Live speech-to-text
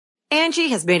Angie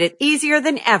has made it easier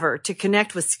than ever to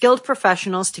connect with skilled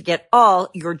professionals to get all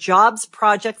your jobs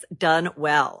projects done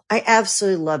well. I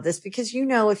absolutely love this because,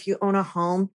 if you own a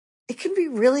home, it can be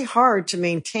really hard to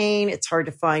maintain. It's hard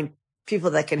to find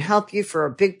people that can help you for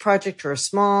a big project or a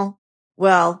small.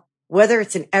 Well, whether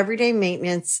it's in everyday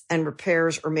maintenance and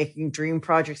repairs or making dream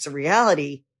projects a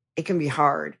reality, it can be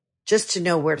hard just to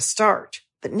know where to start.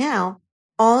 But now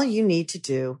all you need to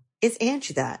do is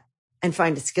Angie that and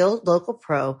find a skilled local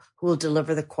pro who will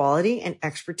deliver the quality and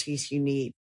expertise you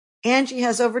need. Angie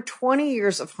has over 20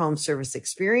 years of home service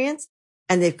experience,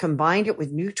 and they've combined it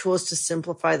with new tools to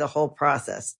simplify the whole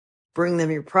process. Bring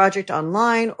them your project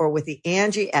online or with the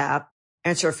Angie app,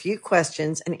 answer a few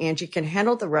questions, and Angie can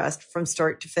handle the rest from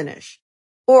start to finish.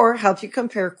 Or help you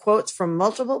compare quotes from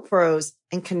multiple pros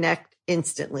and connect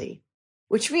instantly,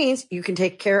 which means you can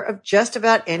take care of just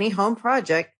about any home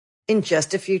project in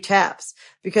just a few taps.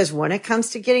 Because when it comes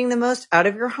to getting the most out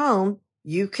of your home,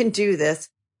 you can do this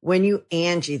when you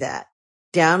Angie that.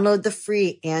 Download the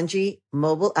free Angie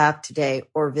mobile app today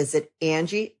or visit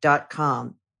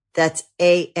Angie.com. That's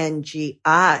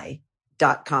ANGI.com.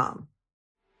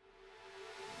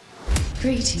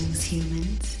 Greetings,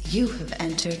 humans. You have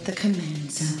entered the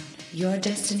Command Zone, your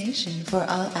destination for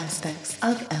all aspects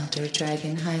of Elder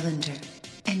Dragon Highlander.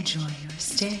 Enjoy your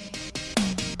stay.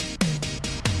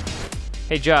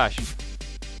 Hey, Josh.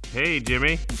 Hey,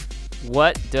 Jimmy.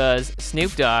 What does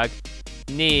Snoop Dogg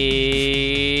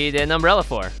need an umbrella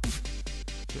for?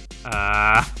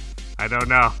 I don't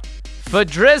know. For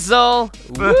drizzle.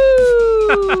 Woo!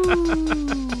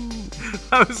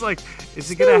 I was like,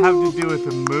 is it going to have to do with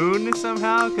the moon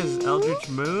somehow? Because Eldritch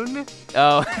Moon?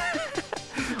 Oh,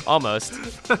 almost.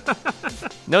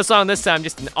 No song this time,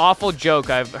 just an awful joke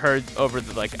I've heard over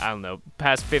the,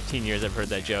 past 15 years I've heard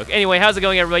that joke. Anyway, how's it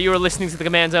going, everybody? You are listening to The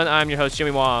Command Zone. I'm your host,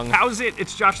 Jimmy Wong. How's it?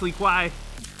 It's Josh Lee Kwai.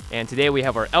 And today we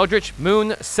have our Eldritch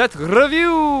Moon set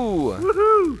review.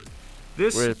 Woohoo!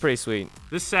 We're pretty sweet.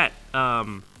 This set,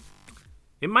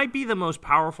 it might be the most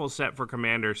powerful set for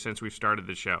Commander since we've started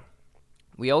the show.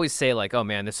 We always say, oh,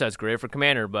 man, this set's great for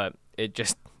Commander, but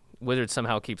Wizard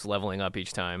somehow keeps leveling up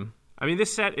each time. I mean,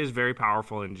 this set is very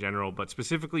powerful in general, but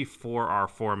specifically for our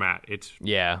format, I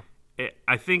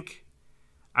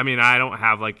don't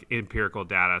have, empirical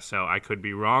data, so I could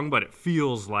be wrong, but it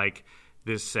feels like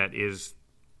this set is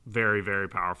very, very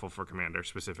powerful for Commander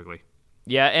specifically.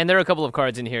 Yeah, and there are a couple of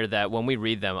cards in here that when we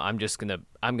read them, I'm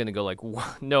gonna go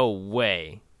no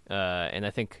way. And I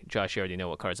think Josh, you already know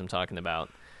what cards I'm talking about.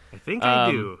 I think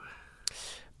I do.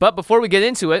 But before we get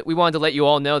into it, we wanted to let you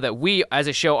all know that we, as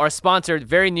a show, are sponsored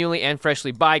very newly and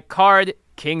freshly by Card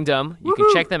Kingdom. You can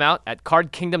check them out at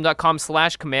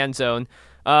cardkingdom.com/command-zone.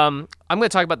 I'm going to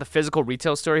talk about the physical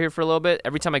retail store here for a little bit.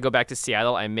 Every time I go back to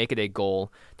Seattle, I make it a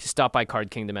goal to stop by Card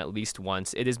Kingdom at least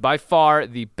once. It is by far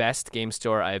the best game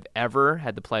store I've ever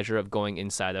had the pleasure of going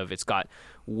inside of. It's got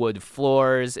wood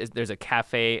floors. There's a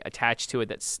cafe attached to it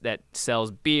that sells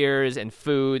beers and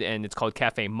food, and it's called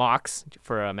Cafe Mox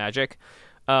for Magic.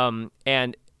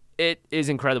 And it is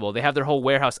incredible. They have their whole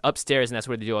warehouse upstairs, and that's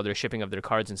where they do all their shipping of their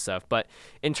cards and stuff. But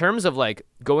in terms of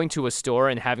going to a store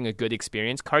and having a good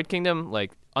experience, Card Kingdom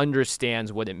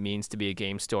understands what it means to be a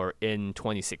game store in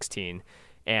 2016.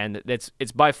 And it's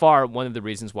by far one of the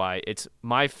reasons why it's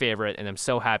my favorite, and I'm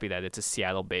so happy that it's a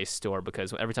Seattle-based store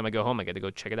because every time I go home, I get to go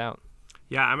check it out.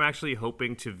 Yeah, I'm actually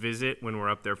hoping to visit when we're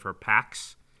up there for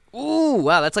PAX. Ooh,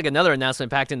 wow, that's another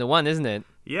announcement packed into one, isn't it?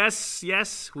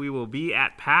 Yes, we will be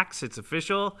at PAX. It's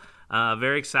official.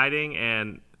 Very exciting,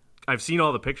 and I've seen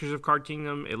all the pictures of Card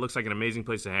Kingdom. It looks like an amazing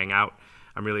place to hang out.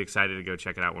 I'm really excited to go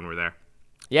check it out when we're there.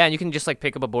 Yeah, and you can just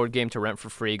pick up a board game to rent for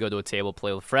free, go to a table,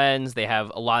 play with friends. They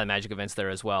have a lot of Magic events there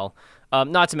as well.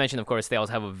 Not to mention, of course, they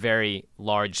also have a very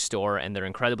large store, and they're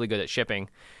incredibly good at shipping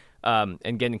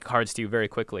and getting cards to you very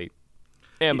quickly.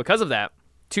 And because of that,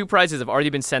 2 prizes have already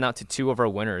been sent out to 2 of our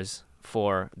winners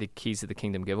for the Keys to the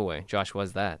Kingdom giveaway. Josh,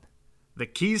 what's that? The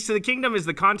Keys to the Kingdom is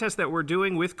the contest that we're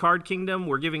doing with Card Kingdom.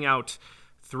 We're giving out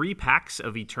 3 packs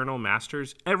of Eternal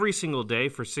Masters every single day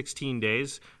for 16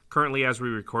 days. Currently, as we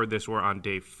record this, we're on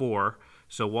day 4.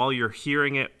 So while you're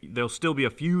hearing it, there'll still be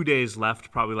a few days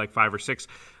left, probably 5 or 6.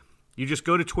 You just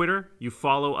go to Twitter, you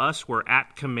follow us, we're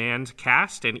at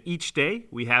CommandCast, and each day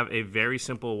we have a very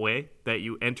simple way that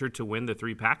you enter to win the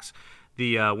 3 packs.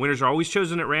 The winners are always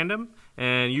chosen at random,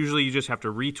 and usually you just have to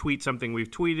retweet something we've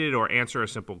tweeted or answer a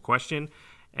simple question.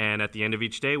 And at the end of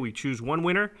each day, we choose one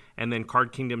winner, and then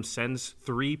Card Kingdom sends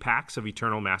 3 packs of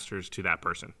Eternal Masters to that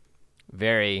person.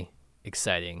 Very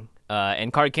exciting.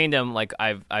 And Card Kingdom,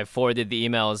 I've forwarded the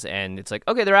emails, and it's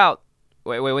okay, they're out.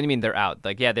 Wait, what do you mean they're out?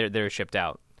 Yeah, they're shipped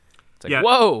out. It's like,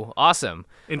 whoa, awesome.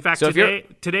 In fact, so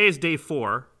today is day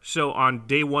 4. So on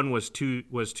day 1 was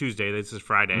Tuesday. This is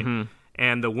Friday. Mm-hmm.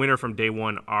 And the winner from day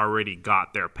 1 already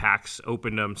got their packs,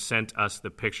 opened them, sent us the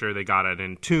picture. They got an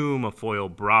Entomb, a foil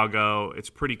Brago. It's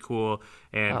pretty cool.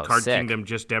 And Card sick. Kingdom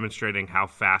just demonstrating how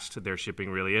fast their shipping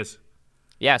really is.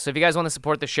 Yeah, so if you guys want to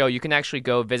support the show, you can actually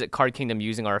go visit Card Kingdom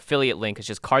using our affiliate link. It's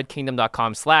just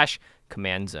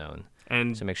cardkingdom.com/command-zone.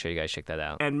 So make sure you guys check that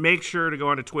out. And make sure to go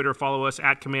onto Twitter, follow us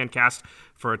at CommandCast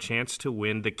for a chance to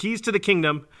win the keys to the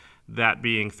kingdom, that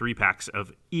being 3 packs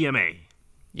of EMA.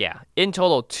 Yeah, in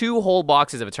total, 2 whole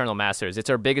boxes of Eternal Masters. It's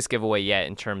our biggest giveaway yet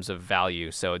in terms of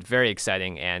value, so it's very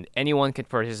exciting, and anyone can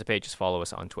participate. Just follow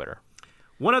us on Twitter.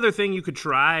 One other thing you could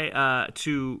try or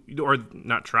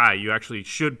not try, you actually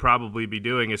should probably be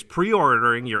doing is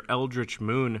pre-ordering your Eldritch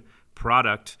Moon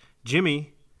product.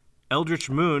 Jimmy, Eldritch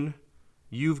Moon,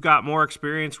 you've got more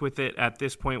experience with it at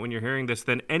this point when you're hearing this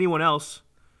than anyone else.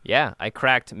 Yeah, I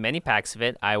cracked many packs of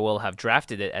it. I will have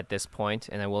drafted it at this point,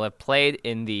 and I will have played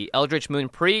in the Eldritch Moon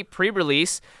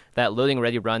pre-release that Loading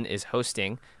Ready Run is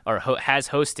hosting, or has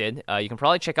hosted. You can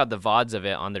probably check out the VODs of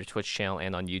it on their Twitch channel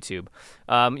and on YouTube.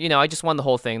 I just won the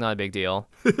whole thing, not a big deal.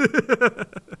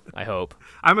 I hope.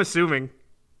 I'm assuming.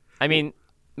 I mean,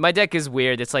 my deck is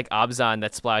weird. It's like Abzan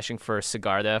that's splashing for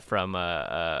Sigarda from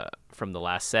the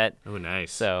last set. Oh,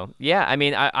 nice. So, yeah, I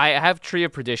mean, I have Tree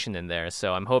of Perdition in there,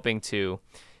 so I'm hoping to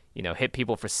hit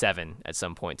people for 7 at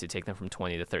some point to take them from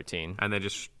 20 to 13. And then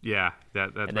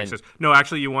that makes sense. No,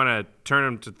 actually, you want to turn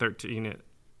them to 13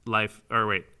 life. Or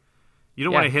wait, you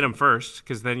don't want to hit them first,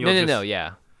 because then you'll No,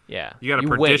 yeah. You got to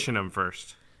perdition them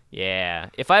first. Yeah.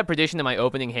 If I have Perdition in my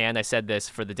opening hand, I said this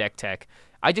for the deck tech,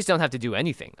 I just don't have to do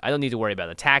anything. I don't need to worry about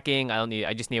attacking.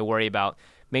 I just need to worry about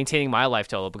maintaining my life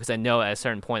total, because I know at a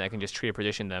certain point I can just Tree of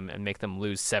Perdition them and make them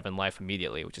lose 7 life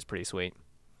immediately, which is pretty sweet.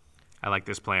 I like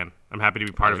this plan. I'm happy to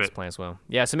be part of it. This plan as well.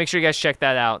 Yeah, so make sure you guys check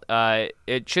that out.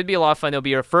 It should be a lot of fun. It'll be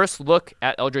your first look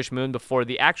at Eldritch Moon before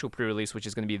the actual pre-release, which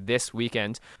is going to be this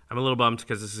weekend. I'm a little bummed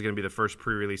because this is going to be the first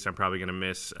pre-release I'm probably going to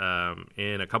miss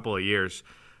in a couple of years.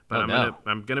 But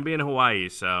I'm going to be in Hawaii,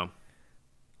 so.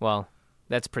 Well,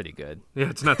 that's pretty good. Yeah,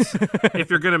 it's nuts.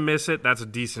 If you're going to miss it, that's a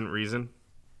decent reason.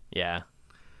 Yeah.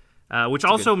 Which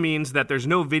also means that there's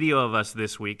no video of us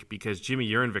this week because, Jimmy,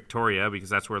 you're in Victoria because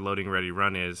that's where Loading Ready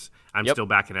Run is. I'm still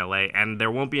back in LA. And there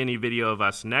won't be any video of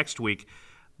us next week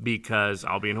because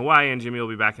I'll be in Hawaii and Jimmy will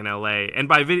be back in LA. And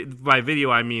by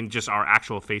video, I mean just our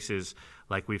actual faces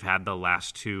like we've had the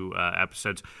last 2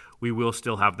 episodes. We will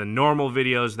still have the normal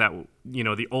videos that,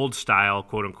 the old style,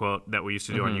 quote unquote, that we used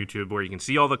to do on YouTube where you can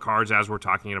see all the cards as we're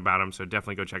talking about them. So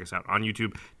definitely go check us out on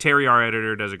YouTube. Terry, our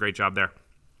editor, does a great job there.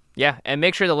 Yeah, and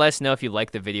make sure to let us know if you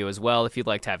like the video as well, if you'd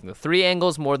like having the 3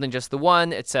 angles more than just the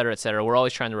 1, et cetera, et cetera. We're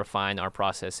always trying to refine our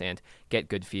process and get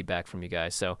good feedback from you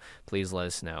guys, so please let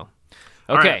us know. Okay.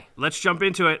 All right, let's jump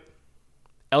into it.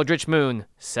 Eldritch Moon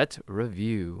set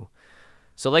review.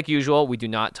 So like usual, we do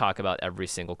not talk about every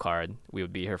single card. We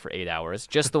would be here for 8 hours.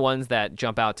 Just the ones that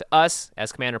jump out to us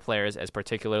as Commander players as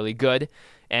particularly good.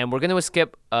 And we're going to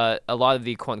skip a lot of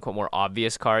the quote-unquote more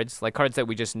obvious cards, like cards that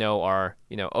we just know are,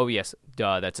 oh yes,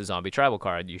 duh, that's a zombie tribal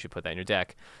card. You should put that in your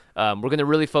deck. We're going to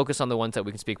really focus on the ones that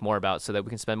we can speak more about so that we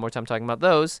can spend more time talking about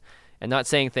those and not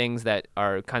saying things that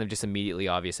are kind of just immediately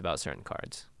obvious about certain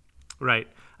cards. Right.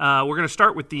 We're going to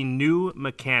start with the new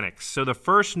mechanics. So the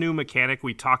first new mechanic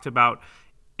we talked about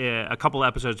a couple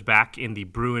episodes back in the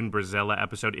Bruin Brazella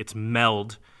episode, it's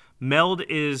Meld. Meld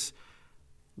is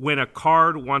when a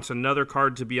card wants another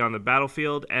card to be on the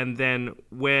battlefield, and then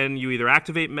when you either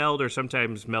activate Meld or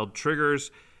sometimes Meld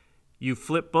triggers, you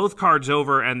flip both cards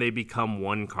over and they become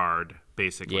 1 card,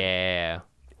 basically. Yeah.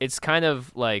 It's kind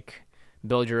of like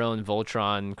build your own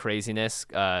Voltron craziness.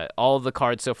 All of the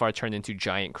cards so far turned into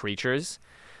giant creatures.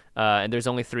 And there's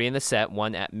only 3 in the set,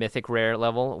 1 at Mythic Rare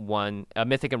level, 1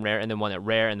 Mythic and Rare, and then 1 at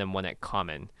Rare, and then 1 at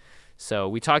Common. So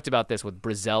we talked about this with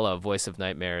Brazella, Voice of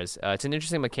Nightmares. It's an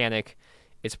interesting mechanic.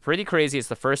 It's pretty crazy. It's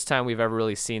the first time we've ever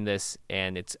really seen this,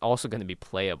 and it's also going to be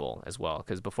playable as well,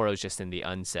 because before it was just in the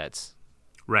unsets.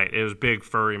 Right, it was big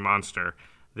furry monster.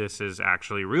 This is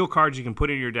actually real cards you can put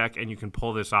in your deck, and you can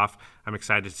pull this off. I'm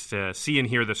excited to see and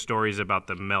hear the stories about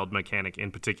the Meld mechanic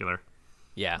in particular.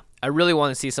 Yeah, I really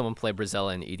want to see someone play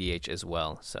Brazella in EDH as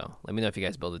well, so let me know if you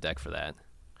guys build a deck for that.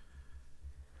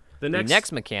 The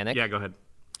next mechanic... Yeah, go ahead.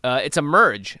 It's a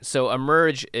merge. So a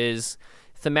merge is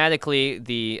thematically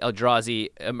the Eldrazi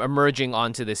emerging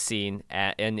onto the scene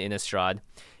in Innistrad,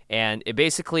 and it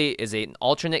basically is an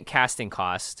alternate casting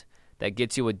cost that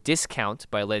gets you a discount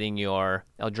by letting your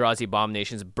Eldrazi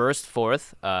Abominations burst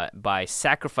forth by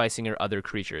sacrificing your other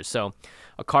creatures. So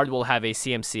a card will have a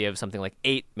CMC of something like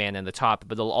 8 mana in the top,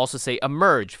 but it'll also say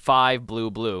emerge 5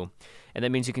 blue. And that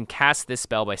means you can cast this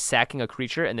spell by sacking a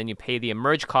creature, and then you pay the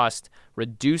emerge cost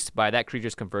reduced by that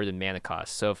creature's converted mana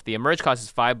cost. So if the emerge cost is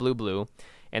 5 blue,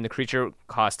 and the creature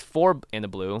costs 4 in the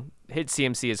blue, hit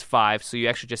CMC is 5, so you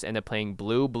actually just end up playing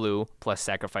blue plus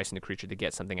sacrificing the creature to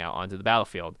get something out onto the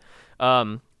battlefield.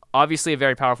 Obviously a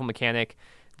very powerful mechanic.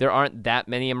 There aren't that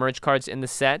many emerge cards in the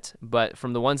set, but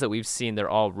from the ones that we've seen, they're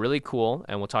all really cool,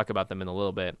 and we'll talk about them in a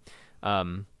little bit.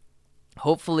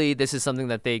 Hopefully this is something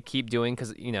that they keep doing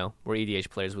because, we're EDH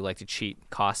players. We like to cheat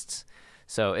costs.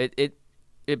 So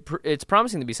it's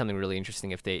promising to be something really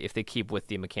interesting if they keep with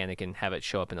the mechanic and have it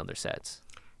show up in other sets.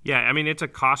 Yeah, I mean, it's a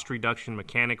cost reduction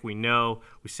mechanic. We know,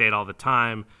 we say it all the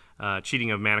time.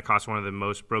 Cheating of mana cost is one of the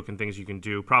most broken things you can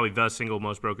do, probably the single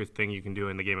most broken thing you can do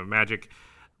in the game of Magic.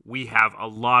 We have a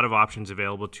lot of options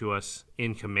available to us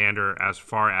in Commander as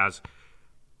far as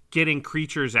getting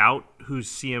creatures out whose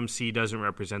CMC doesn't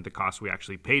represent the cost we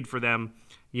actually paid for them.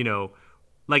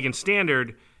 Like in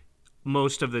Standard,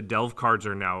 most of the Delve cards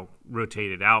are now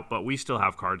rotated out, but we still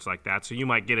have cards like that. So you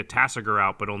might get a Tasigur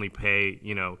out but only pay,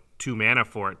 2 mana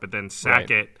for it, but then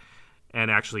sack it and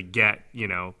actually get,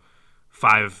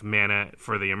 5 mana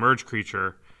for the emerge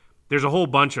creature. There's a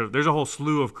whole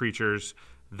slew of creatures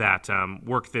that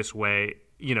work this way.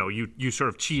 You sort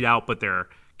of cheat out, but their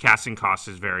casting cost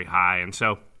is very high. And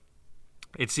so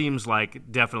it seems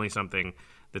like definitely something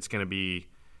that's going to be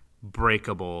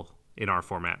breakable in our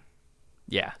format.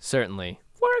 Yeah, certainly.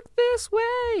 Work this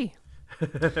way.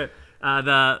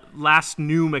 The last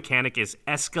new mechanic is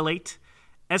Escalate.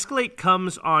 Escalate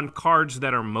comes on cards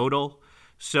that are modal.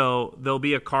 So there'll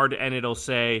be a card and it'll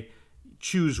say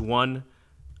choose one.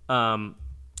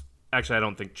 Actually, I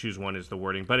don't think choose one is the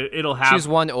wording, but it'll have... Choose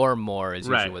one or more is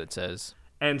usually what it says.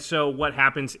 And so what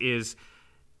happens is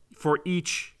for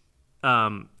each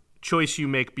choice you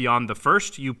make beyond the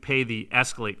first, you pay the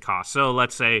Escalate cost. So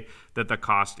let's say that the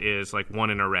cost is like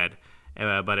 1 in a red,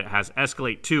 but it has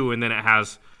Escalate 2, and then it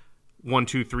has 1,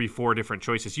 2, 3, 4 different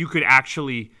choices. You could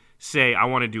actually say, I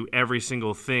want to do every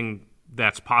single thing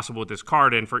that's possible with this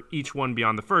card, and for each one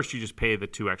beyond the first, you just pay the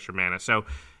 2 extra mana. So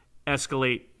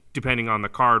Escalate, depending on the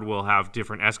card, will have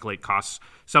different Escalate costs.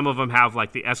 Some of them have,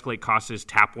 like, the Escalate cost is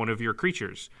tap one of your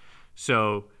creatures.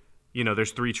 So,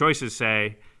 there's 3 choices,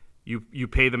 say, you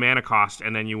pay the mana cost,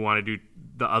 and then you want to do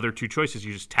the other 2 choices,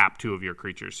 you just tap 2 of your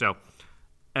creatures. So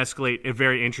Escalate, a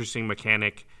very interesting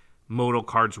mechanic. Modal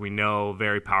cards we know,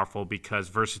 very powerful because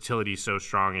versatility is so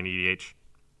strong in EDH.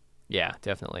 Yeah,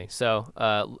 definitely. So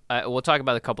we'll talk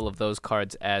about a couple of those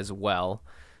cards as well.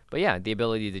 But yeah, the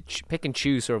ability to pick and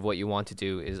choose sort of what you want to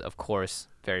do is, of course,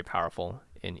 very powerful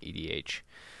in EDH.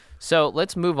 So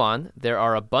let's move on. There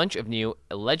are a bunch of new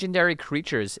legendary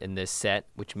creatures in this set,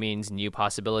 which means new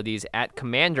possibilities at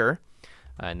Commander,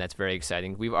 and that's very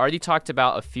exciting. We've already talked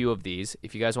about a few of these.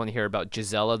 If you guys want to hear about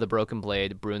Gisela the Broken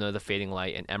Blade, Bruno the Fading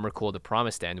Light, and Emrakul the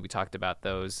Promised End, we talked about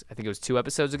those, I think it was 2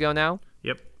 episodes ago now.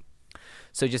 Yep.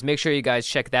 So just make sure you guys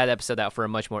check that episode out for a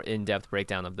much more in-depth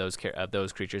breakdown of those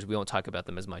creatures. We won't talk about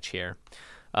them as much here.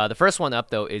 The first one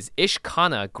up, though, is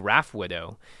Ishkana Graph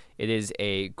Widow. It is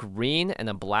a green and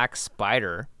a black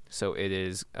spider, so it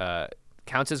is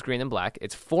counts as green and black.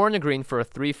 It's 4 and a green for a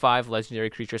 3/5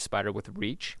 legendary creature spider with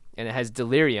reach, and it has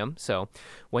Delirium. So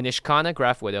when Ishkana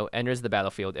Graph Widow enters the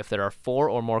battlefield, if there are 4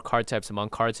 or more card types among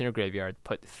cards in your graveyard,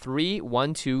 put 3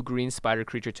 1/2 green spider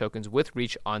creature tokens with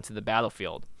reach onto the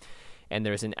battlefield. And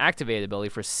there's an activated ability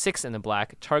for 6 in the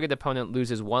black. Target opponent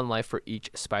loses 1 life for each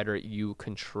spider you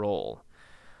control.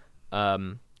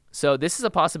 So this is a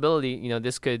possibility.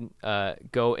 This could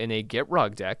go in a Get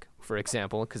Rug deck, for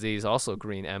example, because he's also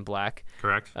green and black.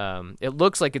 Correct. It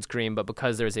looks like it's green, but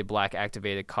because there's a black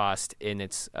activated cost in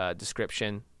its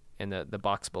description in the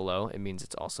box below, it means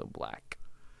it's also black.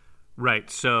 Right.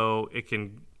 So it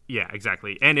can... Yeah,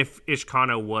 exactly. And if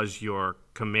Ishkana was your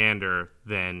commander,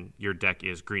 then your deck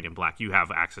is green and black. You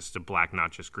have access to black,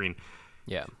 not just green.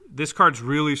 Yeah. This card's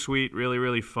really sweet, really,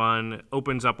 really fun.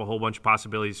 Opens up a whole bunch of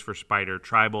possibilities for Spider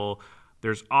Tribal.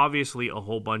 There's obviously a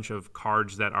whole bunch of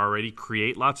cards that already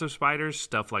create lots of spiders,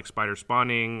 stuff like Spider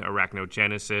Spawning,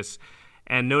 Arachnogenesis.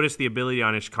 And notice the ability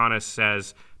on Ishkana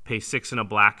says, pay 6 in a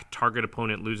black, target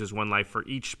opponent loses 1 life for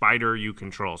each spider you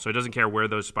control. So it doesn't care where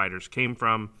those spiders came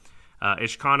from.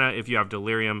 Ishkana, if you have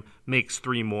Delirium, makes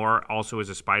 3 more, also as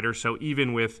a spider. So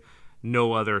even with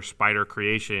no other spider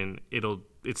creation,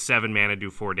 it's 7 mana,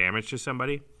 do 4 damage to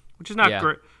somebody, which is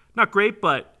not great,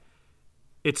 but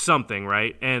it's something,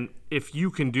 right? And if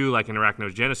you can do like an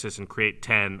Arachnogenesis and create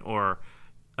 10 or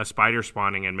a spider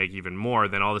spawning and make even more,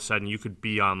 then all of a sudden you could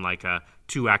be on like a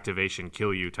 2 activation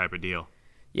kill you type of deal.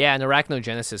 Yeah, and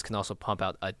Arachnogenesis can also pump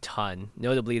out a ton.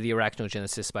 Notably, the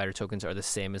Arachnogenesis spider tokens are the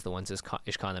same as the ones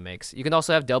Ishkana makes. You can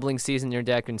also have Doubling Season in your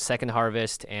deck and Second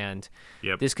Harvest, and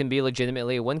this can be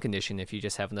legitimately a win condition if you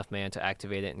just have enough mana to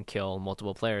activate it and kill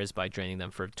multiple players by draining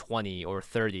them for 20 or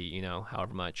 30,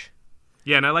 however much.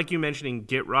 Yeah, and I like you mentioning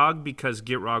Gitrog because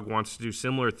Gitrog wants to do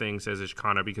similar things as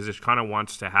Ishkana because Ishkana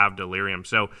wants to have Delirium.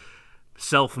 So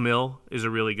self-mill is a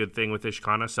really good thing with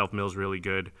Ishkana. Self-mill is really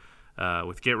good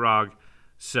with Gitrog.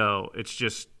 So it's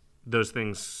just those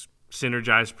things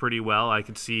synergize pretty well. I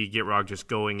could see Gitrog just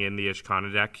going in the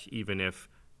Ishkana deck, even if,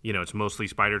 it's mostly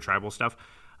Spider Tribal stuff.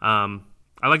 I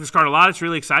like this card a lot. It's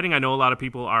really exciting. I know a lot of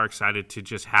people are excited to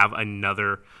just have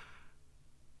another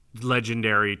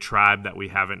legendary tribe that we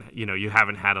haven't, you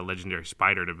haven't had a legendary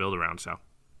spider to build around. So,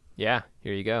 yeah,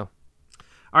 here you go.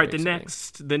 All right, the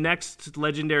next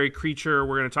legendary creature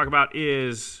we're going to talk about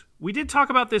is, we did talk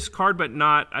about this card, but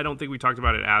I don't think we talked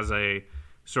about it as a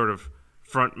sort of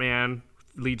frontman,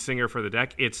 lead singer for the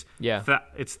deck. It's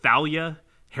Thalia,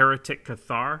 Heretic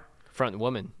Cathar. Front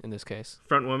woman in this case.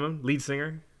 Front woman, lead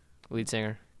singer.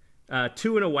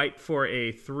 2 and a white for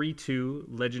a 3/2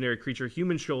 legendary creature,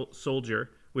 human soldier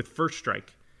with first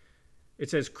strike. It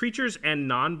says creatures and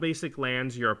non-basic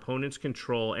lands your opponents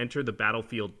control enter the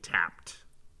battlefield tapped.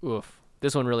 Oof.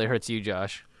 This one really hurts you,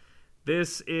 Josh.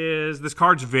 This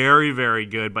card's very, very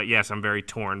good, but yes, I'm very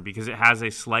torn because it has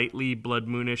a slightly Blood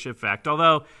Moonish effect,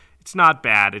 although it's not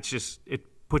bad. It's just,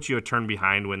 it puts you a turn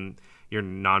behind when your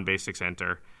non-basics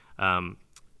enter. A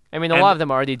lot of them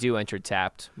already do enter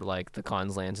tapped, like the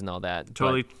Khans lands and all that.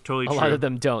 Totally true. A lot of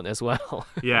them don't as well.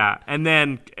 Yeah, and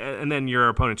then your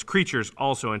opponent's creatures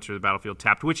also enter the battlefield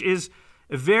tapped, which is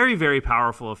a very, very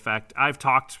powerful effect. I've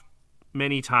talked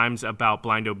many times about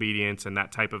Blind Obedience and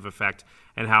that type of effect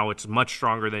and how it's much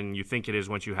stronger than you think it is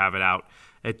once you have it out.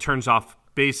 It turns off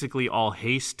basically all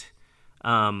haste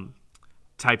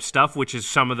type stuff, which is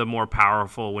some of the more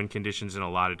powerful win conditions in a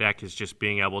lot of deck, is just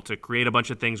being able to create a bunch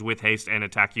of things with haste and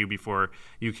attack you before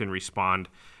you can respond.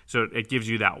 So it gives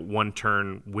you that one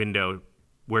turn window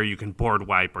where you can board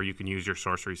wipe or you can use your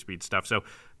sorcery speed stuff. So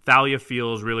Thalia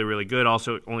feels really, really good.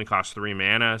 Also, it only costs 3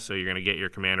 mana, so you're going to get your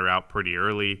commander out pretty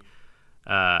early.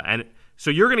 And so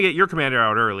you're going to get your commander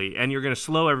out early, and you're going to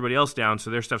slow everybody else down,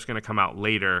 so their stuff's going to come out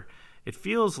later. It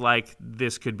feels like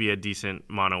this could be a decent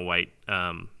mono-white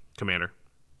commander.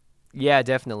 Yeah,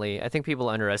 definitely. I think people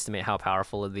underestimate how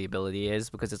powerful the ability is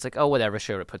because it's like, oh, whatever,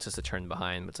 sure, it puts us a turn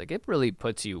behind. But it's like, it really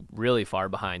puts you really far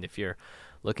behind if you're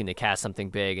looking to cast something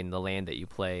big and the land that you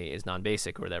play is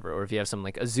non-basic or whatever. Or if you have something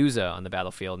like Azusa on the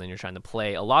battlefield and you're trying to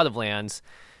play a lot of lands,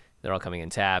 they're all coming in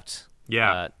tapped.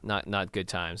 Yeah. Not good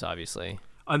times, obviously.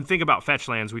 And think about fetch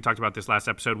lands. We talked about this last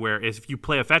episode where if you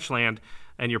play a fetch land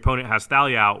and your opponent has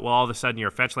Thalia out, well, all of a sudden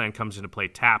your fetch land comes into play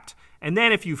tapped. And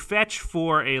then if you fetch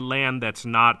for a land that's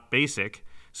not basic,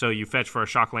 so you fetch for a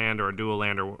shock land or a dual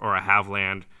land or a have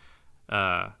land.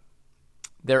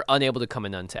 They're unable to come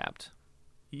in untapped.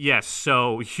 Yes,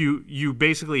 so you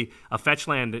basically, a fetch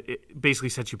land it basically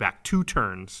sets you back 2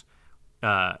 turns,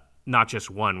 not just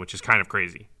 1, which is kind of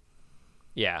crazy.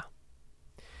 Yeah.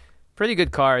 Pretty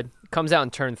good card. Comes out in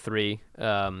turn 3,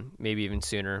 maybe even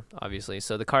sooner, obviously.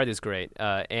 So the card is great.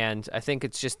 And I think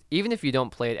it's just, even if you don't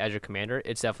play it as your commander,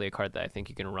 it's definitely a card that I think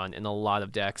you can run in a lot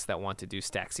of decks that want to do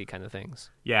Staxy kind of things.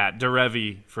 Yeah,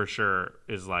 Derevi for sure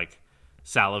is like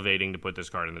salivating to put this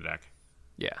card in the deck.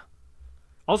 Yeah.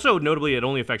 Also, notably, it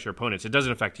only affects your opponents. It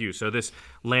doesn't affect you. So this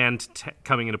land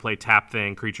coming into play, tap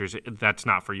thing, creatures, that's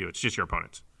not for you. It's just your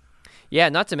opponents. Yeah,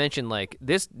 not to mention, like,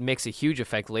 this makes a huge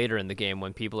effect later in the game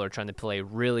when people are trying to play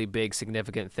really big,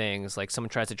 significant things. Like, someone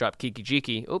tries to drop Kiki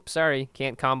Jiki. Oops, sorry,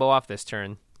 can't combo off this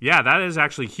turn. Yeah, that is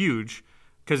actually huge,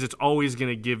 because it's always going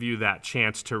to give you that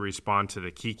chance to respond to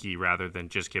the Kiki rather than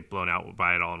just get blown out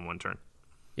by it all in one turn.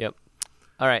 Yep.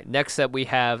 All right, next up we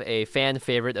have a fan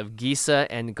favorite of Gisa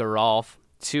and Geralf.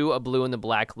 2, a blue and a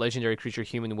black, legendary creature,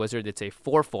 human wizard. It's a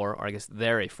 4/4, or I guess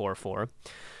they're a 4/4.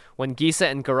 When Gisa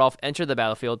and Geralf enter the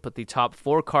battlefield, put the top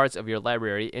 4 cards of your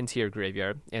library into your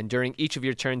graveyard, and during each of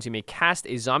your turns, you may cast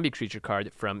a zombie creature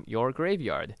card from your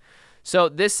graveyard. So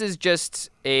this is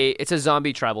just it's a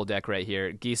zombie tribal deck right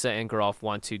here. Gisa and Geralf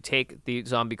want to take the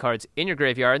zombie cards in your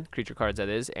graveyard, creature cards that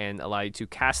is, and allow you to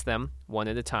cast them one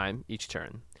at a time each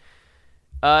turn.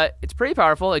 It's pretty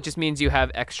powerful. It just means you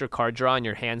have extra card draw and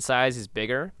your hand size is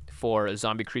bigger for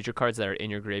zombie creature cards that are in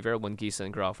your graveyard when Gisa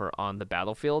and Geralf are on the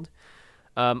battlefield.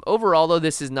 Overall, though,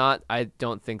 this is not, I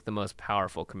don't think, the most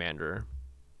powerful commander.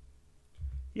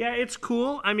 Yeah, it's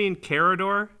cool. I mean,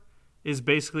 Carador is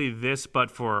basically this, but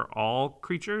for all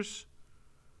creatures,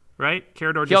 right?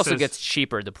 Carador He just also says, gets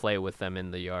cheaper to play with them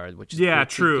in the yard, which is yeah,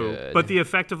 pretty true. good. But the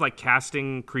effect of like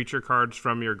casting creature cards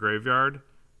from your graveyard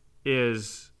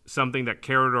is something that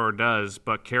Carador does,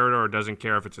 but Carador doesn't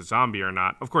care if it's a zombie or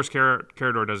not. Of course,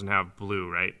 Carador doesn't have blue,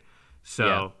 right?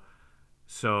 So,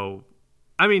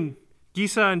 I mean,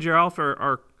 Gisa and Geralf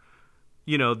are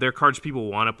they're cards people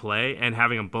want to play, and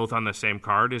having them both on the same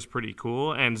card is pretty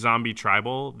cool. And Zombie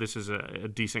Tribal, this is a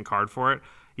decent card for it.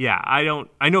 Yeah, I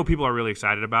know people are really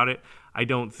excited about it. I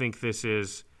don't think this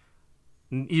is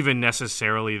even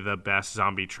necessarily the best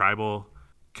Zombie Tribal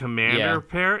commander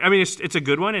pair. I mean, it's a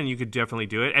good one, and you could definitely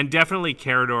do it. And definitely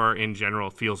Carador in general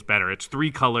feels better. It's 3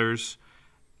 colors.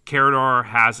 Carador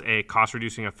has a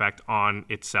cost-reducing effect on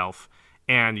itself,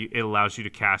 and it allows you to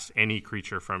cast any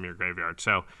creature from your graveyard.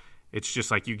 So it's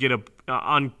just like you get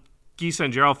on Gisa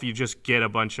and Geralf, you just get a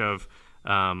bunch of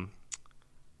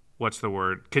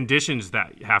conditions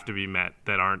that have to be met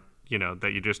that aren't,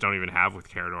 that you just don't even have with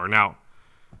Carador. Now,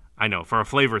 I know for a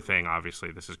flavor thing,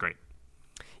 obviously this is great.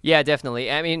 Yeah,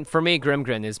 definitely. I mean, for me,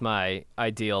 Grimgrin is my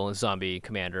ideal zombie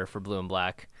commander for blue and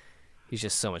black. He's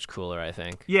just so much cooler, I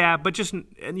think. Yeah, but just,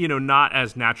 not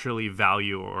as naturally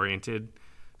value-oriented.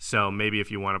 So maybe if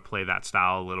you want to play that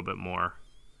style a little bit more.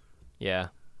 Yeah.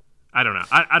 I don't know.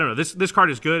 I don't know. This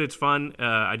card is good. It's fun.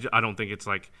 I don't think it's,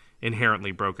 like,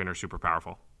 inherently broken or super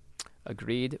powerful.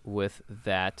 Agreed with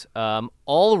that.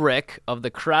 Ulrich of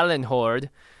the Krallen Horde.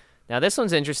 Now, this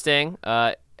one's interesting.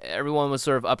 Everyone was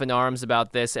sort of up in arms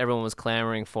about this. Everyone was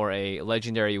clamoring for a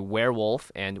legendary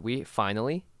werewolf, and we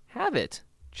finally have it.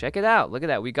 Check it out. Look at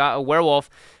that. We got a werewolf.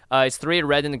 It's 3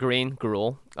 red and a green,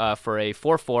 Gruul, for a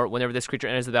 4/4. Whenever this creature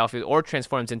enters the battlefield or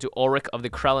transforms into Ulrich of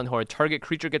the Krallen Horde, target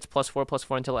creature gets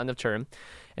 +4/+4 until end of turn.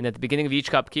 And at the beginning of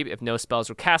each upkeep, if no spells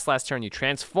were cast last turn, you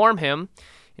transform him,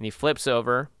 and he flips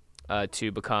over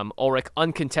to become Ulrich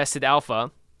Uncontested Alpha.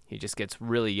 He just gets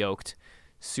really yoked.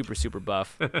 Super, super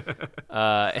buff.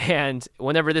 And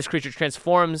whenever this creature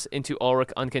transforms into Ulrich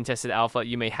Uncontested Alpha,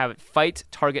 you may have it fight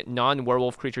target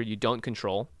non-werewolf creature you don't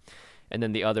control. And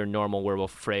then the other normal werewolf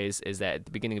phrase is that at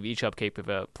the beginning of each upkeep, if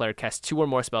a player casts 2 or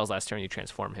more spells last turn, you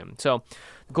transform him. So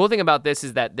the cool thing about this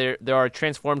is that there are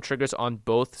transform triggers on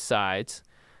both sides.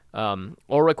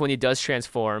 Ulrich, when he does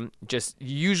transform, just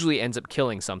usually ends up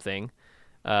killing something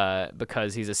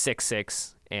because he's a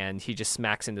 6/6. And he just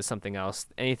smacks into something else.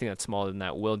 Anything that's smaller than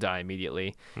that will die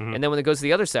immediately. Mm-hmm. And then when it goes to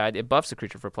the other side, it buffs the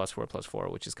creature for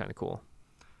 +4/+4, which is kind of cool.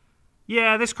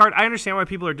 Yeah, this card, I understand why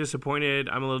people are disappointed.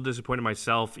 I'm a little disappointed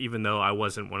myself, even though I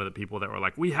wasn't one of the people that were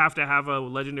like, we have to have a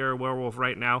legendary werewolf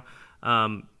right now.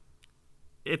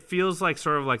 It feels like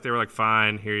sort of like they were like,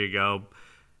 fine, here you go.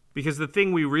 Because the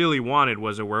thing we really wanted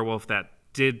was a werewolf that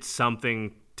did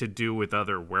something to do with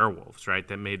other werewolves, right?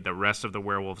 That made the rest of the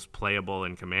werewolves playable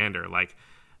in Commander. Like,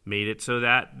 made it so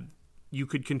that you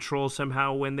could control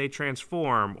somehow when they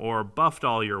transform, or buffed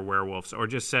all your werewolves, or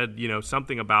just said,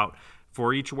 something about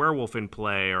for each werewolf in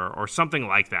play, or something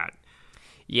like that.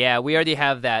 Yeah, we already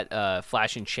have that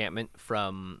flash enchantment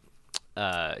from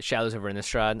Shadows over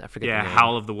Innistrad. I forget the name.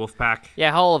 Howl of the Wolfpack.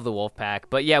 Yeah, Howl of the Wolfpack.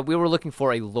 But yeah, we were looking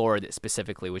for a Lord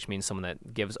specifically, which means someone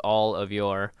that gives all of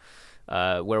your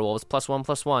werewolves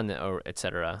 +1/+1, or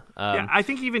etc. Yeah, I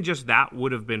think even just that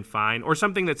would have been fine. Or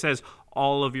something that says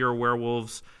all of your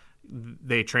werewolves,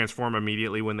 they transform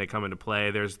immediately when they come into play.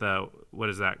 There's what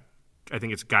is that? I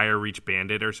think it's Gaia Reach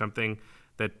Bandit or something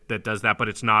that does that, but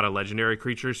it's not a legendary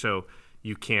creature, so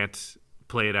you can't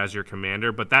play it as your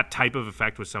commander. But that type of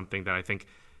effect was something that I think,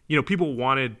 people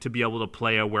wanted to be able to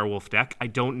play a werewolf deck. I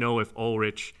don't know if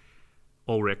Ulrich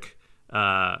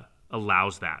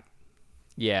allows that.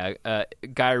 Yeah,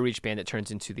 Gaia Reach Bandit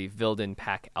turns into the Vilden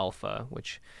Pack Alpha,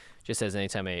 which just says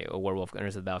anytime a werewolf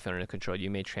enters the battlefield under control, you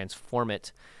may transform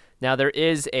it. Now, there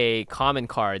is a common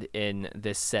card in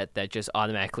this set that just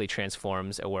automatically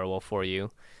transforms a werewolf for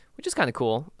you, which is kind of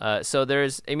cool. So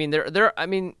there's,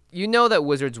 that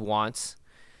Wizards wants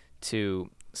to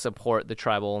support the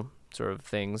tribal sort of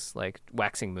things, like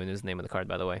Waxing Moon is the name of the card,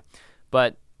 by the way.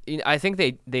 But I think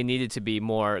they needed to be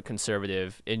more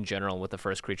conservative in general with the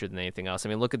first creature than anything else. I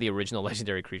mean, look at the original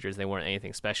legendary creatures. They weren't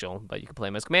anything special, but you could play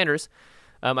them as commanders.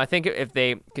 I think if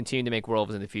they continue to make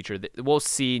werewolves in the future, we'll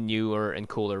see newer and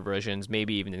cooler versions,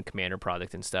 maybe even in Commander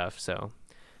product and stuff. So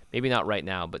maybe not right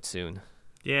now, but soon.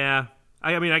 Yeah.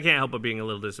 I can't help but being a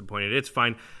little disappointed. It's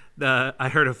fine. I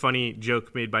heard a funny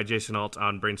joke made by Jason Alt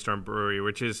on Brainstorm Brewery,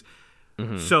 which is,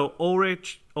 so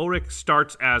Ulrich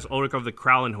starts as Ulrich of the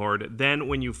Krallen Horde. Then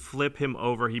when you flip him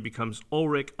over, he becomes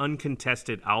Ulrich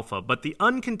Uncontested Alpha. But the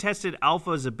Uncontested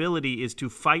Alpha's ability is to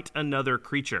fight another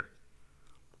creature.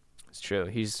 It's true.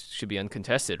 He should be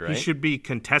uncontested, right? He should be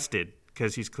contested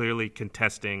because he's clearly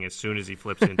contesting as soon as he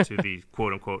flips into the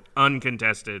quote-unquote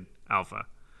uncontested alpha.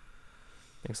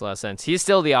 Makes a lot of sense. He's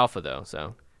still the alpha, though,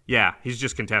 so... Yeah, he's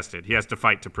just contested. He has to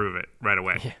fight to prove it right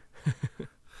away. Yeah.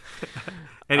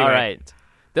 Anyway. All right.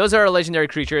 Those are our legendary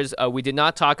creatures. We did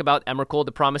not talk about Emrakul,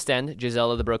 the Promised End,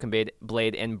 Gisela, the Broken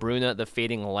Blade, and Bruna, the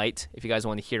Fading Light. If you guys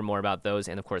want to hear more about those,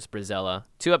 and of course, Brizella.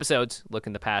 2 episodes, look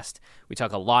in the past. We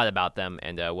talk a lot about them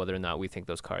and whether or not we think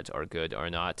those cards are good or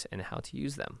not and how to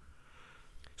use them.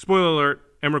 Spoiler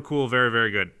alert, Emrakul, very, very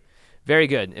good. Very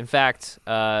good. In fact,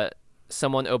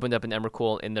 someone opened up an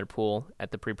Emrakul in their pool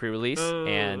at the pre-release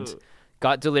and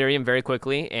got Delirium very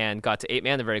quickly and got to 8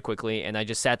 mana very quickly, and I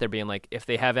just sat there being like, if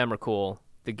they have Emrakul,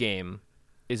 the game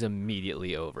is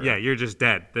immediately over. Yeah, you're just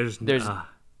dead. There's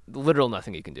literal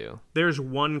nothing you can do. There's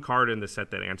one card in the set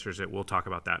that answers it. We'll talk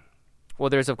about that. Well,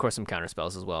 there's, of course, some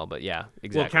counterspells as well, but yeah,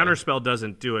 exactly. Well, counterspell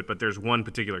doesn't do it, but there's one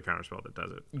particular counterspell that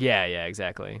does it. Yeah,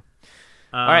 exactly.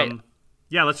 All right.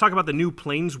 Yeah, let's talk about the new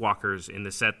Planeswalkers in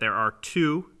the set. There are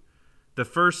 2. The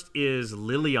first is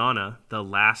Liliana, the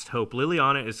Last Hope.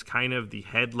 Liliana is kind of the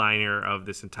headliner of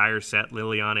this entire set.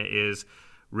 Liliana is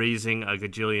raising a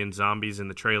gajillion zombies in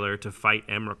the trailer to fight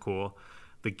Emrakul.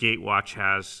 The Gatewatch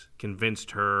has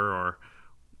convinced her, or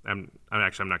I'm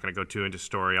not going to go too into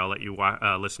story. I'll let you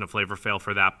listen to Flavor Fail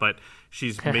for that. But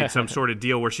she's made some sort of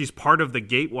deal where she's part of the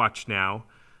Gatewatch now.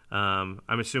 I'm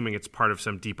assuming it's part of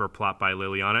some deeper plot by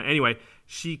Liliana. Anyway,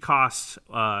 she costs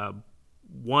 1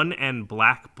 and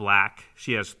black.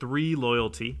 She has 3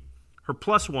 loyalty. Her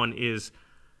 +1 is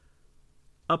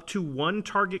up to 1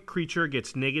 target creature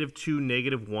gets -2,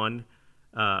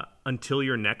 -1 until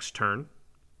your next turn.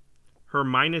 Her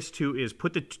 -2 is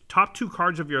put the top 2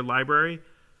 cards of your library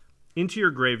into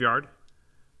your graveyard.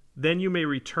 Then you may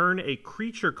return a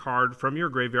creature card from your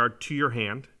graveyard to your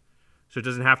hand. So it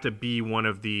doesn't have to be one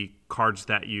of the cards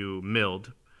that you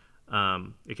milled.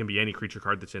 It can be any creature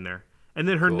card that's in there. And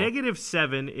then her Cool.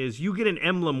 -7 is you get an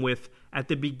emblem with, at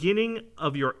the beginning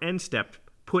of your end step,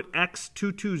 put X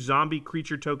 2/2 zombie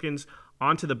creature tokens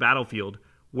onto the battlefield,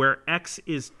 where X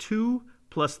is 2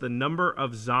 plus the number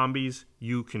of zombies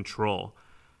you control.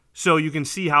 So you can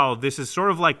see how this is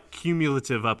sort of like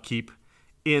cumulative upkeep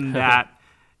in that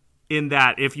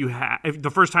if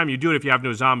the first time you do it, if you have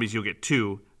no zombies, you'll get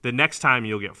 2. The next time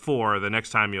you'll get 4. The next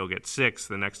time you'll get 6.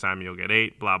 The next time you'll get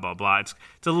 8. Blah blah blah. It's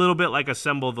a little bit like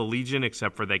Assemble the Legion,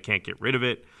 except for they can't get rid of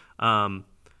it. Yeah,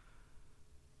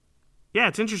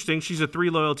 it's interesting. She's a 3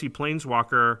 loyalty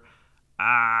planeswalker.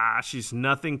 She's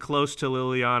nothing close to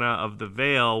Liliana of the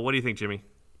Veil. What do you think, Jimmy?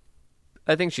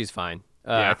 I think she's fine.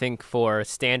 I think for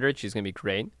Standard, she's going to be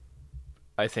great.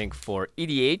 I think for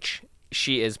EDH,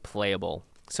 she is playable.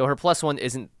 So her +1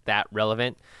 isn't that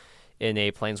relevant in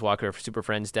a Planeswalker Super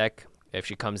Friends deck. If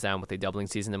she comes down with a doubling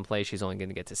season in play, she's only going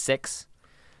to get to 6.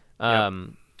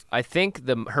 I think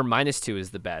her -2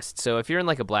 is the best. So if you're in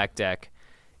like a black deck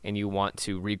and you want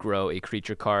to regrow a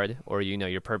creature card, or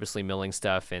you're purposely milling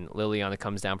stuff, and Liliana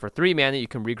comes down for 3 mana, you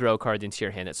can regrow a card into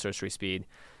your hand at sorcery speed,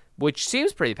 which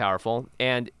seems pretty powerful.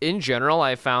 And in general,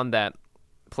 I found that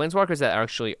Planeswalkers that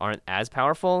actually aren't as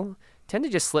powerful tend to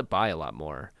just slip by a lot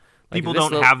more. Like People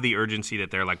don't have the urgency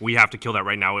that they're like, we have to kill that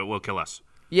right now, it will kill us.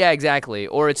 Yeah, exactly.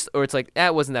 Or it's like,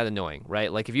 that wasn't that annoying,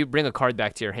 right? Like if you bring a card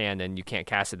back to your hand and you can't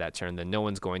cast it that turn, then no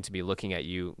one's going to be looking at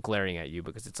you, glaring at you,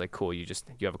 because it's like, cool, you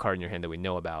have a card in your hand that we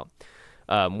know about.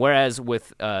 Whereas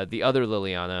with the other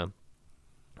Liliana,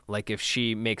 like if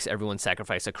she makes everyone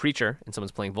sacrifice a creature and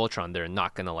someone's playing Voltron, they're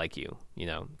not going to like you,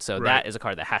 So Right. That is a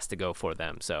card that has to go for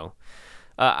them. So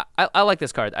I like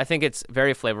this card. I think it's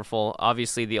very flavorful.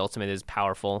 Obviously, the ultimate is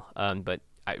powerful, but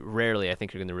I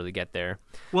think you're going to really get there.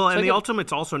 Well, So and the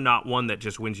ultimate's also not one that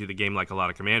just wins you the game like a lot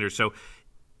of commanders. So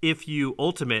if you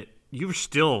ultimate, you're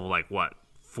still like,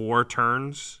 4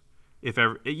 turns? If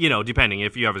ever, depending.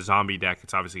 If you have a zombie deck,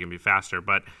 it's obviously going to be faster.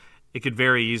 But it could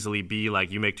very easily be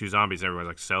like you make 2 zombies, and everyone's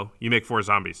like, so? You make 4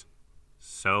 zombies.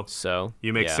 So?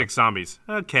 You make 6 zombies.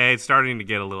 Okay, it's starting to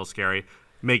get a little scary.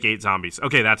 Make 8 zombies.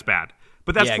 Okay, that's bad.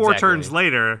 But that's 4 turns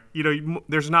later.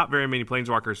 There's not very many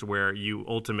Planeswalkers where you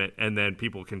ultimate and then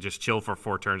people can just chill for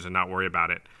 4 turns and not worry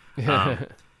about it.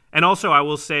 And also, I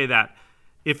will say that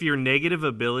if your negative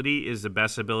ability is the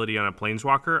best ability on a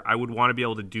Planeswalker, I would want to be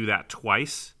able to do that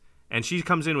twice. And she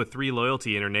comes in with 3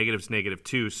 loyalty and her negative's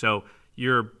 -2. So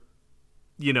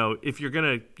if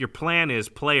your plan is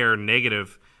player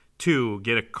 -2,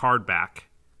 get a card back,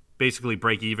 basically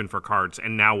break even for cards.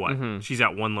 And now what? Mm-hmm. She's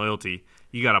at 1 loyalty.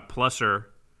 You got to plus her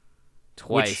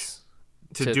twice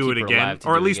to do it again,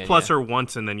 or at least plus her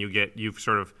once, and then you've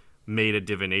sort of made a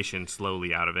divination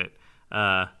slowly out of it.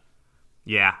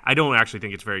 Yeah, I don't actually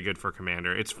think it's very good for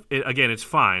Commander. Again, it's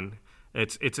fine.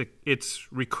 It's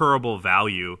recurable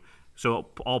value,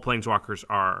 so all Planeswalkers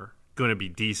are going to be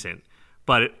decent.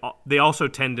 But they also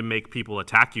tend to make people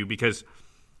attack you because,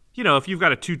 if you've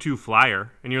got a 2/2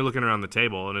 flyer and you're looking around the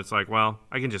table and it's like, well,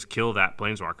 I can just kill that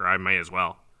Planeswalker. I may as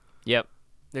well. Yep.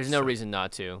 There's no reason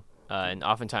not to. And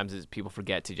oftentimes people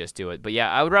forget to just do it. But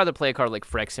yeah, I would rather play a card like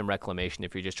Phyrexian Reclamation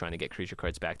if you're just trying to get creature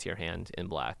cards back to your hand in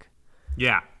black.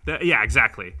 Yeah,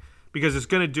 exactly. Because it's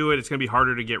going to do it. It's going to be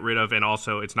harder to get rid of, and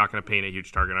also it's not going to paint a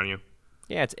huge target on you.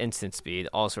 Yeah, it's instant speed,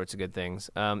 all sorts of good things.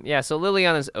 So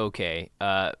Liliana's okay,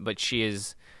 but she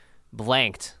is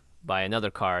blanked by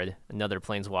another card, another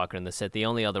Planeswalker in the set. The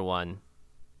only other one,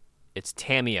 it's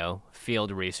Tamiyo,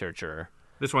 Field Researcher.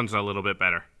 This one's a little bit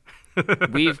better.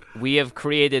 We have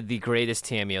created the greatest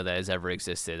Tamiyo that has ever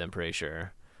existed, I'm pretty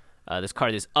sure. This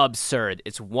card is absurd.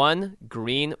 It's 1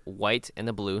 green, white, and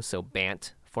a blue, so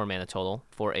Bant, 4 mana total,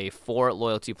 for a 4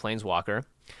 loyalty Planeswalker.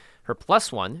 Her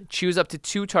 +1, choose up to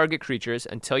 2 target creatures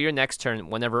until your next turn.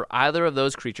 Whenever either of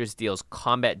those creatures deals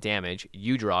combat damage,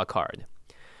 you draw a card.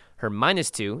 Her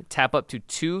 -2, tap up to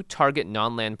 2 target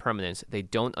non-land permanents. They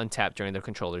don't untap during their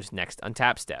controller's next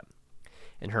untap step.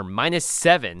 And her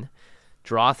 -7,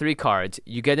 draw 3 cards.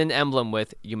 You get an emblem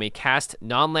with, you may cast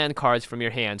non-land cards from your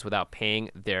hands without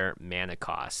paying their mana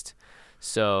cost.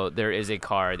 So there is a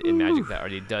card in Magic that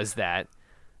already does that.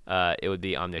 It would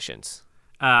be Omniscience.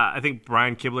 I think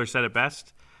Brian Kibler said it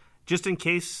best. Just in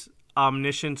case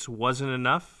Omniscience wasn't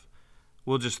enough,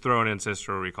 we'll just throw an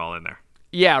Ancestral Recall in there.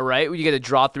 Yeah, right? You get to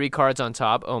draw 3 cards on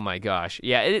top. Oh my gosh.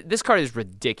 Yeah, this card is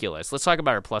ridiculous. Let's talk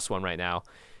about her +1 right now.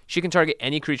 She can target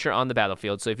any creature on the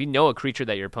battlefield. So if you know a creature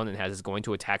that your opponent has is going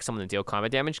to attack someone and deal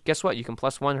combat damage, guess what? You can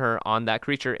 +1 her on that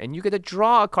creature, and you get to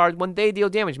draw a card when they deal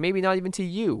damage, maybe not even to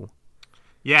you.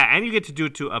 Yeah, and you get to do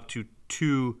it to up to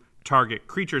 2 target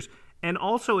creatures. And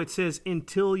also it says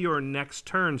until your next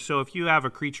turn. So if you have a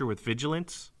creature with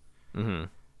Vigilance,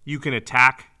 you can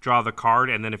attack, draw the card,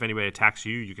 and then if anybody attacks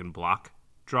you, you can block,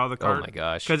 draw the card. Oh my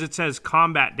gosh. Because it says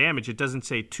combat damage. It doesn't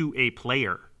say to a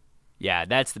player. Yeah,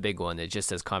 that's the big one. It just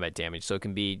says combat damage. So it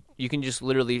can be, you can just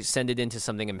literally send it into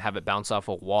something and have it bounce off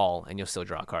a wall, and you'll still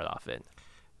draw a card off it.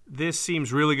 This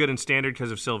seems really good in Standard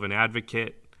because of Sylvan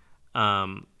Advocate.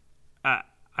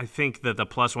 I think that the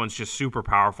 +1's just super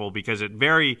powerful because it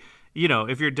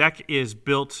if your deck is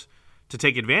built to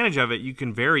take advantage of it, you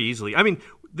can very easily. I mean,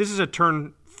 this is a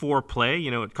turn 4 play.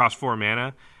 It costs 4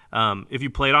 mana. If you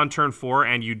play it on turn 4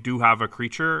 and you do have a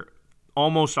creature,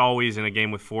 almost always in a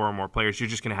game with 4 or more players, you're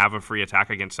just going to have a free attack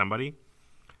against somebody.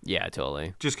 Yeah,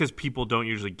 totally. Just because people don't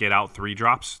usually get out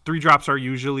 3-drops. 3-drops are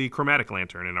usually Chromatic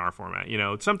Lantern in our format.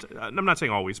 I'm not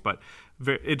saying always, but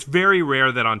it's very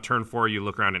rare that on turn 4 you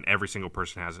look around and every single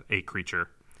person has a creature.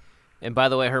 And by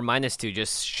the way, her -2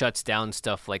 just shuts down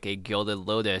stuff like a Gilded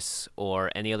Lotus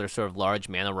or any other sort of large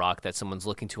mana rock that someone's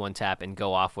looking to untap and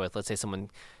go off with. Let's say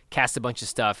someone cast a bunch of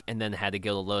stuff and then had a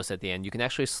Gilded Lotus at the end. You can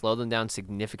actually slow them down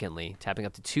significantly, tapping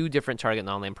up to 2 different target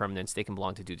non-land permanents. They can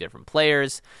belong to 2 different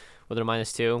players with her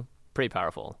 -2. Pretty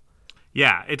powerful.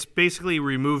 Yeah, it's basically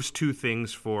removes 2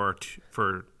 things for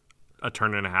a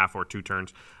turn and a half or 2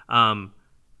 turns.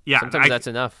 Sometimes that's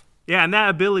enough. Yeah, and that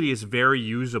ability is very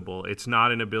usable. It's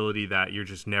not an ability that you're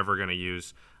just never going to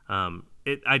use.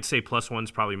 I'd say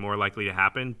 +1's probably more likely to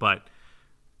happen, but,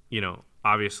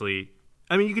 obviously,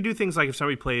 I mean, you could do things like if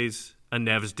somebody plays a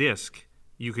Nev's Disc,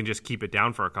 you can just keep it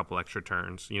down for a couple extra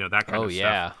turns, that kind of stuff. Oh,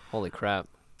 yeah. Holy crap.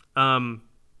 And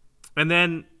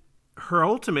then her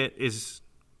ultimate is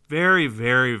very,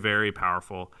 very, very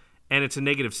powerful, and it's a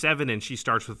 -7, and she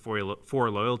starts with 4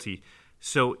 loyalty,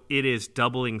 so it is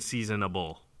doubling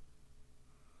seasonable.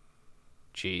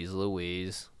 Jeez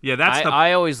Louise. Yeah,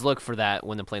 I always look for that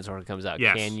when the Planeswalker comes out.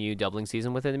 Yes. Can you doubling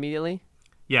season with it immediately?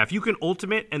 Yeah, if you can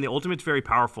ultimate, and the ultimate's very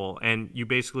powerful, and you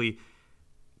basically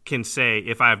can say,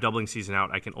 if I have doubling season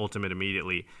out, I can ultimate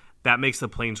immediately. That makes the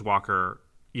Planeswalker,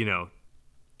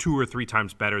 2 or 3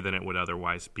 times better than it would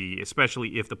otherwise be,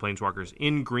 especially if the Planeswalker's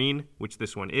in green, which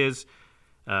this one is.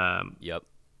 Yep.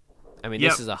 I mean,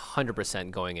 this is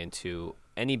 100% going into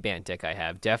any Bant deck I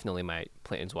have, definitely my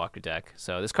Planeswalker deck.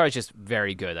 So this card is just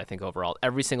very good, I think, overall.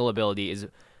 Every single ability is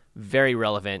very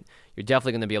relevant. You're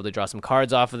definitely going to be able to draw some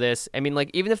cards off of this. I mean,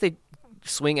 even if they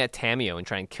swing at Tamiyo and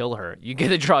try and kill her, you get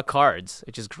to draw cards,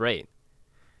 which is great.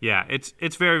 Yeah,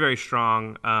 it's very, very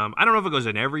strong. I don't know if it goes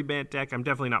in every Bant deck. I'm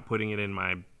definitely not putting it in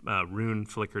my Rune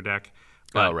Flicker deck.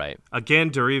 But right.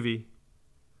 Again, Derivi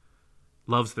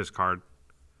loves this card.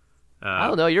 I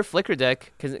don't know. Your Flicker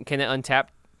deck, can it untap?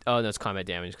 Oh, no, it's combat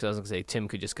damage, because I was going to say Tim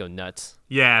could just go nuts.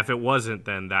 Yeah, if it wasn't,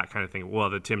 then that kind of thing.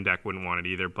 Well, the Tim deck wouldn't want it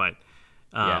either, but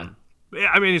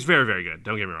I mean, it's very, very good.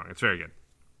 Don't get me wrong. It's very good.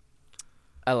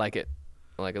 I like it.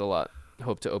 I like it a lot.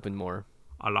 Hope to open more.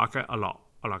 I like it a lot.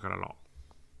 I like it a lot.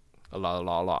 A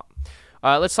lot.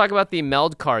 Let's talk about the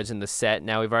meld cards in the set.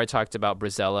 Now, we've already talked about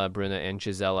Brizella, Bruna, and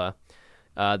Gisela.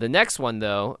 The next one,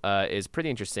 though, is pretty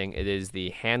interesting. It is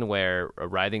the Handwear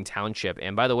Writhing Township.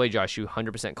 And by the way, Josh, you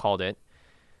 100% called it.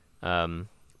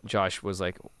 Josh was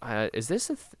like, is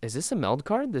this a meld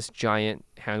card, this giant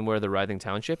Handwear the Writhing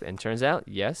Township? And turns out,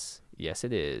 yes,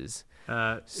 it is.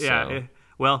 Yeah,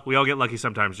 well, we all get lucky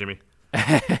sometimes, Jimmy.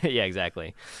 Yeah,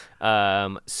 exactly.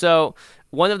 So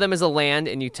one of them is a land,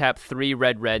 and you tap 3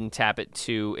 red and tap it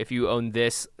to, if you own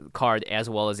this card as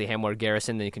well as the Handwear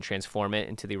Garrison, then you can transform it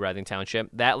into the Writhing Township.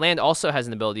 That land also has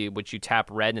an ability which you tap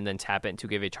red and then tap it to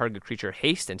give a target creature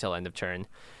haste until end of turn,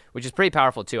 which is pretty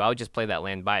powerful too. I would just play that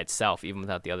land by itself, even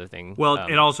without the other thing. Well,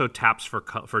 it also taps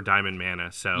for diamond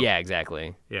mana, so... Yeah,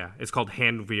 exactly. Yeah, it's called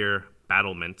Handwear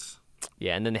Battlements.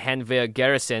 Yeah, and then the Handwear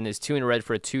Garrison is 2 in red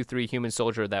for a 2/3 human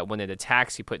soldier that when it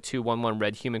attacks, you put 2 1/1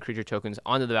 red human creature tokens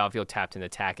onto the battlefield tapped and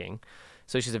attacking.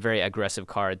 So it's just a very aggressive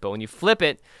card. But when you flip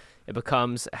it, it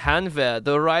becomes Handwear,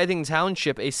 the Writhing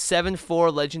Township, a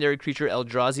 7/4 legendary creature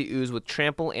Eldrazi ooze with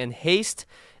trample and haste.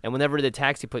 And whenever it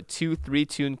attacks, you put 2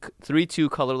 3/2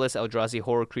 colorless Eldrazi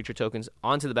horror creature tokens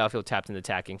onto the battlefield tapped and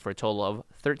attacking for a total of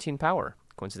 13 power,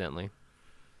 coincidentally.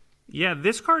 Yeah,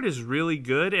 this card is really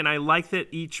good, and I like that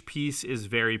each piece is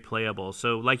very playable.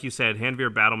 So, like you said,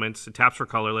 Handwear Battlements, it taps for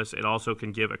colorless. It also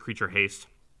can give a creature haste.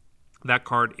 That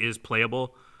card is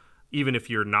playable, even if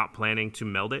you're not planning to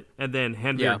meld it. And then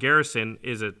Handwear Garrison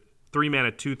is a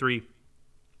 3-mana 2/3.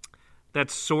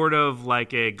 That's sort of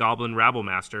like a Goblin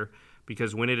Rabblemaster,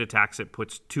 because when it attacks, it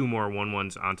puts 2 more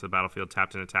 1/1s onto the battlefield,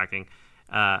 tapped and attacking.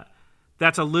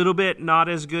 That's a little bit not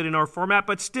as good in our format,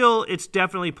 but still, it's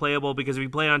definitely playable, because if you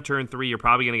play on turn 3, you're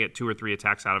probably going to get 2 or 3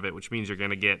 attacks out of it, which means you're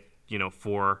going to get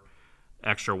 4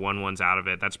 extra 1/1s out of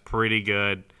it. That's pretty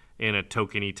good in a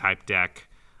tokeny type deck.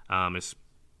 I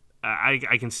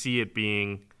can see it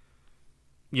being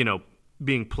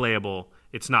playable.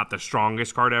 It's not the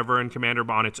strongest card ever in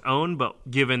Commander on its own, but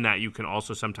given that you can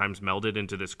also sometimes meld it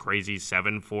into this crazy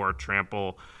 7/4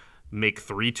 trample, make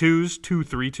 3/2s, 2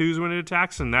 3/2s when it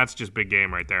attacks, and that's just big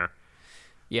game right there.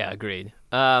 Yeah, agreed.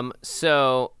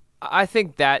 So I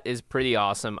think that is pretty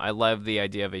awesome. I love the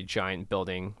idea of a giant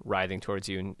building writhing towards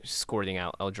you and squirting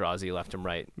out Eldrazi left and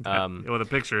right. Well, the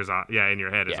picture is in your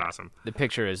head is awesome. The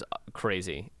picture is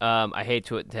crazy. I hate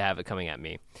to have it coming at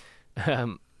me.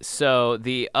 So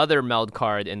the other meld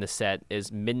card in the set is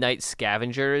Midnight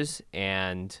Scavengers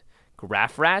and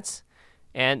Graph Rats.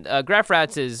 And Graph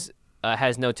Rats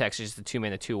has no text, it's just a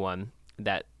 2-mana 2/1.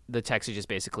 That the text just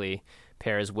basically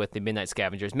pairs with the Midnight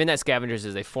Scavengers. Midnight Scavengers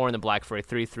is a 4 in the black for a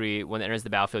 3/3. When it enters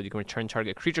the battlefield, you can return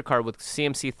target creature card with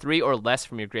CMC 3 or less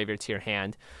from your graveyard to your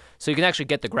hand. So you can actually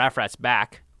get the Graph Rats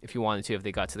back if you wanted to, if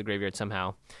they got to the graveyard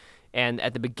somehow. And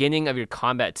at the beginning of your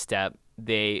combat step,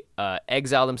 they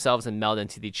exile themselves and meld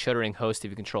into the Chittering Host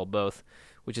if you control both,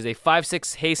 which is a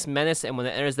 5/6 haste menace, and when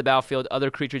it enters the battlefield,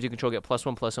 other creatures you control get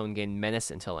 +1/+1 and gain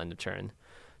menace until end of turn.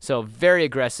 So very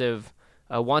aggressive,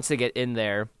 wants to get in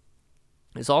there.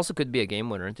 This also could be a game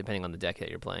winner, depending on the deck that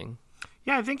you're playing.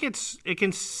 Yeah, I think it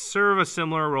can serve a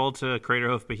similar role to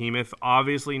Craterhoof Behemoth.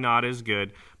 Obviously not as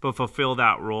good, but fulfill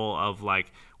that role of,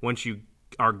 like, once you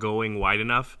are going wide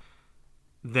enough,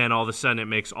 then all of a sudden it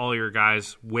makes all your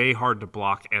guys way hard to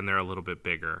block, and they're a little bit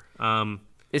bigger.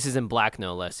 This is in black,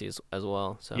 no less, as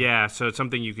well. So. Yeah, so it's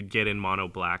something you could get in mono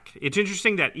black. It's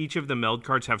interesting that each of the meld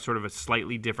cards have sort of a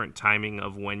slightly different timing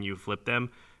of when you flip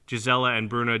them. Gisela and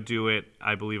Bruna do it,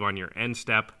 I believe, on your end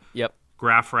step. Yep.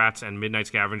 Graph Rats and Midnight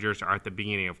Scavengers are at the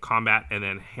beginning of combat, and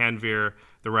then Handwear,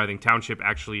 the Writhing Township,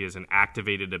 actually is an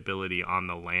activated ability on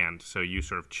the land, so you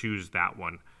sort of choose that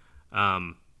one.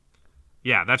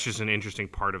 Yeah, that's just an interesting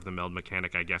part of the meld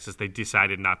mechanic, I guess, is they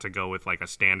decided not to go with like a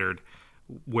standard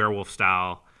werewolf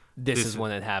style. This is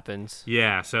when it happens.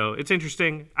 Yeah, so it's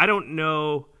interesting. I don't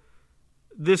know.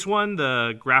 This one,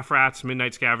 the Graph Rats,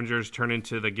 Midnight Scavengers turn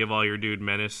into the Give All Your Dude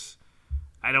Menace.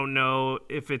 I don't know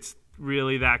if it's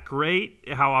really that great,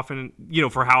 how often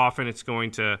it's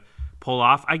going to pull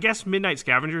off. I guess Midnight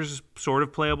Scavengers is sort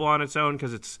of playable on its own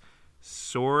because it's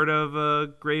sort of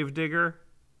a Gravedigger.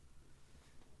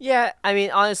 Yeah, I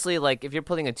mean, honestly, like, if you're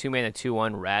putting a 2-mana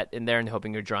 2/1 rat in there and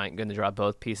hoping you're going to draw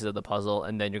both pieces of the puzzle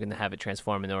and then you're going to have it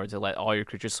transform in order to let all your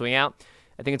creatures swing out,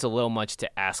 I think it's a little much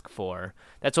to ask for.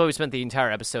 That's why we spent the entire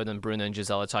episode on Bruna and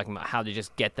Gisela talking about how to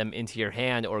just get them into your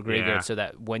hand or graveyard so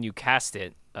that when you cast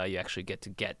it, you actually get to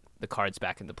get the cards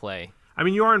back into play. I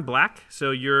mean, you are in black,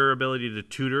 so your ability to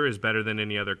tutor is better than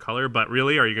any other color, but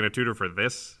really, are you going to tutor for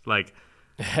this? Like,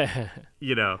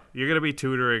 you're going to be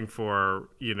tutoring for,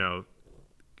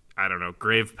 I don't know,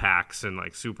 grave packs and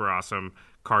like super awesome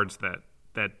cards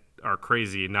that are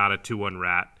crazy, not a 2/1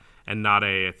 rat and not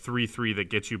a 3/3 that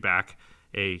gets you back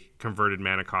a converted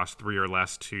mana cost 3 or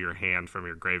less to your hand from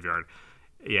your graveyard.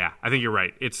 Yeah, I think you're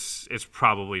right. It's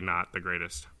probably not the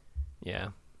greatest. Yeah.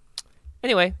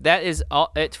 Anyway, that is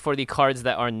it for the cards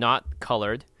that are not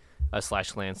colored,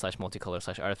 /land, /multicolor,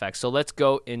 /artifacts. So let's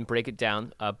go and break it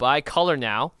down by color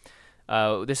now.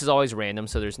 This is always random,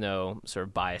 so there's no sort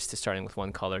of bias to starting with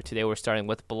one color. Today we're starting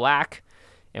with black,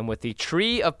 and with the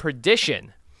Tree of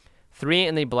Perdition. 3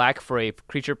 in the black for a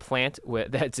creature plant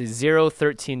that's a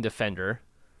 0/13 defender.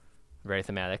 Very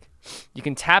thematic. You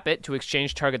can tap it to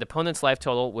exchange target opponent's life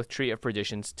total with Tree of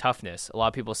Perdition's toughness. A lot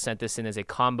of people sent this in as a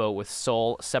combo with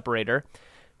Soul Separator,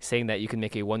 saying that you can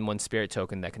make a 1/1 spirit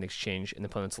token that can exchange an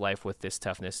opponent's life with this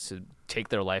toughness to take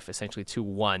their life essentially to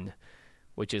 1,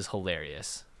 which is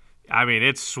hilarious. I mean,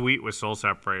 it's sweet with Soul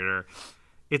Separator.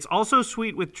 It's also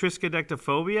sweet with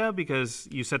Triskaidekaphobia because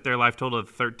you set their life total to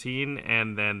 13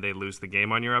 and then they lose the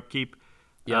game on your upkeep.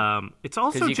 Yep. It's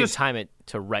also because you just can time it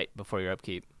to right before your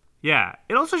upkeep. Yeah,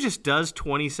 it also just does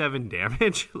 27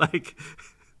 damage. like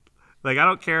I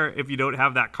don't care if you don't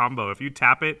have that combo. If you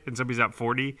tap it and somebody's at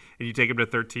 40 and you take him to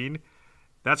 13,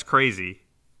 that's crazy.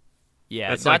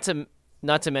 Yeah, that's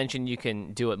not to mention you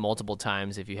can do it multiple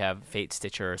times if you have Fate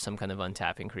Stitcher or some kind of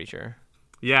untapping creature.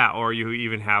 Yeah, or you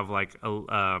even have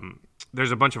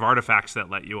there's a bunch of artifacts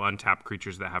that let you untap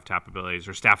creatures that have tap abilities,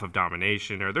 or Staff of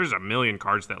Domination, or there's a million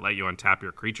cards that let you untap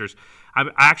your creatures.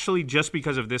 I'm actually, just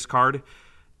because of this card,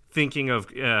 thinking of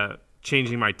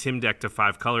changing my Tim deck to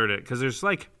 5-colored it, because there's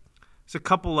a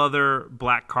couple other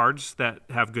black cards that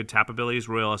have good tap abilities,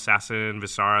 Royal Assassin,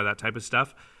 Visara, that type of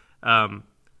stuff.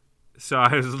 So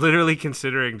I was literally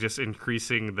considering just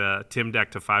increasing the Tim deck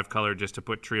to 5-color just to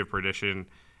put Tree of Perdition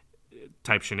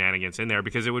type shenanigans in there,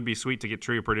 because it would be sweet to get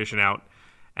Tree of Perdition out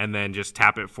and then just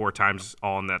tap it 4 times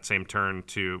all in that same turn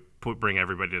to bring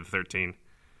everybody to the 13.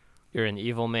 You're an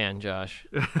evil man, Josh.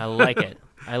 I like it.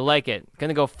 I like it.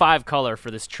 Gonna go 5-color for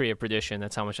this Tree of Perdition.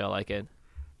 That's how much I like it.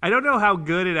 I don't know how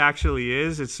good it actually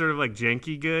is. It's sort of like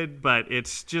janky good, but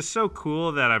it's just so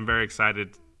cool that I'm very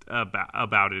excited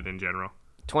about it in general.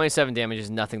 27 damage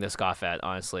is nothing to scoff at,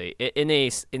 honestly. In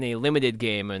a limited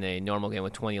game, in a normal game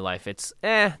with 20 life, it's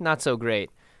not so great.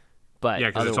 But yeah,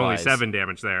 because it's only 7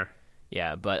 damage there.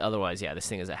 Yeah, but otherwise, yeah, this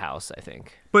thing is a house, I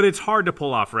think. But it's hard to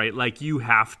pull off, right? Like, you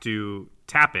have to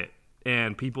tap it,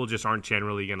 and people just aren't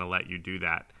generally going to let you do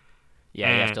that.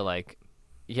 Yeah,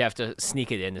 you have to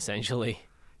sneak it in, essentially.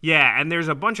 Yeah, and there's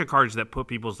a bunch of cards that put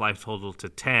people's life total to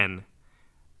 10,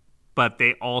 but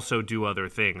they also do other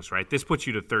things, right? This puts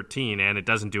you to 13, and it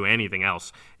doesn't do anything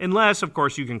else. Unless, of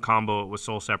course, you can combo it with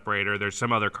Soul Separator. There's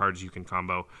some other cards you can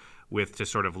combo with to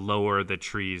sort of lower the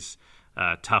tree's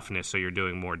toughness, so you're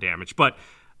doing more damage. But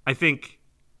I think,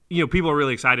 people are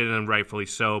really excited, and rightfully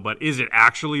so, but is it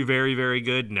actually very, very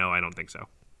good? No, I don't think so.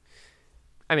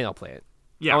 I mean, I'll play it.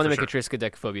 Yeah, I want to make a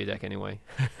Triskaidekaphobia deck anyway.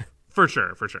 For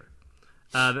sure.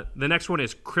 The next one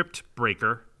is Crypt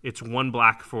Breaker. It's 1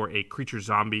 black for a creature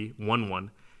zombie,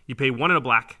 1/1. You pay 1 and a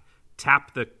black,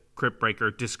 tap the Crypt Breaker,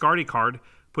 discard a card,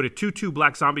 put a 2/2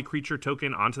 black zombie creature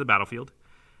token onto the battlefield.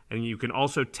 And you can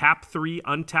also tap 3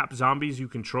 untapped zombies you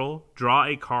control, draw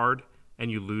a card,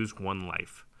 and you lose 1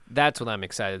 life. That's what I'm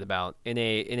excited about. In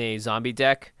a zombie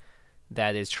deck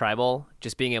that is tribal,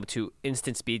 just being able to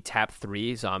instant speed tap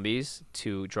 3 zombies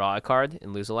to draw a card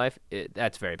and lose a life,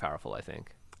 that's very powerful, I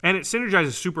think. And it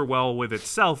synergizes super well with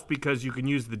itself because you can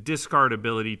use the discard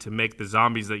ability to make the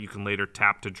zombies that you can later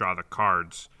tap to draw the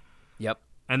cards. Yep.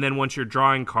 And then once you're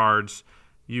drawing cards,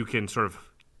 you can sort of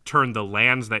turn the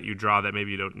lands that you draw that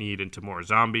maybe you don't need into more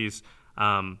zombies.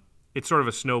 It's sort of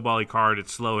a snowbally card.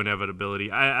 It's slow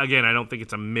inevitability. I don't think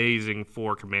it's amazing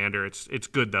for Commander. It's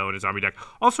good, though, in a zombie deck.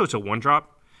 Also, it's a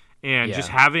 1-drop. And just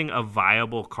having a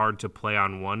viable card to play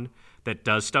on 1 that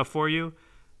does stuff for you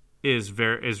is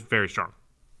very strong.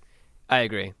 I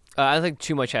agree. I think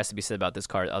too much has to be said about this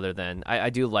card other than I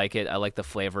do like it. I like the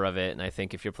flavor of it, and I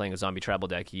think if you're playing a zombie tribal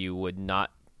deck, you would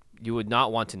not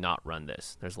want to not run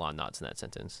this. There's a lot of nots in that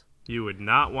sentence. You would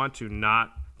not want to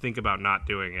not think about not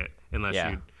doing it unless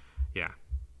you... Yeah.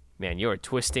 Man, you are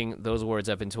twisting those words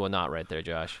up into a knot right there,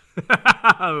 Josh.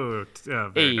 Very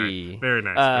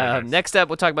nice. Next up,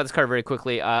 we'll talk about this card very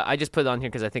quickly. I just put it on here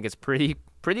because I think it's pretty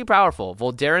powerful.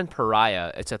 Voldaren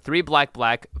Pariah. It's a 3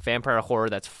 black vampire horror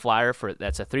that's flyer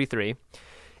that's a 3/3.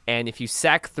 And if you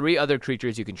sack 3 other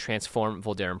creatures, you can transform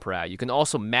Voldaren Pariah. You can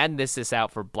also madness this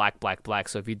out for black.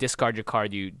 So if you discard your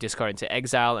card, you discard it into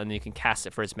exile, and then you can cast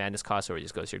it for its madness cost, or it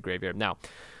just goes to your graveyard. Now,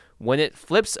 When it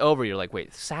flips over, you're like,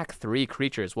 wait, sack 3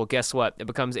 creatures. Well, guess what? It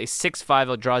becomes a 6/5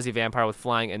 Eldrazi vampire with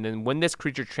flying, and then when this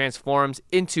creature transforms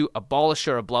into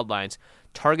Abolisher of Bloodlines,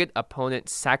 target opponent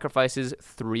sacrifices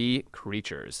 3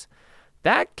 creatures.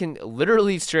 That can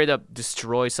literally straight up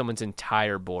destroy someone's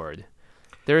entire board.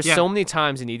 There are so many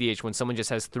times in EDH when someone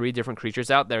just has 3 different creatures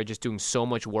out that are just doing so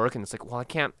much work, and it's like, well,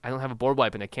 I don't have a board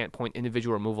wipe, and I can't point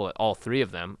individual removal at all 3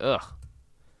 of them. Ugh.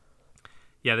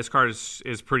 Yeah, this card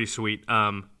is pretty sweet.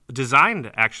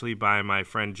 Designed, actually, by my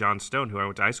friend John Stone, who I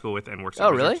went to high school with and works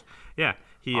at Wizards. Really? Yeah.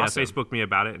 He Awesome. Facebooked me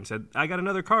about it and said, I got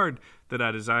another card that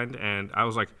I designed, and I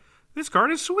was like, this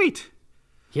card is sweet.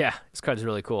 Yeah, this card is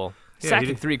really cool. Yeah,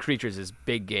 Sacking 3 creatures is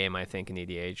big game, I think, in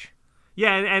EDH.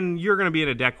 Yeah, and you're going to be in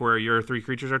a deck where your 3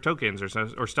 creatures are tokens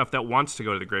or stuff that wants to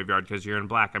go to the graveyard because you're in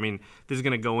black. I mean, this is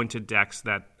going to go into decks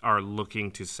that are looking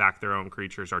to sack their own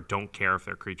creatures or don't care if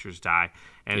their creatures die.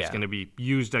 And it's going to be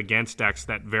used against decks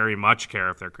that very much care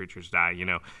if their creatures die. You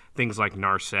know, things like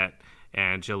Narset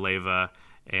and Jaleva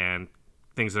and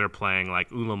things that are playing like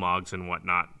Ulamogs and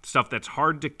whatnot. Stuff that's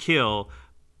hard to kill,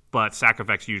 but sack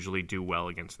effects usually do well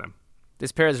against them.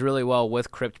 This pairs really well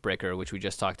with Cryptbreaker, which we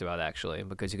just talked about, actually,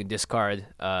 because you can discard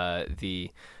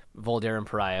the Voldaren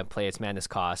Pariah, play its Madness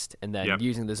cost, and then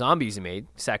using the zombies you made,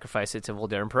 sacrifice it to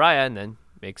Voldaren Pariah, and then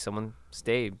make someone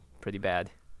stay pretty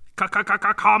bad.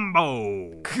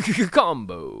 Combo!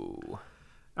 Combo!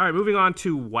 All right, moving on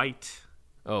to White.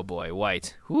 Oh, boy,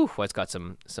 White. Whew, White's got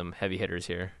some heavy hitters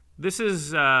here. This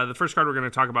is the first card we're going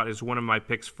to talk about is one of my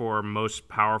picks for most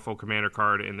powerful commander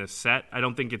card in this set. I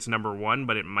don't think it's number 1,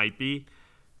 but it might be.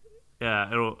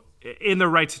 It'll in the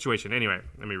right situation. Anyway,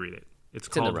 let me read it. It's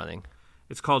called in the running.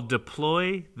 It's called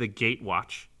Deploy the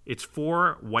Gatewatch. It's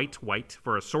 4 white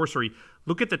for a sorcery.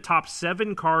 Look at the top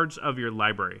 7 cards of your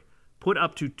library. Put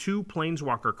up to 2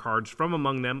 Planeswalker cards from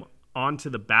among them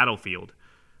onto the battlefield.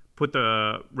 Put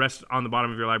the rest on the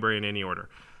bottom of your library in any order.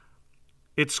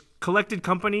 It's Collected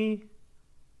Company,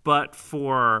 but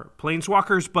for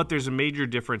Planeswalkers, but there's a major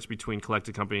difference between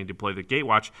Collected Company and Deploy the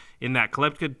Gatewatch in that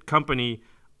Collected Company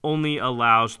only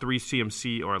allows 3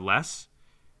 CMC or less.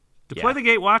 Deploy the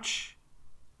Gatewatch,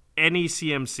 any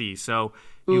CMC. So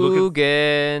you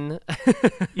Ugin.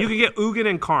 You can get Ugin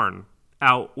and Karn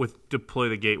out with Deploy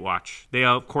the Gatewatch. They,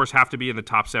 of course, have to be in the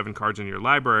top 7 cards in your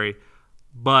library,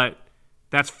 but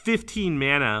that's 15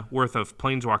 mana worth of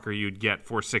Planeswalker you'd get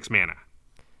for 6 mana.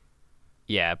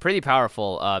 Yeah, pretty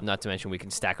powerful. Not to mention we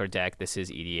can stack our deck. This is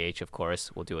EDH, of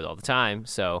course. We'll do it all the time.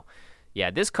 So,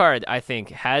 yeah, this card I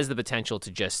think has the potential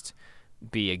to just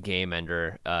be a game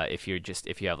ender if you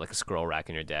have like a scroll rack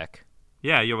in your deck.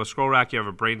 Yeah, you have a scroll rack, you have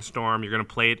a brainstorm. You're going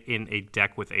to play it in a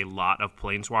deck with a lot of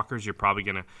Planeswalkers. You're probably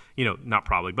going to, not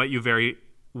probably, but you very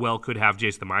well could have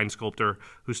Jace the Mind Sculptor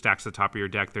who stacks the top of your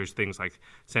deck. There's things like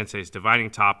Sensei's Dividing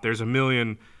Top. There's a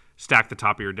million stack the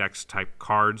top of your decks type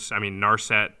cards. I mean,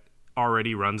 Narset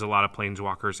already runs a lot of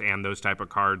Planeswalkers and those type of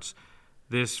cards.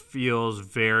 This feels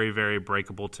very, very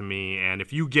breakable to me. And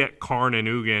if you get Karn and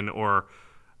Ugin, or,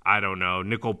 I don't know,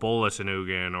 Nicol Bolas and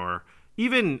Ugin, or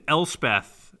even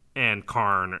Elspeth and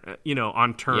Karn,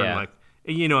 on turn,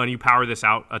 and you power this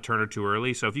out a turn or 2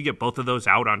 early. So if you get both of those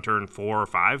out on turn 4 or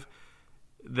 5,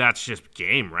 that's just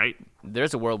game, right?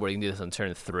 There's a world where you can do this on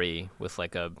turn 3 with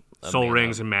like a Soul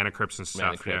Rings and Mana Crypts and stuff.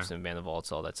 Mana Crypts and Mana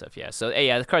Vaults, all that stuff, yeah. So,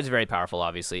 the card's very powerful,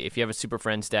 obviously. If you have a Super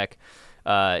Friends deck,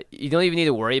 you don't even need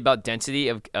to worry about density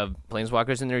of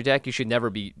Planeswalkers in your deck. You should never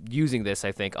be using this,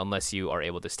 I think, unless you are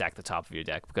able to stack the top of your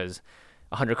deck, because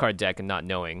a 100-card deck and not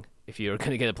knowing if you're going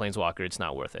to get a Planeswalker, it's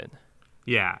not worth it.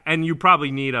 Yeah, and you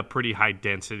probably need a pretty high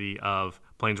density of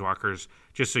Planeswalkers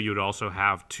just so you'd also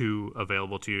have 2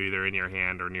 available to you either in your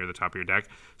hand or near the top of your deck.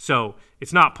 So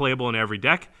it's not playable in every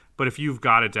deck, but if you've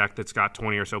got a deck that's got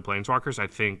 20 or so Planeswalkers, I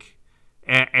think,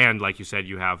 and like you said,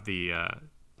 you have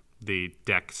the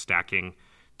deck stacking.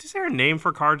 Is there a name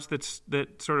for cards that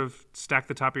sort of stack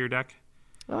the top of your deck?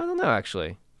 Oh, I don't know,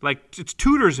 actually. Like, it's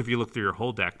tutors if you look through your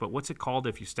whole deck, but what's it called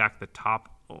if you stack the top,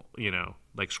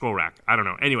 like scroll rack? I don't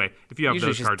know. Anyway, if you have Usually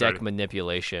those just cards deck already.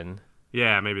 manipulation.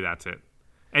 Yeah, maybe that's it.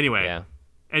 Anyway,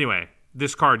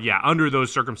 this card, under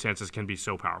those circumstances can be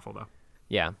so powerful, though.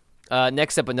 Yeah.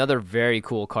 Next up, another very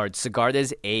cool card,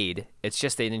 Sigarda's Aid. It's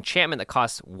just an enchantment that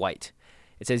costs white.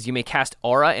 It says you may cast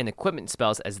aura and equipment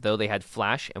spells as though they had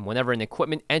flash, and whenever an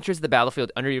equipment enters the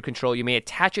battlefield under your control, you may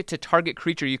attach it to target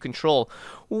creature you control.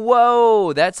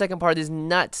 Whoa, that second part is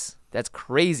nuts. That's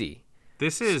crazy.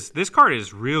 This card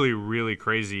is really, really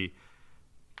crazy.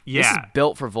 Yeah. This is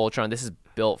built for Voltron. This is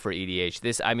built for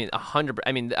EDH.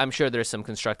 I'm sure there's some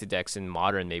constructed decks in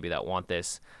Modern maybe that want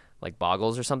this, like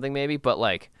Boggles or something maybe, but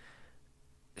like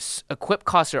equip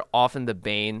costs are often the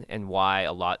bane and why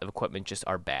a lot of equipment just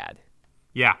are bad.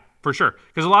 Yeah, for sure.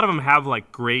 Because a lot of them have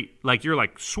like great, like you're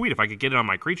like, sweet, if I could get it on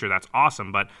my creature, that's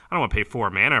awesome. But I don't want to pay 4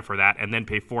 mana for that and then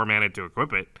pay 4 mana to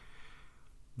equip it.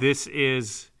 This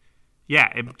is,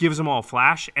 yeah, it gives them all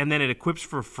flash and then it equips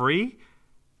for free.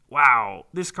 Wow,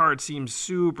 this card seems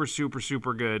super, super,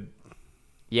 super good.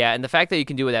 Yeah, and the fact that you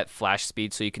can do it at flash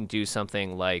speed, so you can do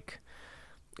something like,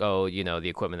 the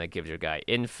equipment that gives your guy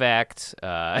infect,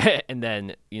 and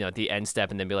then, at the end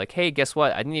step, and then be like, hey, guess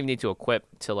what? I didn't even need to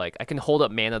equip to, like, I can hold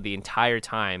up mana the entire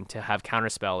time to have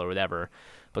counterspell or whatever,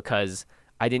 because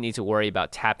I didn't need to worry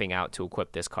about tapping out to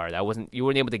equip this card. You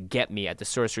weren't able to get me at the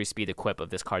sorcery speed equip of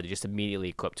this card to just immediately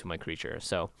equip to my creature.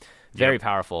 So, very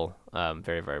powerful,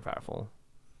 very, very powerful.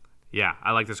 Yeah,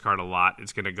 I like this card a lot.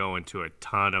 It's going to go into a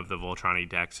ton of the Voltron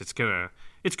decks. It's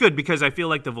good because I feel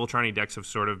like the Voltron decks have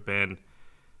sort of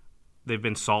they've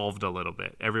been solved a little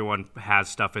bit. Everyone has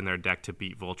stuff in their deck to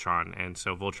beat Voltron, and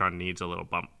so Voltron needs a little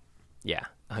bump. Yeah,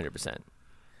 100%.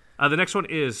 The next one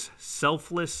is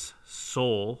Selfless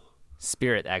Soul.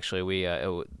 Spirit, actually, we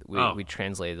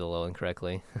translated it a little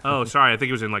incorrectly. Oh, sorry. I think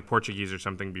it was in like Portuguese or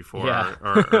something before, yeah.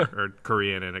 or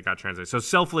Korean, and it got translated. So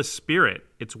Selfless Spirit.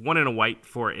 It's 1 and a white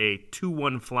for a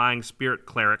 2/1 flying spirit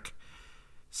cleric.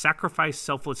 Sacrifice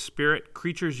Selfless Spirit.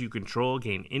 Creatures you control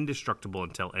gain indestructible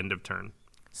until end of turn.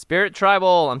 Spirit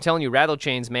Tribal. I'm telling you, Rattle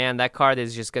Chains, man, that card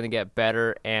is just going to get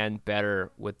better and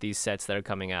better with these sets that are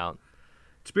coming out.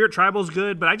 Spirit Tribal's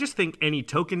good, but I just think any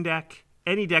token deck,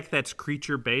 any deck that's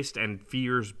creature-based and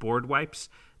fears board wipes,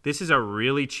 this is a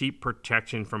really cheap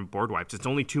protection from board wipes. It's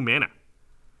only 2 mana.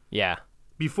 Yeah.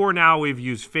 Before now, we've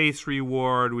used Faith's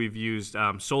Reward, we've used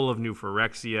Soul of New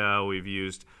Phyrexia, we've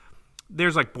used...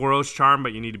 There's like Boros Charm,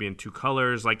 but you need to be in 2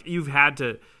 colors. Like, you've had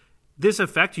to... This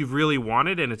effect you've really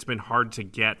wanted, and it's been hard to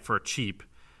get for cheap,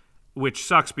 which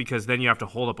sucks because then you have to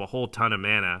hold up a whole ton of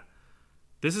mana.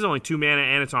 This is only 2 mana,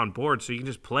 and it's on board, so you can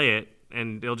just play it,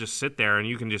 and it'll just sit there, and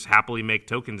you can just happily make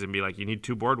tokens and be like, you need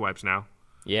 2 board wipes now.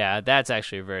 Yeah, that's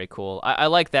actually very cool. I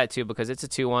like that, too, because it's a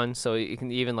 2/1, so you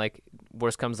can even, like,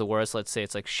 worst comes to worst, let's say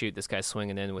it's like, shoot, this guy's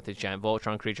swinging in with his giant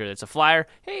Voltron creature that's a flyer.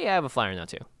 Hey, I have a flyer now,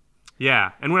 too.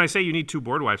 Yeah, and when I say you need 2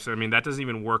 board wipes, I mean, that doesn't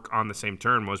even work on the same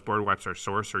turn. Most board wipes are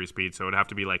sorcery speed, so it would have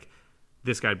to be like,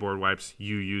 this guy board wipes,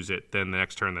 you use it, then the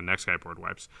next turn, the next guy board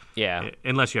wipes. Yeah.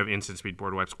 Unless you have instant speed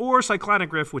board wipes. Or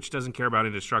Cyclonic Rift, which doesn't care about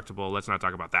indestructible. Let's not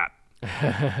talk about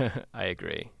that. I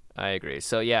agree.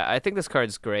 So, yeah, I think this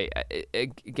card's great.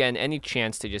 Again, any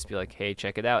chance to just be like, hey,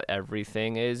 check it out.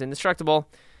 Everything is indestructible.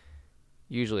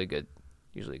 Usually a good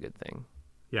thing.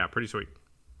 Yeah, pretty sweet.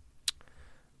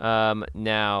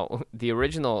 Now, the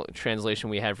original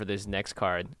translation we had for this next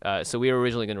card, so we were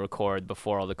originally going to record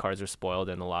before all the cards were spoiled,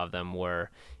 and a lot of them were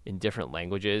in different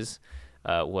languages,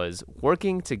 was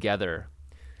Working Together,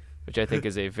 which I think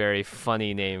is a very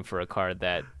funny name for a card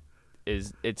that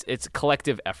is, it's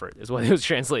collective effort is what it was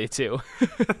translated to.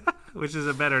 Which is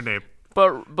a better name.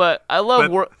 But I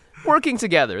love Working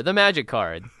Together, the Magic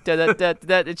card.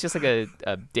 That it's just like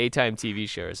a daytime TV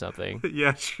show or something.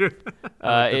 Yeah, sure.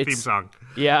 The theme song.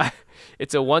 Yeah,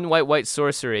 it's a 1 white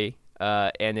sorcery,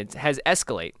 and it has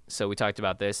Escalate. So we talked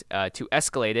about this. To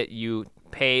escalate it, you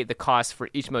pay the cost for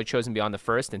each mode chosen beyond the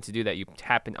first, and to do that, you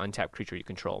tap an untapped creature you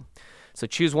control. So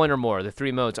choose 1 or more. The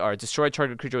 3 modes are destroy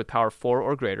target creature with power 4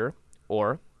 or greater,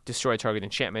 or destroy target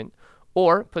enchantment,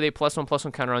 or put a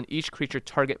 +1/+1 counter on each creature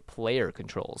target player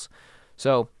controls.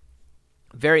 So,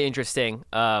 very interesting.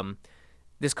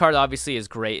 This card obviously is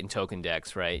great in token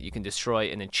decks, right? You can destroy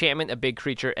an enchantment, a big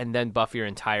creature, and then buff your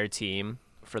entire team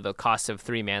for the cost of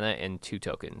 3 mana and 2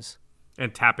 tokens.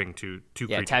 And tapping two creatures.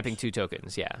 Yeah, tapping 2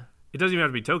 tokens, yeah. It doesn't even have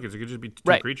to be tokens. It could just be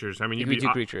 2 creatures. I mean, it could be 2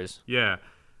 creatures. Yeah.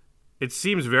 It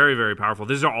seems very, very powerful.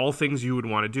 These are all things you would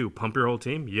want to do. Pump your whole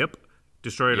team? Yep.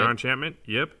 Destroy an enchantment?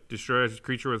 Yep. Destroy a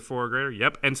creature with 4 or greater?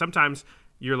 Yep. And sometimes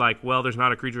you're like, well, there's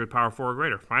not a creature with power 4 or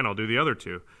greater. Fine, I'll do the other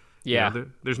 2. Yeah.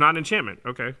 There's not an enchantment.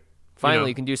 Okay. Finally,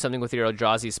 you can do something with your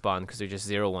Eldrazi spawn because they're just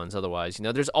 0/1s otherwise.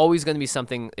 There's always going to be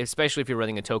something, especially if you're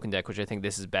running a token deck, which I think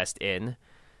this is best in.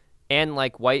 And,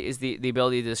 like, white is the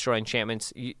ability to destroy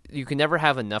enchantments. You can never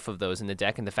have enough of those in the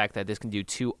deck, and the fact that this can do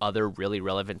 2 other really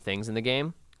relevant things in the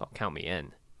game, count me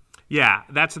in. Yeah,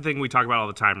 that's the thing we talk about all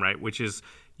the time, right? Which is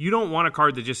you don't want a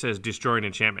card that just says destroy an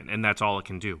enchantment, and that's all it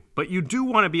can do. But you do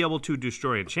want to be able to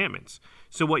destroy enchantments.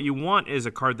 So what you want is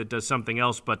a card that does something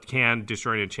else but can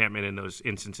destroy an enchantment in those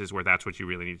instances where that's what you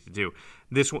really need to do.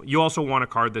 This one, you also want a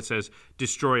card that says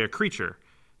destroy a creature.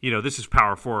 This is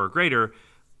power 4 or greater.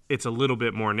 It's a little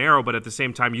bit more narrow, but at the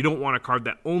same time, you don't want a card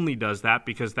that only does that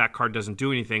because that card doesn't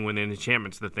do anything when an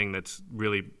enchantment's the thing that's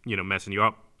really, messing you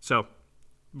up. So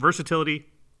versatility,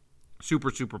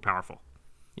 Super, super powerful.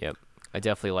 Yep. I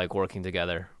definitely like working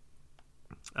together.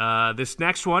 This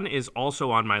next one is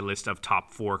also on my list of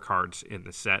top 4 cards in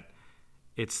the set.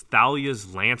 It's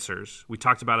Thalia's Lancers. We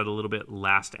talked about it a little bit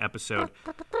last episode.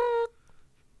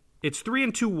 It's 3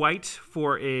 and 2 white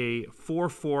for a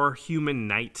 4/4 human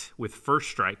knight with first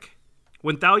strike.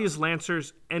 When Thalia's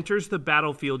Lancers enters the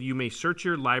battlefield, you may search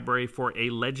your library for a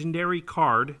legendary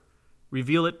card,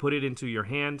 reveal it, put it into your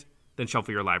hand, then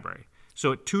shuffle your library.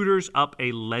 So it tutors up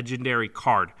a legendary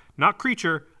card. Not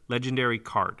creature, legendary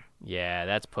card. Yeah,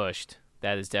 that's pushed.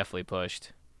 That is definitely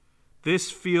pushed.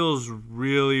 This feels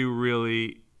really,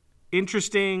 really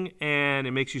interesting, and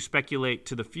it makes you speculate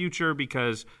to the future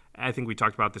because I think we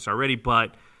talked about this already,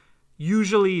 but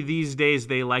usually these days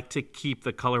they like to keep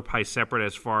the color pie separate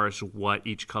as far as what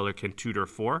each color can tutor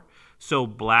for. So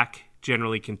black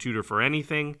generally can tutor for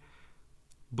anything.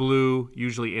 Blue,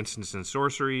 usually instants and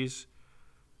sorceries.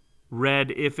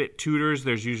 Red, if it tutors,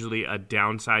 there's usually a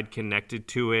downside connected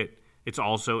to it. It's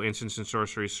also instants and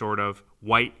sorceries, sort of.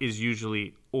 White is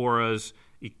usually auras,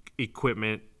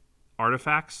 equipment,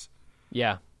 artifacts.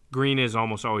 Yeah. Green is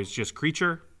almost always just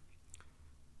creature.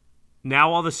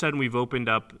 Now all of a sudden we've opened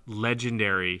up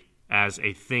legendary as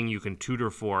a thing you can tutor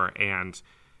for, and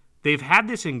they've had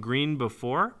this in green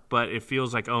before, but it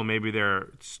feels like, oh, maybe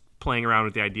they're playing around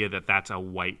with the idea that that's a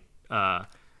white,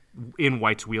 in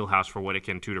white's wheelhouse for what it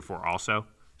can tutor for also.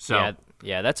 So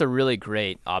yeah, that's a really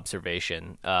great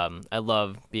observation. I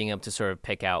love being able to sort of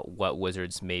pick out what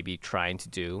Wizards may be trying to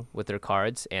do with their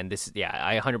cards, and this,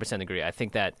 I 100% agree. I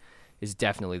think that is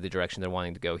definitely the direction they're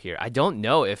wanting to go here. I don't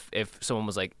know if someone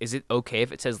was like, is it okay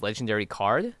if it says legendary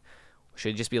card?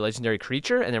 Should it just be a legendary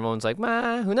creature? And everyone's like,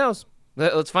 who knows?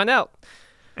 Let's find out.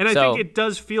 And I think it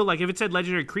does feel like if it said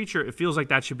legendary creature, it feels like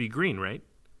that should be green, right?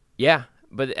 Yeah,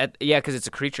 but because it's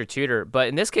a creature tutor. But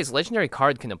in this case, legendary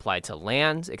card can apply to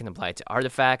lands, it can apply to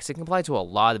artifacts, it can apply to a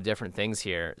lot of different things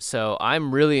here. So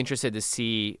I'm really interested to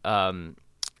see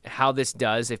how this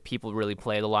does if people really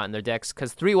play it a lot in their decks.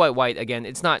 Because 3 white, again,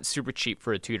 it's not super cheap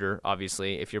for a tutor,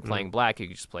 obviously. If you're playing black, you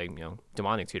can just play,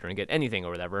 demonic tutor and get anything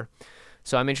or whatever.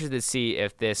 So I'm interested to see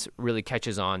if this really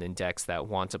catches on in decks that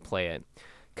want to play it.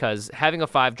 Because having a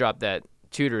 5-drop that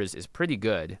tutors is pretty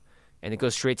good, and it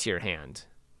goes straight to your hand.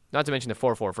 Not to mention the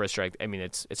 4/4 first strike. I mean,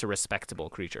 it's a respectable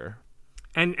creature.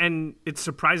 And it's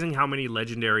surprising how many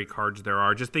legendary cards there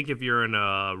are. Just think if you're in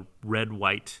a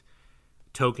red-white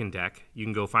token deck, you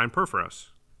can go find Perforos.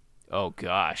 Oh,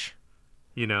 gosh.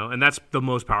 And that's the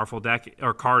most powerful deck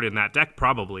or card in that deck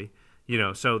probably.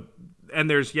 So, and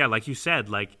there's, like you said,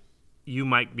 like you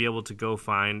might be able to go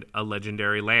find a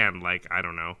legendary land, like, I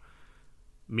don't know,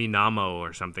 Minamo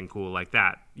or something cool like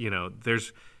that.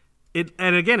 There's it,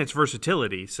 and again, it's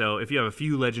versatility. So if you have a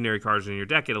few legendary cards in your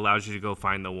deck, it allows you to go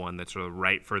find the one that's sort of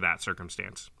right for that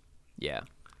circumstance. Yeah.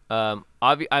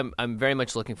 I'm very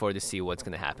much looking forward to see what's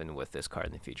going to happen with this card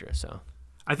in the future. So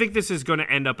I think this is going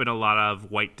to end up in a lot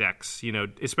of white decks,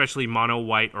 especially mono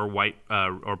white or white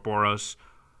or Boros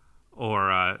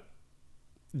or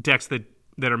decks that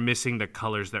are missing the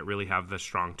colors that really have the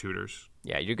strong tutors.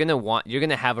 Yeah, you're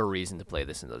gonna have a reason to play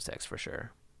this in those decks for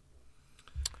sure.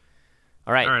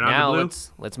 All right, now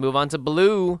let's move on to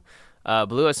blue.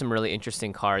 Blue has some really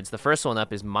interesting cards. The first one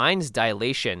up is Mind's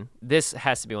Dilation. This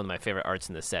has to be one of my favorite arts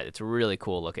in the set. It's really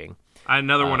cool looking.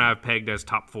 Another one I've pegged as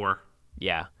top 4.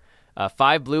 Yeah.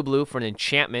 5 blue for an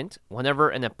enchantment. Whenever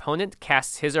an opponent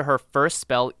casts his or her first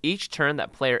spell, each turn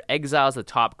that player exiles the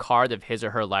top card of his or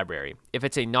her library. If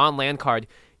it's a non-land card,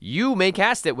 you may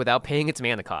cast it without paying its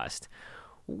mana cost.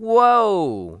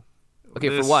 Whoa.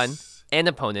 Okay, for one, an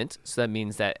opponent. So that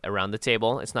means that around the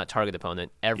table, it's not target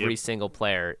opponent. Every single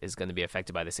player is going to be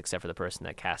affected by this except for the person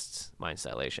that casts Mind's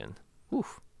Dilation.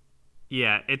 Oof.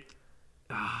 Yeah,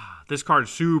 this card is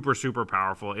super, super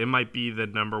powerful. It might be the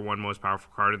number 1 most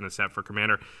powerful card in the set for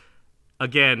Commander.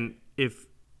 Again, if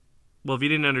you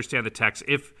didn't understand the text,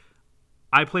 if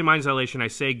I play Mind's Dilation, I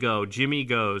say go, Jimmy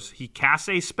goes, he casts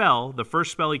a spell, the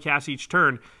first spell he casts each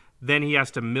turn, then he has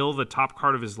to mill the top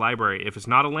card of his library. If it's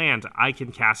not a land, I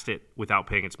can cast it without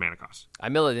paying its mana cost. I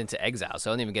mill it into exile, so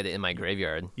I don't even get it in my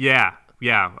graveyard. Yeah,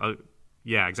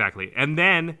 exactly. And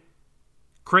then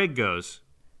Craig goes,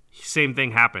 same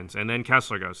thing happens. And then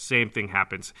Kessler goes, same thing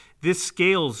happens. This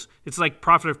scales, it's like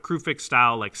Prophet of Krufik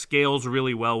style, like scales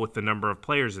really well with the number of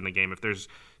players in the game. If there's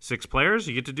 6 players,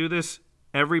 you get to do this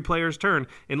every player's turn.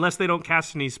 Unless they don't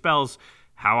cast any spells,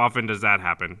 how often does that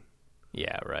happen?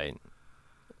 Yeah, right.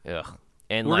 Ugh.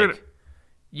 And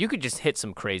you could just hit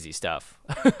some crazy stuff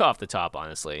off the top,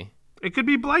 honestly. It could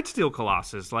be Blightsteel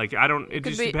Colossus. It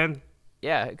just depends.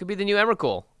 Yeah, it could be the new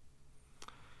Emrakul.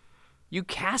 You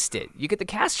cast it. You get the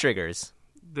cast triggers.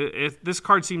 This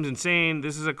card seems insane.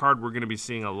 This is a card we're going to be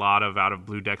seeing a lot of out of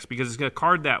blue decks because it's a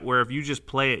card that where if you just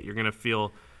play it, you're going to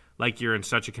feel like you're in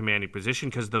such a commanding position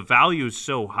because the value is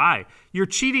so high. You're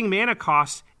cheating mana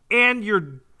costs and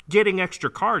you're getting extra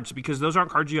cards because those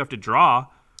aren't cards you have to draw.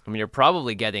 I mean, you're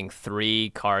probably getting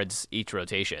 3 cards each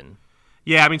rotation.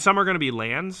 Yeah, I mean, some are going to be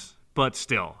lands, but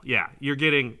still, yeah, you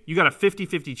got a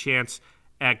 50-50 chance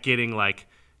at getting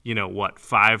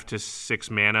 5 to 6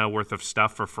 mana worth of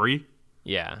stuff for free.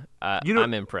 Yeah,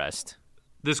 I'm impressed.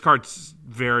 This card's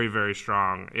very, very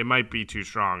strong. It might be too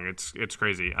strong. It's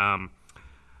crazy.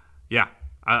 Yeah,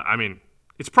 I mean,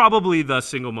 it's probably the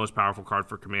single most powerful card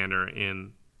for Commander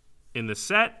in the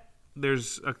set.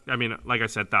 Like I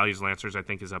said, Thalia's Lancers I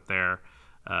think is up there.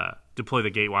 Deploy the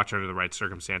Gatewatch under the right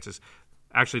circumstances.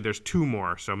 Actually, there's 2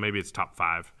 more, so maybe it's top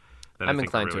 5. I'm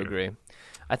inclined to agree.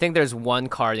 I think there's one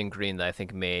card in green that I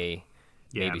think may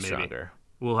be stronger.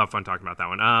 We'll have fun talking about that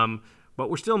one. But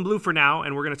we're still in blue for now,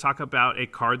 and we're going to talk about a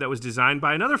card that was designed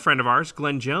by another friend of ours,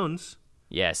 Glenn Jones.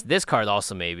 Yes, this card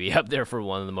also may be up there for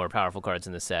one of the more powerful cards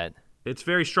in the set. It's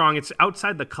very strong. It's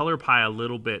outside the color pie a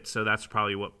little bit, so that's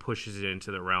probably what pushes it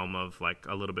into the realm of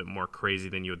a little bit more crazy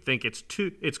than you would think.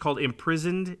 It's called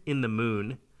Imprisoned in the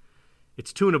Moon.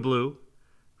 It's 2 and a blue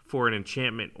for an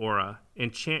enchantment aura.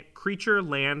 Enchant creature,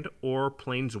 land, or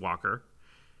planeswalker.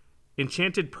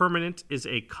 Enchanted permanent is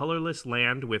a colorless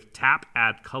land with tap,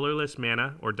 add colorless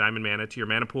mana or diamond mana to your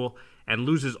mana pool, and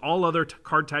loses all other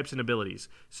card types and abilities.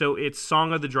 So it's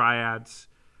Song of the Dryads,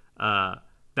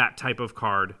 that type of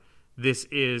card. This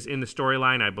is in the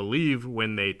storyline, I believe,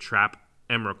 when they trap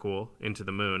Emrakul into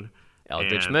the moon.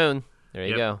 Eldritch Moon. There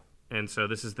you go. And so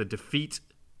this is the defeat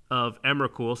of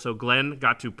Emrakul. So Glenn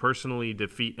got to personally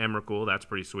defeat Emrakul. That's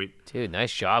pretty sweet. Dude,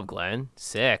 nice job, Glenn.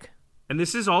 Sick. And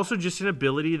this is also just an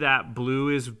ability that blue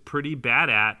is pretty bad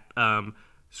at,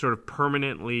 sort of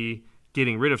permanently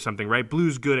getting rid of something, right?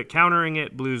 Blue's good at countering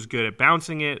it. Blue's good at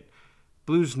bouncing it.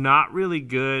 Blue's not really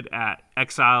good at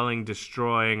exiling,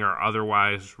 destroying, or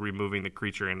otherwise removing the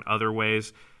creature in other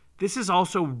ways. This is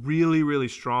also really, really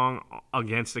strong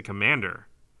against a commander.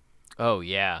 Oh,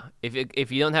 yeah.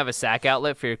 If you don't have a sack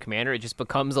outlet for your commander, it just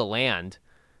becomes a land.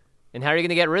 And how are you going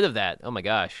to get rid of that? Oh, my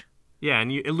gosh. Yeah,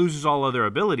 and it loses all other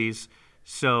abilities,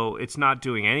 so it's not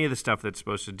doing any of the stuff that's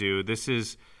supposed to do. This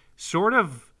is sort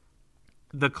of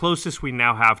the closest we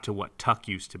now have to what Tuck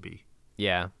used to be.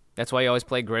 Yeah, that's why you always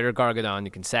play Greater Gargadon.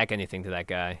 You can sack anything to that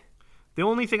guy. The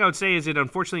only thing I would say is it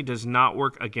unfortunately does not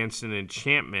work against an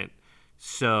enchantment,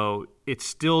 so it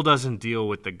still doesn't deal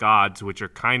with the gods, which are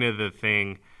kind of the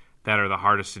thing that are the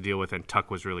hardest to deal with, and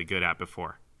Tuck was really good at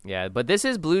before. Yeah, but this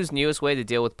is Blue's newest way to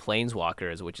deal with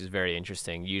planeswalkers, which is very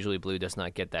interesting. Usually Blue does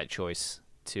not get that choice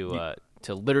to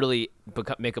literally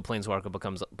make a planeswalker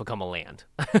become a land.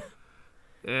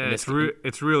 It's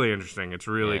really interesting. It's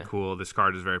really cool. This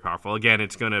card is very powerful. Again,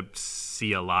 it's going to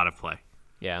see a lot of play.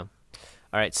 Yeah.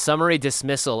 All right, Summary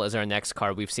Dismissal is our next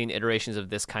card. We've seen iterations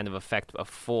of this kind of effect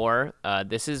before.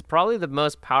 This is probably the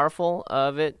most powerful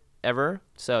of it ever.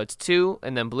 So it's 2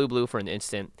 and then blue for an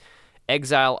instant.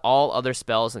 Exile all other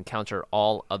spells and counter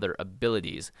all other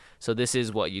abilities. So this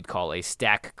is what you'd call a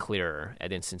stack clearer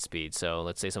at instant speed. So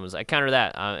let's say someone's like, counter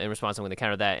that. In response, I'm going to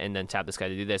counter that and then tap this guy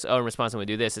to do this. Oh, in response, I'm going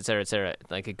to do this, et cetera, et cetera.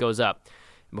 Like it goes up.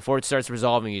 And before it starts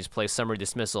resolving, you just play Summary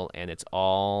Dismissal and it's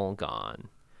all gone.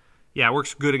 Yeah, it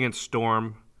works good against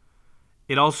Storm.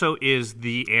 It also is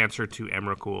the answer to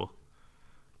Emrakul.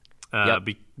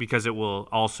 Because it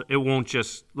won't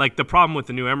just, like the problem with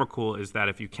the new Emrakul is that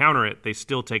if you counter it, they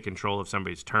still take control of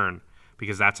somebody's turn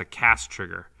because that's a cast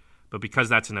trigger. But because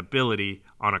that's an ability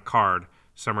on a card,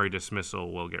 Summary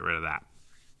Dismissal will get rid of that.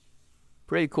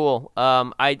 Pretty cool.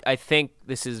 I think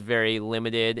this is very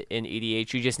limited in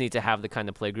EDH. You just need to have the kind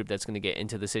of play group that's going to get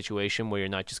into the situation where you're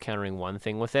not just countering one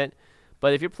thing with it.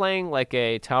 But if you're playing like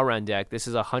a Talrand deck, this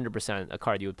is 100% a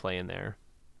card you would play in there.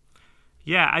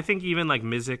 Yeah, I think even like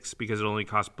Mizzix, because it only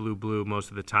costs blue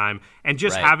most of the time, and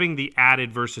just having the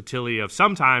added versatility of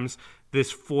sometimes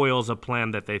this foils a plan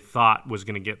that they thought was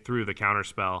going to get through the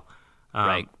counterspell.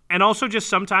 Right. And also just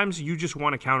sometimes you just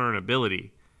want to counter an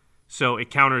ability. So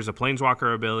it counters a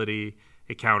Planeswalker ability,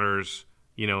 it counters,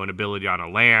 an ability on a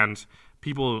land.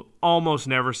 People almost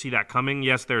never see that coming.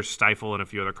 Yes, there's Stifle and a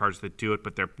few other cards that do it,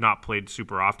 but they're not played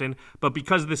super often. But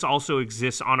because this also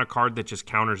exists on a card that just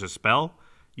counters a spell,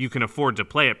 you can afford to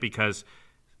play it because,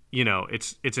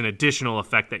 it's an additional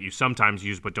effect that you sometimes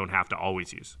use but don't have to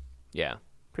always use. Yeah,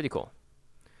 pretty cool.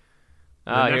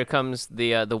 Here comes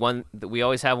the one that we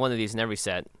always have one of these in every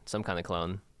set, some kind of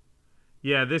clone.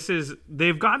 Yeah,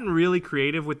 they've gotten really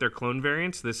creative with their clone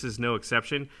variants. This is no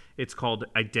exception. It's called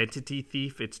Identity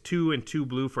Thief. It's 2 and 2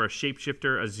 blue for a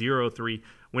shapeshifter, a 0/3.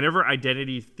 Whenever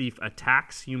Identity Thief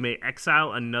attacks, you may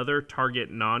exile another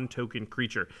target non-token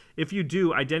creature. If you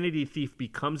do, Identity Thief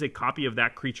becomes a copy of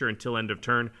that creature until end of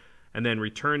turn, and then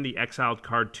return the exiled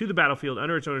card to the battlefield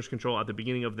under its owner's control at the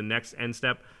beginning of the next end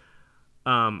step.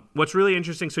 What's really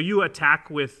interesting, so you attack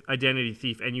with Identity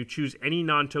Thief and you choose any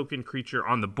non-token creature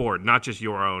on the board, not just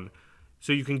your own.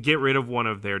 So you can get rid of one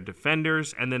of their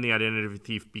defenders, and then the Identity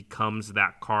Thief becomes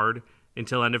that card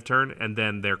until end of turn, and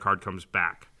then their card comes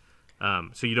back.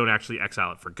 So you don't actually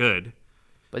exile it for good.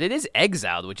 But it is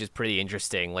exiled, which is pretty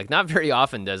interesting. Like, not very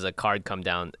often does a card come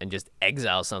down and just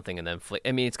exile something and then flick.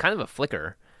 I mean, it's kind of a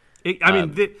flicker.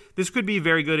 This could be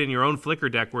very good in your own flicker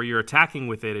deck where you're attacking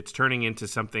with it. It's turning into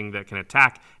something that can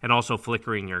attack and also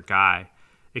flickering your guy.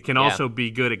 It can also be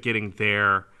good at getting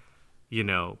their,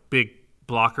 big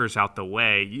blockers out the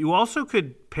way. You also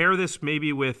could pair this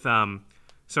maybe with some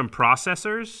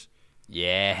processors.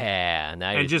 Yeah.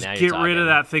 And just get rid of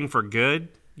that thing for good.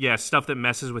 Yeah, stuff that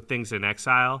messes with things in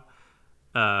exile.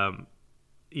 What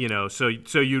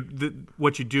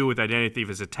you do with Identity Thief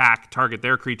is attack, target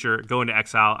their creature, go into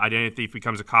exile. Identity Thief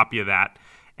becomes a copy of that,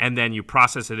 and then you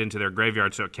process it into their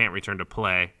graveyard so it can't return to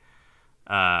play.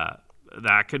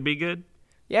 That could be good.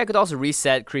 Yeah, it could also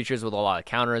reset creatures with a lot of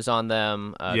counters on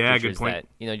them. Good point.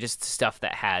 That, just stuff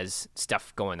that has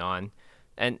stuff going on.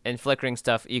 And flickering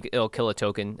stuff, it'll kill a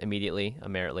token immediately, a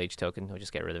Merit Lage token. We'll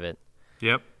just get rid of it.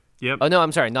 Yep. Oh, no,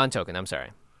 I'm sorry, non-token, I'm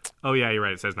sorry. Oh, yeah, you're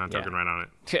right. It says non-token right on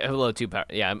it. A little too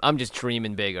powerful. Yeah, I'm just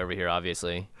dreaming big over here,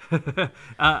 obviously.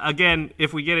 Again,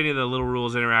 if we get any of the little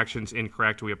rules interactions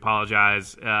incorrect, we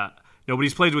apologize.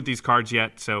 Nobody's played with these cards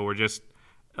yet, so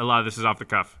a lot of this is off the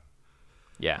cuff.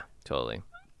 Yeah, totally.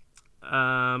 You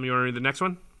want to read the next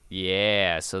one?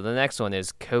 Yeah, so the next one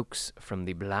is Coax from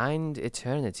the Blind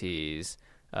Eternities.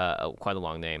 Quite a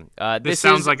long name. This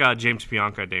sounds like James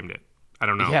Bianca named it. I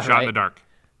don't know. Yeah, Shot in the dark.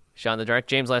 Shot in the dark.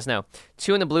 James, let us know.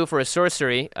 2 in the blue for a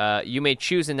sorcery. You may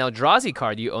choose an Eldrazi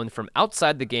card you own from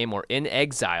outside the game or in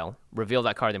exile. Reveal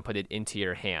that card and put it into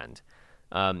your hand.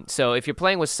 So if you're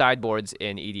playing with sideboards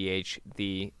in EDH,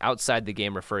 the outside the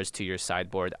game refers to your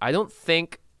sideboard. I don't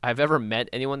think I've ever met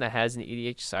anyone that has an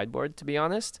EDH sideboard, to be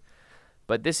honest.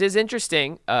 But this is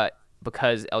interesting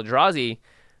because Eldrazi,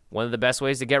 one of the best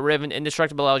ways to get rid of an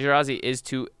indestructible Eldrazi is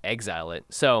to exile it.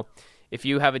 So if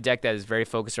you have a deck that is very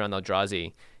focused around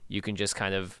Eldrazi, you can just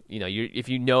kind of, if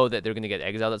you know that they're going to get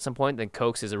exiled at some point, then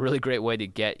Coax is a really great way to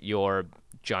get your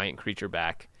giant creature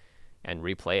back and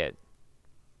replay it.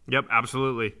 Yep,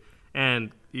 absolutely.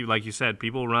 And like you said,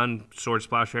 people run Swords,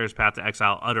 Plowshares, Path to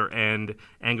Exile, Utter End,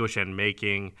 Anguish and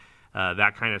Making,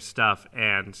 that kind of stuff.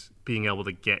 And being able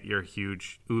to get your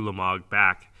huge Ulamog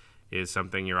back is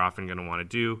something you're often going to want to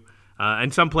do.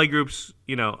 And some playgroups,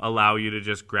 allow you to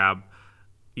just grab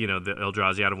the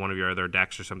Eldrazi out of one of your other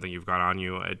decks or something you've got on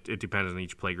you. It depends on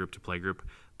each playgroup to playgroup,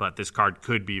 but this card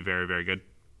could be very, very good.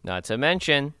 Not to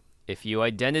mention, if you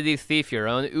Identity Thief your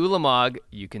own Ulamog,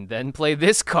 you can then play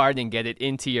this card and get it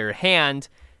into your hand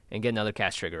and get another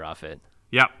cast trigger off it.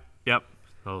 Yep.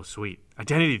 Oh, sweet.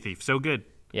 Identity Thief, so good.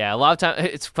 Yeah, a lot of time.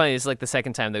 It's funny, it's like the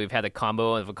second time that we've had a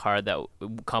combo of a card that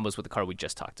combos with the card we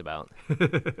just talked about.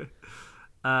 The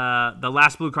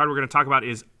last blue card we're going to talk about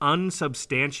is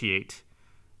Unsubstantiate.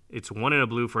 It's 1 in a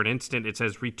blue for an instant. It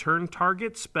says return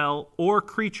target spell or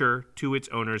creature to its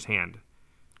owner's hand.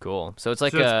 Cool. So it's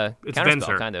like a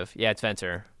counterspell, kind of. Yeah, it's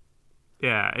Venser.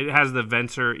 Yeah, it has the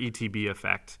Venser ETB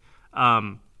effect.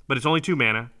 But it's only 2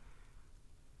 mana.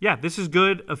 Yeah, this is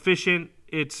good, efficient.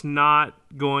 It's not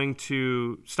going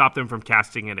to stop them from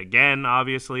casting it again,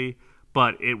 obviously,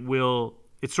 but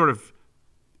it's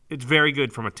very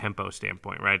good from a tempo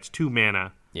standpoint, right? It's 2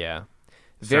 mana. Yeah.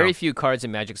 Very few cards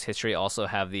in Magic's history also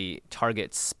have the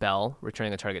target spell,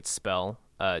 returning a target spell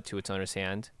to its owner's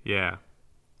hand. Yeah.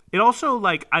 It also,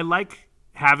 I like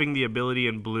having the ability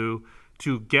in blue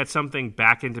to get something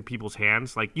back into people's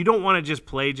hands. Like, you don't want to just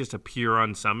play just a pure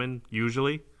unsummon,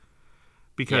 usually.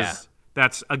 Because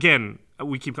that's, again,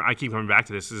 I keep coming back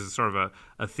to this. This is sort of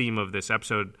a theme of this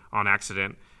episode on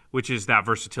accident, which is that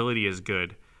versatility is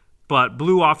good. But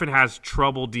blue often has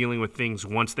trouble dealing with things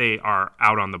once they are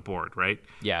out on the board, right?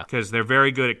 Yeah. Because they're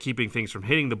very good at keeping things from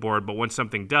hitting the board, but once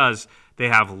something does, they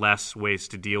have less ways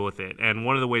to deal with it. And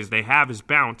one of the ways they have is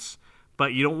bounce,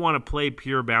 but you don't want to play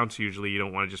pure bounce usually. You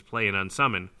don't want to just play an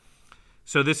unsummon.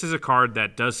 So this is a card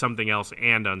that does something else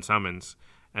and unsummons.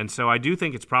 And so I do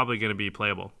think it's probably going to be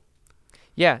playable.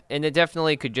 Yeah, and it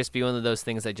definitely could just be one of those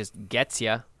things that just gets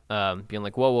you. being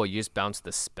like, whoa, you just bounced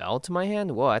the spell to my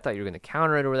hand? Whoa, I thought you were going to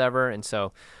counter it or whatever. And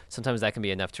so sometimes that can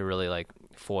be enough to really like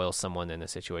foil someone in a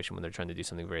situation when they're trying to do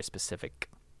something very specific.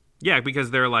 Yeah, because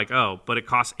they're like, oh, but it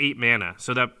costs 8 mana,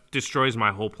 so that destroys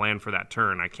my whole plan for that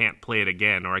turn. I can't play it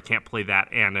again, or I can't play that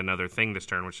and another thing this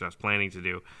turn, which I was planning to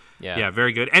do. Yeah,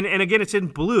 very good. And again, it's in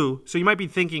blue, so you might be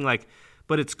thinking like,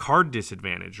 but it's card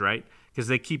disadvantage, right? Because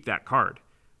they keep that card.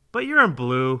 But you're in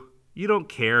blue. You don't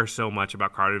care so much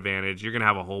about card advantage. You're going to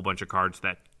have a whole bunch of cards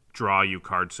that draw you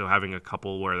cards, so having a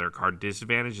couple where they're card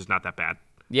disadvantage is not that bad.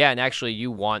 Yeah, and actually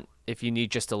you want, if you need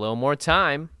just a little more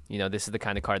time, this is the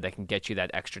kind of card that can get you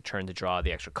that extra turn to draw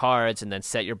the extra cards and then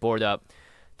set your board up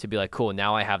to be like, cool,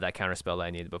 now I have that counter spell that I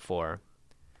needed before.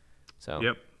 So,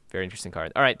 Very interesting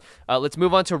card. All right, let's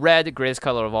move on to red, greatest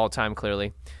color of all time,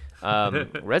 clearly.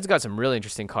 Red's got some really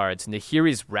interesting cards.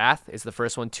 Nahiri's Wrath is the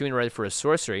first one, 2 in red for a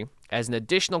sorcery. As an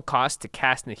additional cost to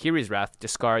cast Nahiri's Wrath,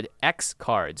 discard X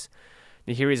cards.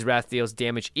 Nahiri's Wrath deals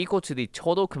damage equal to the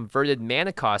total converted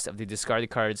mana cost of the discarded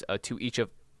cards to each of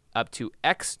up to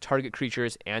X target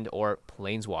creatures and or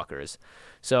planeswalkers.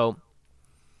 So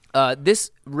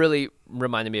this really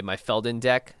reminded me of my Felden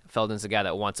deck. Felden's the guy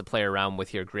that wants to play around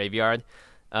with your graveyard.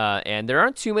 And there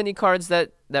aren't too many cards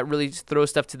that really throw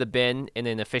stuff to the bin in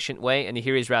an efficient way. And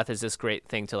Nahiri's Wrath is this great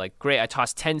thing to like, great, I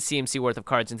tossed 10 CMC worth of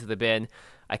cards into the bin.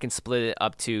 I can split it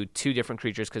up to 2 different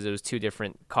creatures because it was 2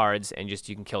 different cards, and just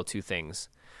you can kill 2 things.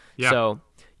 Yeah. So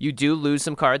you do lose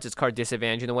some cards. It's card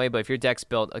disadvantage in a way, but if your deck's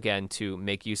built, again, to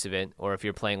make use of it, or if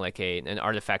you're playing like an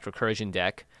artifact recursion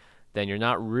deck, then you're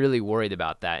not really worried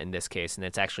about that in this case. And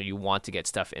it's actually, you want to get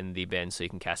stuff in the bin so you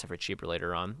can cast it for cheaper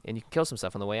later on, and you can kill some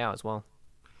stuff on the way out as well.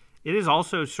 It is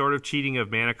also sort of cheating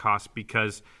of mana cost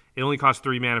because it only costs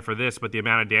 3 mana for this, but the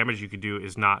amount of damage you could do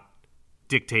is not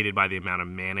dictated by the amount of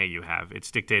mana you have.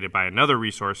 It's dictated by another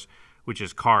resource, which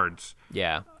is cards.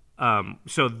 Yeah.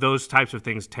 So those types of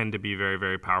things tend to be very,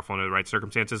 very powerful in the right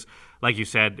circumstances. Like you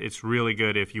said, it's really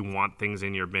good if you want things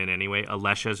in your bin anyway.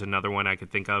 Alesha's another one I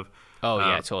could think of. Oh,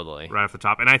 yeah, totally. Right off the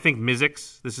top. And I think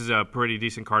Mizzix, this is a pretty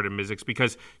decent card in Mizzix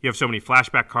because you have so many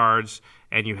flashback cards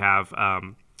and you have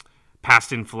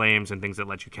Past in Flames and things that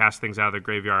let you cast things out of the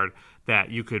graveyard that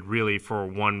you could really, for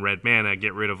 1 red mana,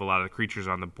 get rid of a lot of the creatures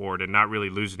on the board and not really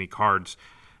lose any cards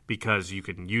because you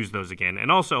can use those again.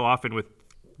 And also, often with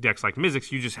decks like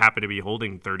Mizzix, you just happen to be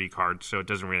holding 30 cards, so it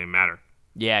doesn't really matter.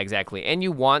 Yeah, exactly. And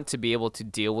you want to be able to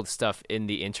deal with stuff in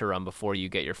the interim before you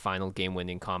get your final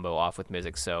game-winning combo off with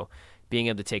Mizzix, so being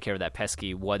able to take care of that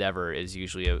pesky whatever is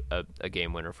usually a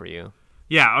game winner for you.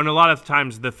 Yeah, and a lot of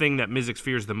times the thing that Mizzix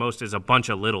fears the most is a bunch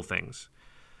of little things.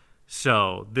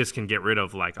 So this can get rid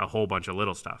of like a whole bunch of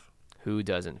little stuff. Who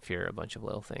doesn't fear a bunch of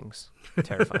little things?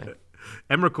 Terrifying.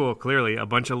 Emrakul, clearly, a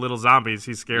bunch of little zombies.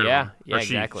 He's scared of them. Yeah,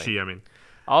 exactly. She, I mean.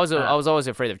 I was always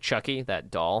afraid of Chucky, that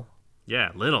doll. Yeah,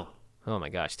 little. Oh my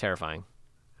gosh, terrifying.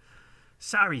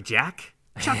 Sorry, Jack.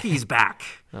 Chucky's back.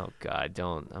 Oh God,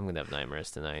 don't. I'm going to have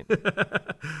nightmares tonight.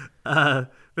 The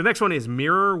next one is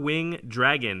Mirror Wing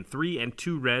Dragon. 3 and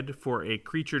 2 red for a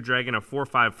creature dragon, a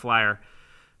 4/5 flyer.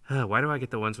 Why do I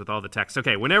get the ones with all the text?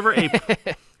 Okay, whenever a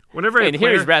player...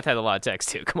 Here's Wrath had a lot of text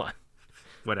too. Come on.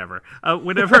 Whatever.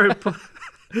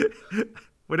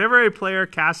 Whenever a player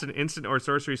casts an instant or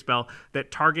sorcery spell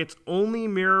that targets only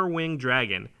Mirror Wing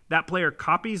Dragon, that player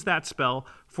copies that spell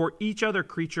for each other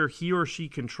creature he or she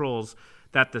controls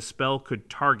that the spell could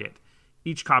target.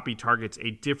 Each copy targets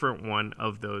a different one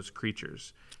of those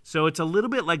creatures. So it's a little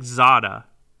bit like Zada.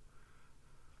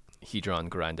 Hedron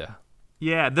Granda.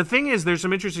 Yeah, the thing is, there's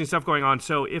some interesting stuff going on.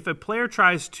 So if a player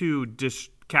tries to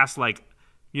cast,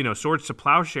 Swords to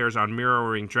Plowshares on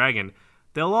Mirror Wing Dragon,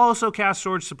 they'll also cast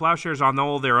Swords to Plowshares on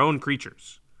all their own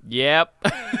creatures. Yep.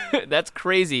 That's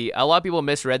crazy. A lot of people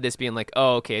misread this being like,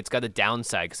 oh, okay, it's got a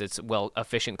downside because it's,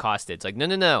 efficient costed. It's like,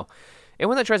 no. And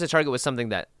when that tries to target with something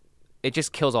that it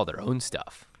just kills all their own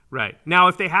stuff. Right. Now,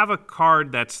 if they have a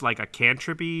card that's like a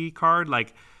cantrip-y card,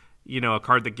 like, a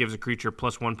card that gives a creature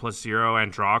 +1/+0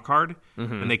 and draw a card,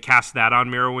 and they cast that on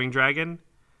Mirror Wing Dragon,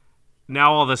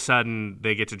 now all of a sudden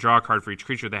they get to draw a card for each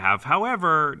creature they have.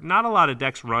 However, not a lot of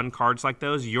decks run cards like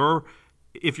those.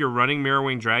 If you're running Mirror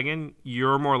Wing Dragon,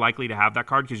 you're more likely to have that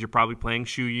card because you're probably playing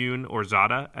Shu Yun or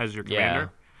Zada as your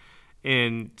commander. Yeah.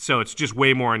 And so it's just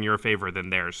way more in your favor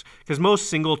than theirs. Because most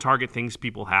single target things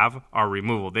people have are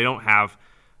removal. They don't have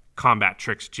combat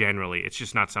tricks generally. It's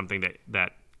just not something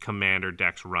that commander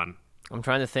decks run. I'm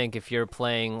trying to think if you're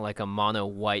playing like a mono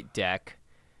white deck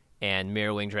and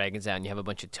Mirror Wing Dragon's out and you have a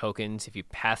bunch of tokens, if you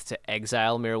path to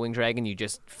exile Mirror Wing Dragon, you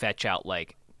just fetch out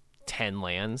like 10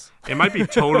 lands. It might be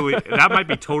that might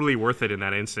be totally worth it in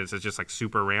that instance. It's just like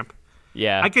super ramp.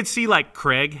 Yeah. I could see like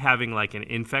Craig having like an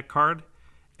infect card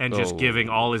and just giving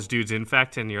all his dudes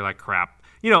infect, and you're like, crap.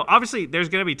 Obviously, there's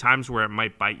going to be times where it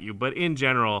might bite you, but in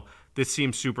general, this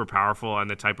seems super powerful and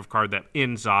the type of card that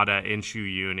in Zada, in Shu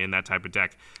Yun, in that type of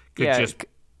deck could just...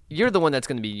 You're the one that's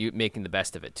going to be making the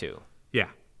best of it, too. Yeah.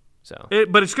 So,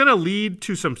 but it's going to lead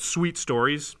to some sweet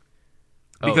stories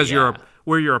because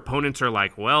where your opponents are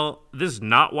like, well, this is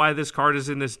not why this card is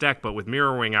in this deck, but with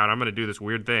Mirror Wing out, I'm going to do this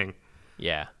weird thing.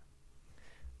 Yeah.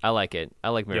 I like it. I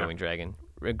like Mirror Wing Dragon.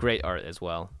 Great art as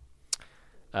well.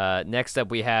 Next up,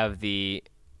 we have the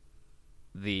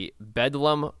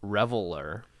Bedlam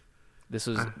Reveler. This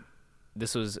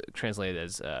was translated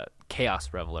as Chaos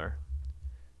Reveler.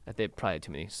 I think probably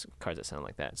too many cards that sound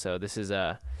like that. So this is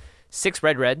 6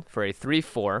 red for a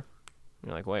 3/4.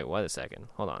 You're like, wait a second,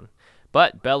 hold on.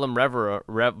 But Bedlam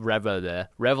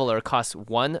Reveler costs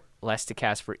 1 less to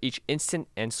cast for each instant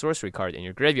and sorcery card in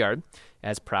your graveyard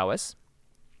as prowess.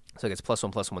 So it gets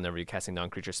 +1/+1 whenever you're casting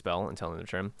non-creature spell until the end of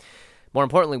the turn. More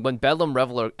importantly, when Bedlam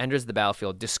Reveler enters the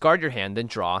battlefield, discard your hand, then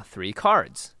draw 3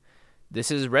 cards.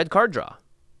 This is red card draw.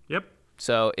 Yep.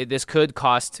 So this could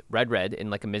cost red in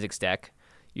like a Mizzix deck.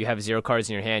 You have 0 cards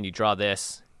in your hand, you draw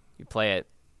this, you play it,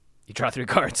 you draw 3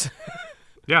 cards.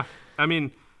 Yeah. I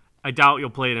mean, I doubt you'll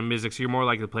play it in Mizzix. You're more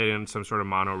likely to play it in some sort of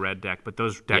mono red deck, but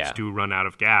those decks do run out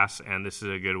of gas, and this is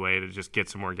a good way to just get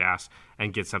some more gas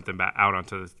and get something back out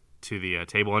onto the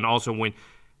table. And also when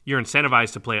you're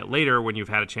incentivized to play it later when you've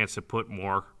had a chance to put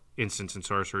more instants and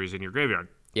sorceries in your graveyard.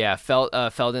 Yeah,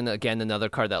 Felden, again, another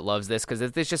card that loves this, because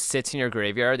if this just sits in your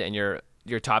graveyard and you're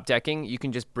top decking, you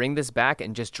can just bring this back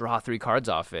and just draw 3 cards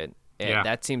off it. And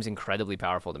that seems incredibly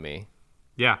powerful to me.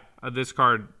 Yeah, this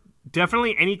card,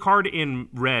 definitely any card in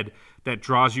red that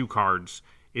draws you cards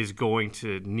is going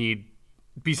to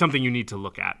be something you need to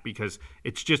look at, because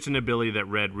it's just an ability that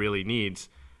red really needs.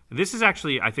 This is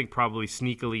actually, I think, probably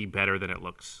sneakily better than it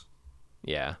looks.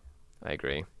 Yeah, I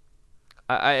agree.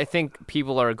 I think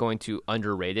people are going to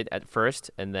underrate it at first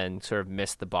and then sort of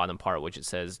miss the bottom part, which it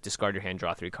says discard your hand,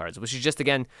 draw 3 cards, which is just,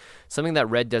 again, something that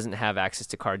red doesn't have access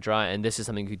to card draw, and this is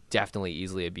something you could definitely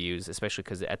easily abuse, especially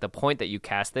because at the point that you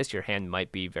cast this, your hand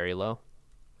might be very low.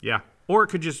 Yeah, or it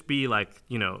could just be like,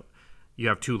 you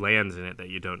have 2 lands in it that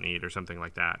you don't need or something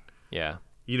like that. Yeah.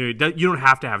 You don't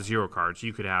have to have 0 cards.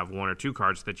 You could have 1 or 2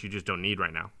 cards that you just don't need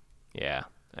right now. Yeah,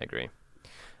 I agree.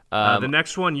 The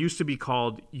next one used to be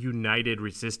called United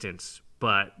Resistance,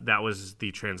 but that was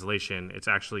the translation. It's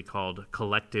actually called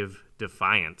Collective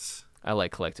Defiance. I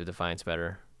like Collective Defiance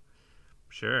better.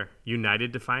 Sure.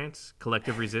 United Defiance?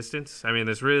 Collective Resistance? I mean,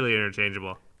 it's really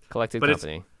interchangeable. Collective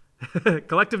Company.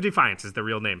 Collective Defiance is the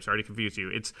real name. Sorry to confuse you.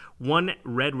 It's 1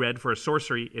 red for a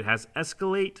sorcery. It has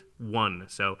Escalate 1.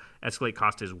 So Escalate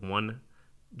cost is 1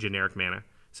 generic mana. It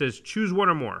says choose 1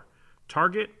 or more.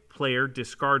 Target player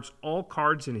discards all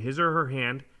cards in his or her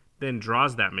hand, then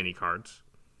draws that many cards.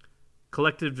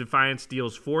 Collective Defiance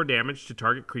deals 4 damage to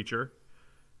target creature,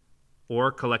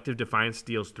 or Collective Defiance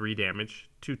deals 3 damage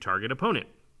to target opponent.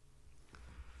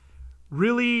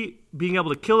 Really being able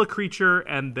to kill a creature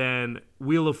and then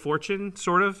Wheel of Fortune,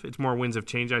 sort of. It's more Winds of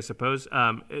Change, I suppose.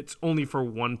 It's only for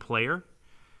 1 player.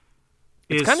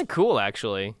 It's kind of cool,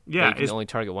 actually. Yeah. You can only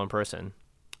target 1 person.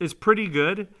 It's pretty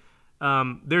good.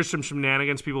 There's some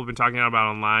shenanigans people have been talking about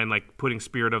online, like putting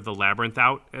Spirit of the Labyrinth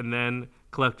out and then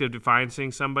Collective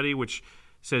Defiancing somebody, which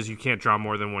says you can't draw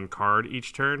more than 1 card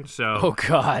each turn. So, oh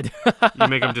God, you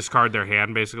make them discard their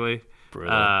hand, basically.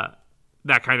 Brutal.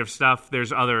 That kind of stuff. I'm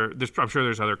sure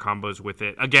there's other combos with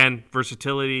it. Again,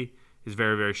 versatility is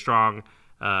very, very strong.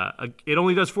 It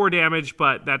only does 4 damage,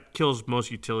 but that kills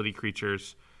most utility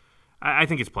creatures. I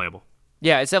think it's playable.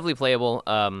 Yeah, it's definitely playable.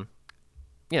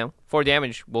 4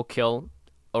 damage will kill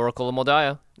Oracle of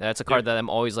Moldiah. That's a card that I'm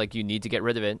always like, you need to get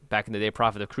rid of it. Back in the day,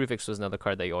 Prophet of Krufix was another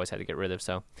card that you always had to get rid of,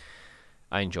 so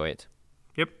I enjoy it.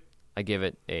 Yep. I give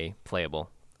it a playable.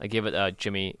 I give it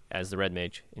Jimmy, as the red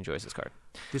mage, enjoys this card.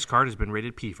 This card has been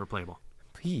rated P for playable.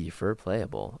 P for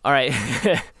playable. All right.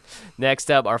 Next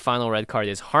up, our final red card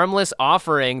is Harmless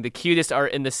Offering, the cutest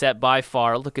art in the set by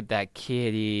far. Look at that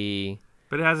kitty.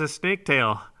 But it has a snake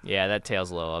tail. Yeah, that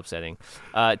tail's a little upsetting.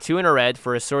 2 in a red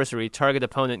for a sorcery. Target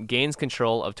opponent gains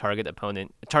control of target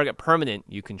permanent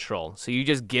you control. So you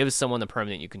just give someone a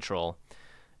permanent you control.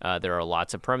 There are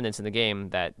lots of permanents in the game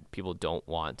that people don't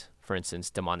want. For instance,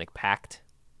 Demonic Pact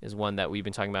is one that we've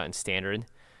been talking about in Standard.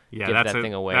 Yeah, give that's that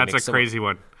thing away. That's a crazy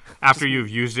one. After you've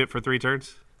used it for 3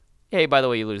 turns? Hey, by the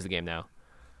way, you lose the game now.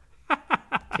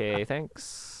 Okay,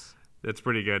 thanks. That's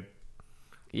pretty good.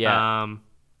 Yeah.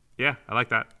 Yeah, I like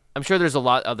that. I'm sure there's a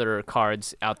lot other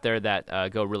cards out there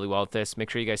that go really well with this. Make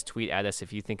sure you guys tweet at us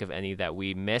if you think of any that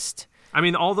we missed. I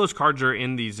mean, all those cards are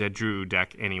in the Zedru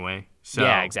deck anyway. So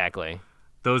yeah, exactly.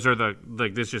 Those are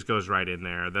this just goes right in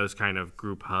there. Those kind of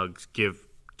group hugs,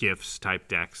 gifts type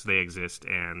decks, they exist,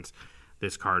 and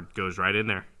this card goes right in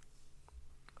there.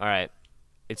 All right.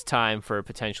 It's time for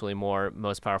potentially more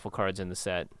most powerful cards in the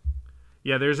set.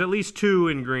 Yeah, there's at least 2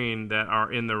 in green that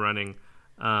are in the running.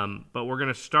 But we're going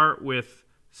to start with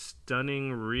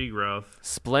Stunning Regrowth.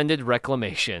 Splendid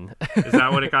Reclamation. Is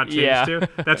that what it got changed to?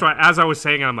 That's why, as I was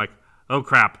saying, I'm like, oh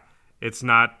crap, it's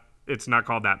not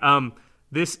called that.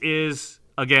 This is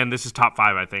top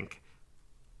 5, I think.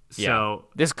 Yeah. So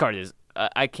this card is,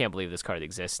 I can't believe this card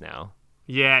exists now.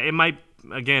 Yeah, it might,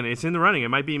 again, it's in the running. It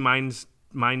might be Mind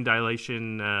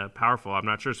Dilation powerful. I'm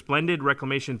not sure. Splendid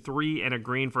Reclamation, 3 and a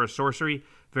green for a sorcery.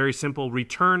 Very simple.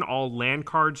 Return all land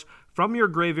cards from your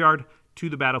graveyard to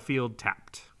the battlefield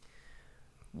tapped.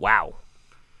 Wow.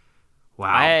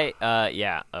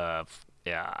 Yeah.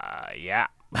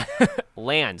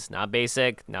 Lands, not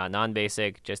basic, not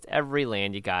non-basic, just every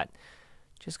land you got.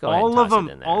 Just go ahead and toss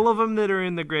it in there. All of them that are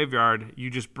in the graveyard, you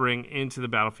just bring into the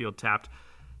battlefield tapped.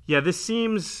 Yeah, this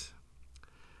seems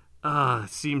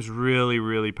really,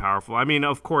 really powerful. I mean,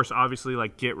 of course, obviously,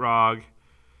 like Gitrog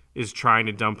is trying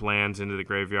to dump lands into the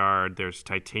graveyard. There's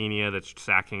Titania that's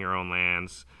sacking her own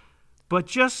lands. But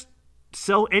just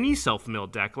any self-mill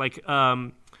deck, like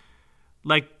BDM's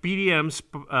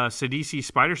Sidisi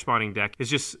Spider Spawning deck is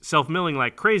just self-milling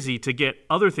like crazy to get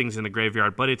other things in the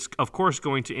graveyard, but it's, of course,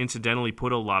 going to incidentally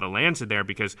put a lot of lands in there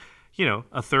because,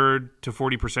 a third to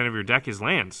 40% of your deck is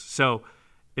lands. So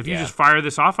if you just fire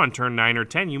this off on turn 9 or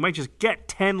 10, you might just get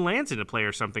 10 lands into play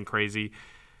or something crazy.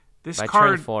 By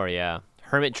turn 4, yeah.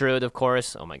 Hermit Druid, of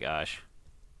course. Oh, my gosh.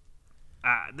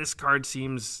 This card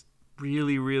seems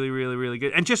really, really, really, really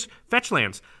good. And just fetch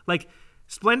lands. Like,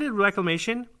 Splendid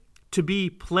Reclamation, to be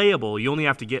playable, you only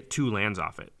have to get 2 lands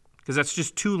off it. Because that's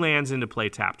just 2 lands into play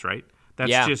tapped, right?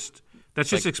 That's just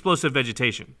explosive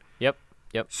vegetation. Yep.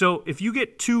 So if you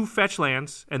get 2 fetch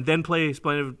lands and then play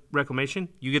Splendid Reclamation,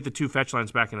 you get the 2 fetch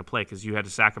lands back into play because you had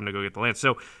to sack them to go get the lands.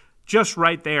 So just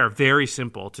right there, very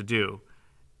simple to do.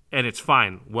 And it's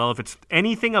fine. Well, if it's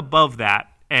anything above that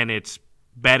and it's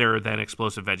better than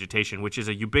Explosive Vegetation, which is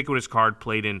a ubiquitous card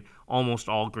played in almost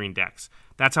all green decks.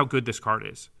 That's how good this card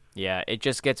is. Yeah, it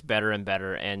just gets better and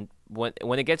better. And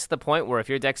when it gets to the point where if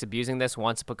your deck's abusing this,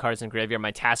 wants to put cards in graveyard,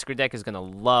 my Tasker deck is going to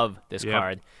love this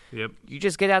card. Yep. You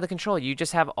just get out of control. You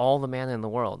just have all the mana in the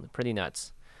world. Pretty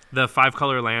nuts. The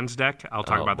 5-color lands deck, I'll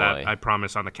talk about that, I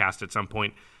promise, on the cast at some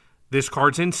point. This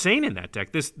card's insane in that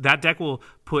deck. That deck will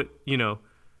put,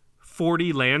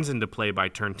 40 lands into play by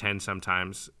turn 10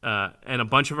 sometimes. And a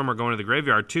bunch of them are going to the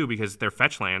graveyard, too, because they're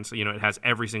fetch lands. It has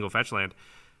every single fetch land.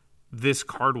 This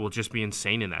card will just be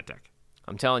insane in that deck.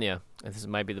 I'm telling you, this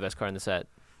might be the best card in the set.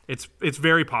 It's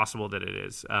very possible that it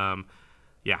is.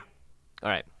 Yeah. All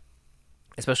right.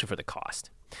 Especially for the cost.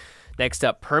 Next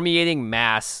up, Permeating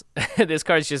Mass. This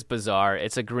card is just bizarre.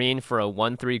 It's a green for a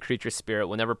 1/3 creature spirit.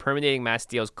 Whenever Permeating Mass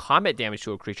deals combat damage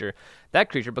to a creature, that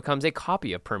creature becomes a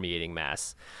copy of Permeating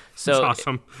Mass. So that's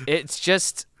awesome. It's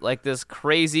just like this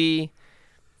crazy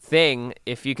thing.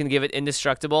 If you can give it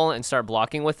indestructible and start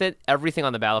blocking with it, everything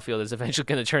on the battlefield is eventually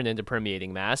going to turn into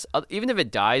Permeating Mass. Even if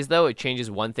it dies, though, it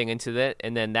changes one thing into it,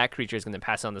 and then that creature is going to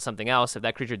pass on to something else. If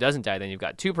that creature doesn't die, then you've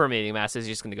got 2 Permeating Masses.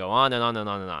 You're just going to go on and on and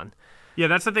on and on. Yeah,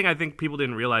 that's the thing I think people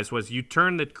didn't realize was you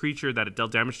turn the creature that it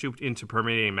dealt damage to into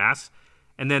Permeating Mass,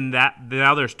 and then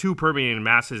now there's 2 Permeating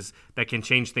Masses that can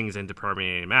change things into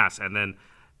Permeating Mass, and then,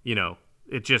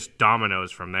 it just dominoes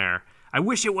from there. I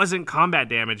wish it wasn't combat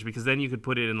damage because then you could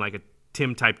put it in like a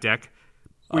Tim-type deck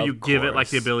where you give it like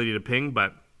the ability to ping,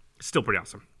 but still pretty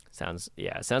awesome. Sounds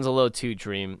a little too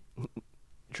dream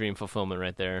fulfillment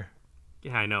right there.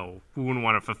 Yeah, I know. Who wouldn't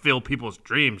want to fulfill people's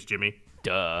dreams, Jimmy?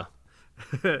 Duh.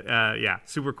 Yeah,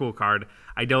 super cool card.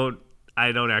 I don't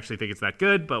actually think it's that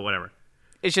good, but whatever.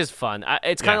 It's just fun.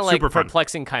 It's kind of like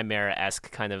Perplexing Chimera-esque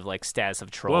kind of like status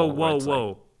of troll.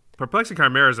 Whoa. Perplexing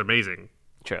Chimera is amazing.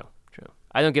 True.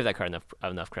 I don't give that card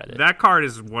enough credit. That card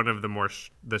is one of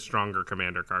the stronger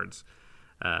commander cards.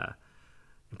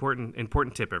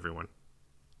 Important tip, everyone.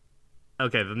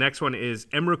 Okay, the next one is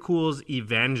Emrakul's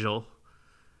Evangel.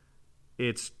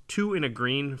 It's 2 in a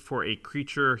green for a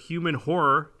creature, Human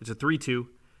Horror. It's a 3/2.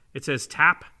 It says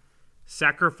tap,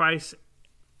 sacrifice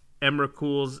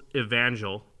Emrakul's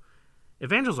Evangel.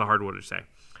 Evangel's a hard word to say.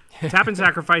 Tap and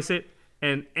sacrifice it,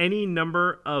 and any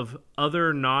number of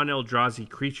other non-Eldrazi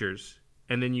creatures.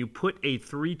 And then you put a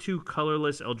 3/2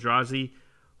 colorless Eldrazi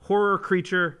horror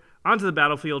creature onto the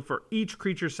battlefield for each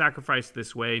creature sacrificed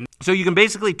this way. So you can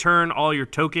basically turn all your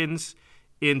tokens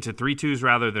into 3/2s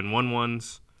rather than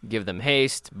 1/1s. Give them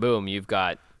haste. Boom, you've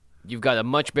got a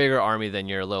much bigger army than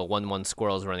your little 1/1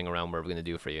 squirrels running around. What we're going to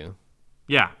do for you.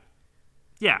 Yeah.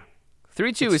 Yeah.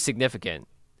 3/2 is significant.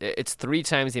 It's 3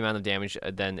 times the amount of damage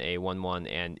than a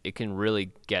 1/1, and it can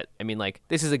really get... I mean, like,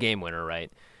 this is a game winner,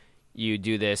 right? You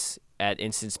do this at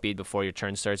instant speed before your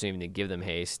turn starts, even to give them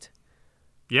haste.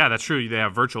 Yeah, that's true. They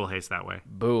have virtual haste that way.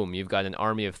 Boom. You've got an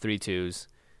army of 3/2s.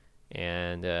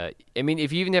 And, I mean,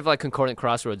 if you even have, like, Concordant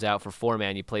Crossroads out for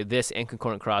 4-man, you play this and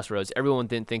Concordant Crossroads, everyone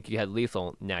didn't think you had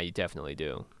lethal. Now you definitely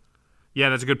do. Yeah,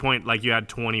 that's a good point. Like, you had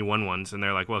 21 ones, and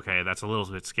they're like, well, okay, that's a little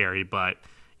bit scary, but,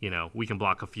 you know, we can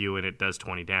block a few, and it does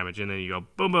 20 damage. And then you go,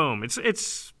 boom, boom.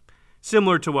 It's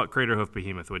similar to what Craterhoof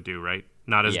Behemoth would do, right?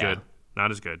 Not as good.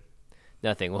 Not as good.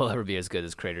 Nothing will ever be as good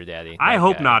as Crater Daddy. I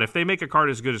hope not. If they make a card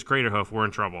as good as Craterhoof, we're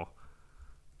in trouble.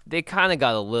 They kind of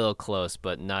got a little close,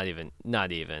 but not even.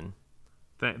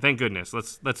 Thank goodness.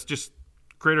 Let's just...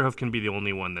 Craterhoof can be the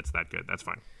only one that's that good. That's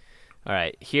fine. All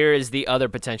right. Here is the other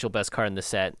potential best card in the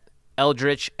set.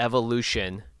 Eldritch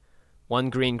Evolution.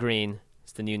 1 green.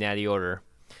 It's the new Natty Order.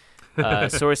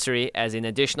 Sorcery. As an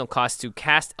additional cost to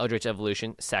cast Eldritch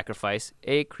Evolution, sacrifice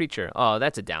a creature. Oh,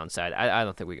 that's a downside. I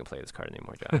don't think we can play this card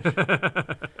anymore,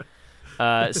 Josh.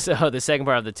 So the second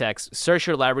part of the text. Search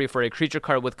your library for a creature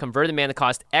card with converted mana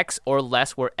cost X or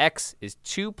less, where X is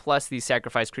 2 plus the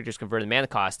sacrificed creature's converted mana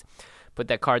cost. Put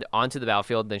that card onto the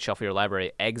battlefield, then shuffle your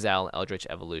library. Exile Eldritch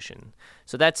Evolution.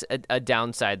 So that's a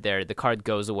downside there. The card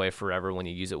goes away forever when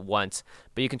you use it once.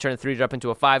 But you can turn a 3-drop into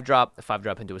a 5-drop, a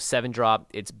 5-drop into a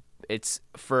 7-drop. It's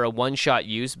for a one-shot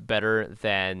use better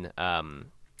than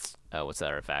what's that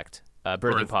artifact?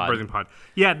 Birthing Pod. Birthing Pod.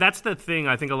 Yeah, that's the thing.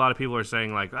 I think a lot of people are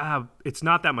saying, like, it's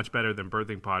not that much better than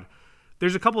Birthing Pod.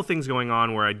 There's a couple things going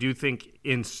on where I do think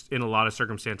in a lot of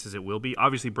circumstances it will be.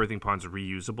 Obviously, Birthing Pod's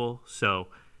reusable, so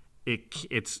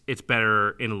it's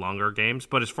better in longer games.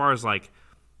 But as far as, like,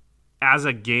 as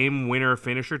a game winner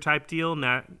finisher type deal,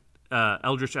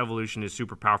 Eldritch Evolution is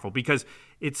super powerful because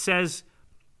it says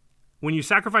when you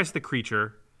sacrifice the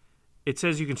creature, it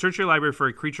says you can search your library for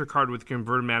a creature card with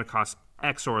converted mana cost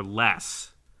X or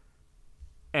less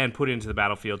and put it into the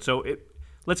battlefield. So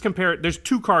let's compare it. There's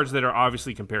 2 cards that are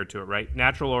obviously compared to it, right?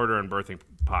 Natural Order and Birthing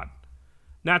Pod.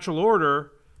 Natural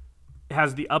Order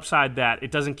has the upside that it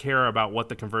doesn't care about what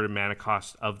the converted mana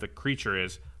cost of the creature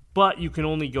is, but you can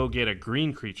only go get a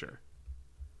green creature.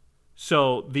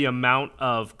 So the amount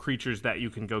of creatures that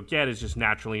you can go get is just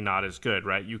naturally not as good,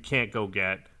 right? You can't go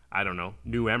get, I don't know,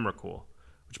 New Emrakul,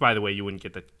 which, by the way, you wouldn't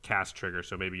get the cast trigger,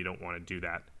 so maybe you don't want to do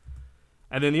that.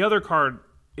 And then the other card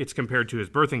it's compared to is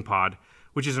Birthing Pod,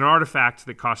 which is an artifact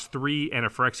that costs 3 and a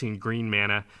Phyrexian green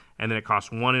mana, and then it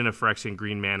costs 1 and a Phyrexian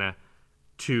green mana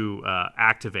to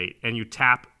activate. And you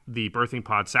tap the Birthing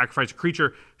Pod, sacrifice a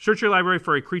creature, search your library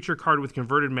for a creature card with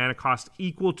converted mana cost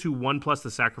equal to 1 plus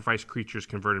the sacrificed creature's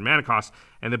converted mana cost,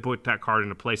 and then put that card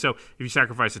into play. So if you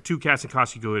sacrifice a 2 casting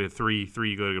cost, you go to 3,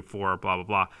 you go to 4, blah, blah,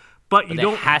 blah. But you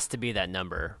don't... It has to be that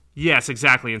number. Yes,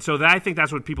 exactly. And so I think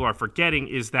that's what people are forgetting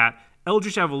is that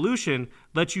Eldritch Evolution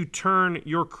lets you turn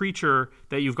your creature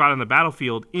that you've got on the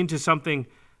battlefield into something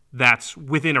that's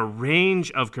within a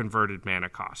range of converted mana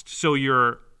cost. So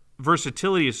your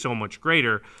versatility is so much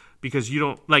greater because you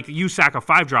don't, like, you sack a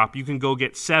 5-drop, you can go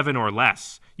get 7 or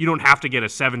less. You don't have to get a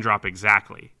 7-drop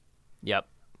exactly. Yep.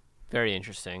 Very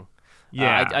interesting.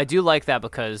 Yeah. I do like that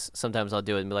because sometimes I'll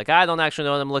do it and be like, I don't actually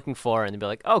know what I'm looking for. And they'll be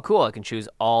like, oh, cool, I can choose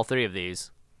all 3 of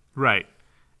these. Right.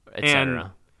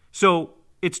 Etc. So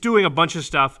it's doing a bunch of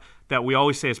stuff that we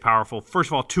always say is powerful. First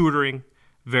of all, tutoring,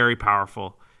 very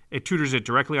powerful. It tutors it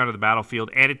directly onto the battlefield,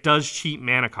 and it does cheat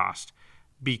mana cost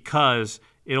because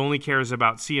it only cares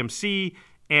about CMC,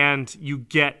 and you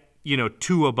get,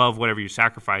 2 above whatever you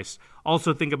sacrifice.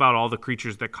 Also, think about all the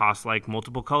creatures that cost, like,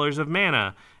 multiple colors of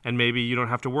mana, and maybe you don't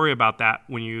have to worry about that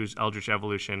when you use Eldritch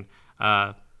Evolution.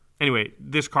 Anyway,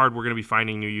 this card, we're going to be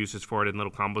finding new uses for it and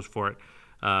little combos for it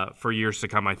for years to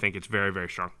come. I think it's very, very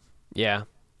strong. Yeah,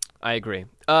 I agree.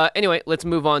 Anyway, let's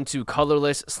move on to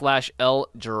colorless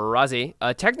Eldrazi.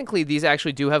 Technically, these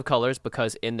actually do have colors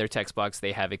because in their text box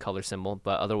they have a color symbol,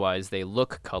 but otherwise they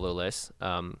look colorless.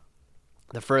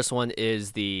 The first one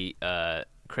is the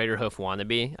Craterhoof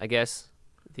wannabe, I guess.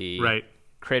 The right.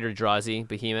 Craterdrazi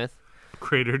Behemoth.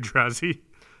 Craterdrazi.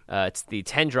 It's the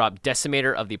 10-drop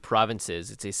Decimator of the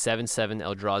Provinces. It's a 7/7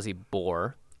 Eldrazi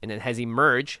boar, and it has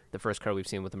Emerge, the first card we've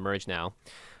seen with Emerge now.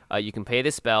 You can pay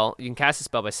this spell. You can cast a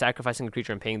spell by sacrificing a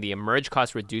creature and paying the Emerge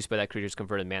cost reduced by that creature's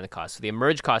converted mana cost. So the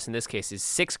Emerge cost in this case is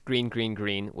 6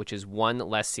 green, which is 1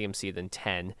 less CMC than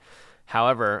 10.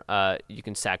 However, you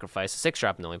can sacrifice a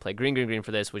 6-drop and only play green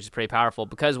for this, which is pretty powerful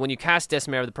because when you cast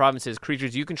Decimator of the Provinces,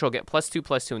 creatures you control get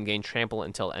 +2/+2 and gain trample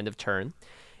until end of turn.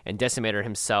 And Decimator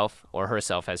himself or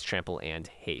herself has trample and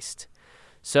haste.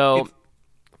 So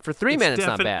For 3 mana, it's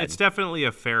not bad. It's definitely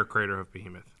a fair Craterhoof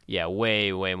Behemoth. Yeah,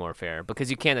 way, way more fair.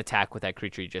 Because you can't attack with that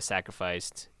creature you just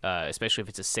sacrificed, especially if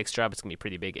it's a 6-drop. It's going to be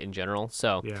pretty big in general.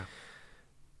 So yeah,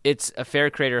 it's a fair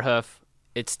Craterhoof.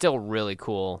 It's still really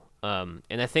cool. And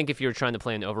I think if you're trying to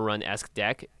play an Overrun-esque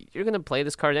deck, you're going to play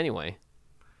this card anyway.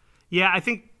 Yeah, I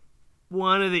think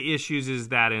one of the issues is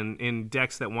that in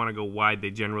decks that want to go wide,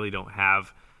 they generally don't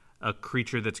have a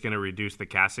creature that's going to reduce the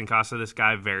casting cost of this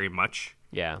guy very much.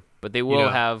 Yeah, but they will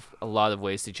have a lot of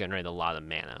ways to generate a lot of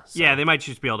mana. So. Yeah, they might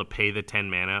just be able to pay the 10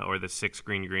 mana or the 6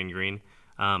 green.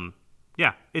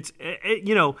 Yeah, it's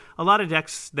a lot of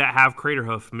decks that have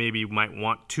Craterhoof maybe might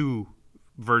want 2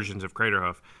 versions of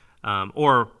Craterhoof,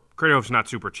 or Craterhoof's not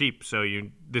super cheap, so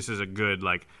this is a good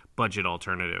like budget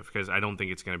alternative because I don't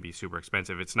think it's going to be super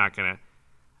expensive. It's not going to.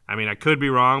 I mean, I could be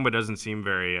wrong, but it doesn't seem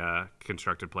very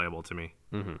constructed playable to me.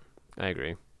 Mm-hmm. I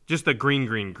agree. Just the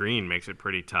green makes it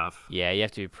pretty tough. Yeah, you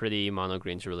have to be pretty mono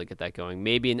green to really get that going.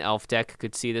 Maybe an elf deck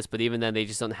could see this, but even then, they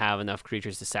just don't have enough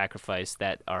creatures to sacrifice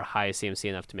that are high CMC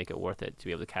enough to make it worth it to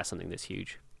be able to cast something this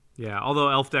huge. Yeah, although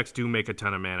elf decks do make a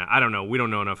ton of mana. I don't know. We don't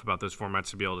know enough about those formats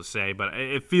to be able to say, but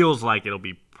it feels like it'll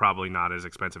be probably not as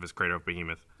expensive as Craterhoof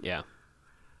Behemoth. Yeah.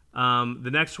 The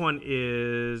next one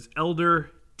is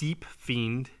Elder Deep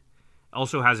Fiend.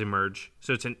 Also has Emerge.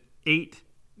 So it's an 8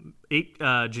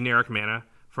 generic mana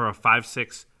for a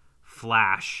 5/6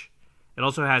 flash. It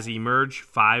also has Emerge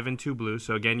 5 and 2 blue.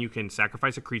 So again, you can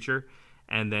sacrifice a creature,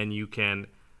 and then you can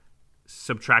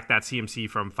subtract that CMC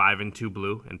from 5 and 2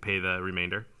 blue and pay the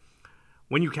remainder.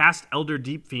 When you cast Elder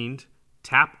Deep Fiend,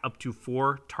 tap up to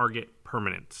 4 target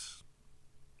permanents.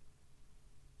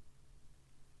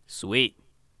 Sweet.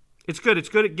 It's good. It's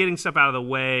good at getting stuff out of the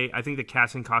way. I think the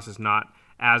casting cost is not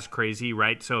as crazy,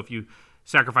 right? So if you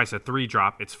sacrifice a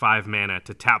 3-drop, it's 5 mana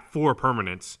to tap 4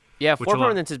 permanents. Yeah, 4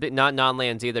 permanents is not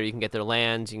non-lands either. You can get their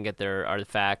lands, you can get their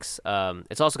artifacts.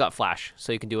 It's also got flash,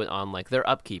 so you can do it on like their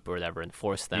upkeep or whatever and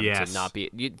force them to not be...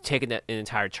 You take an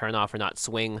entire turn off or not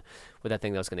swing with that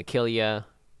thing that was going to kill you.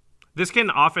 This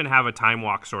can often have a time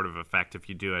walk sort of effect if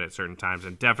you do it at certain times,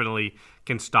 and definitely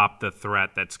can stop the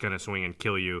threat that's going to swing and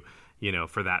kill you,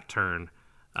 for that turn.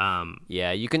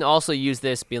 Yeah, you can also use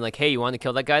this being like, hey, you want to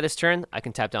kill that guy this turn? I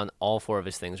can tap down all 4 of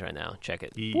his things right now. Check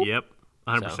it. Yep,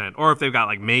 100%. So. Or if they've got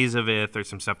like Maze of Ith or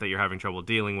some stuff that you're having trouble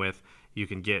dealing with, you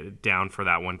can get it down for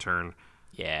that one turn.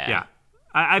 Yeah.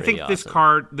 I think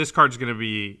awesome. this card's going to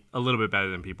be a little bit better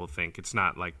than people think. It's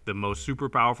not like the most super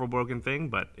powerful broken thing,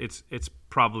 but it's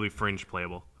probably fringe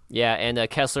playable. Yeah, and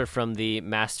Kessler from the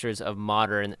Masters of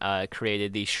Modern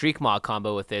created the Shriekmaw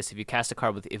combo with this. If you cast a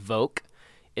card with Evoke,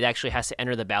 it actually has to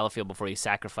enter the battlefield before you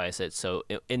sacrifice it. So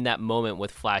in that moment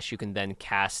with Flash, you can then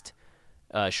cast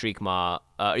Shriekmaw,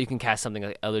 or you can cast something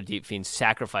like Elder Deep Fiend,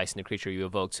 sacrificing the creature you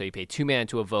evoke. So you pay 2 mana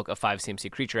to evoke a 5 CMC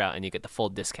creature out, and you get the full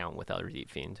discount with Elder Deep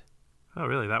Fiend. Oh,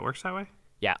 really? That works that way?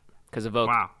 Yeah, because Evoke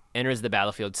enters the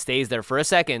battlefield, stays there for a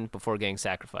second before getting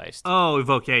sacrificed. Oh,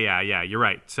 Evoke, yeah, you're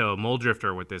right. So Mole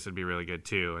Drifter with this would be really good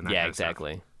too. And that kind of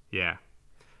exactly. Stuff. Yeah.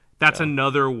 That's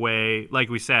another way, like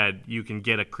we said, you can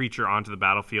get a creature onto the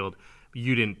battlefield.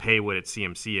 You didn't pay what its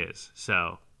CMC is.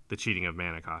 So the cheating of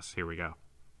mana costs. Here we go.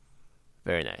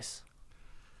 Very nice.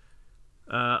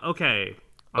 Okay.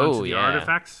 On to the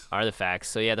artifacts. Artifacts.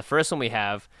 So yeah, the first one we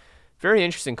have, very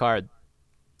interesting card.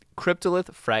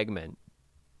 Cryptolith Fragment.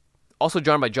 Also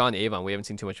drawn by John Avon. We haven't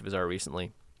seen too much of his art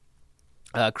recently.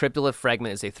 Cryptolith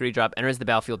Fragment is a 3-drop, enters the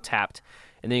battlefield tapped,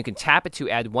 and then you can tap it to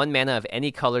add 1 mana of any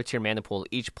color to your mana pool.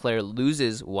 Each player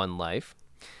loses 1 life.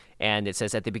 And it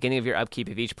says, at the beginning of your upkeep,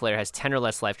 if each player has 10 or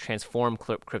less life, transform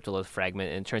Cryptolith Fragment,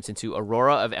 and it turns into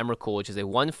Aurora of Emrakul, which is a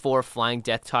 1/4 flying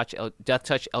Death Touch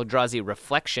Eldrazi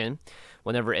Reflection.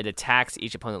 Whenever it attacks,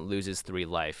 each opponent loses 3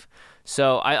 life.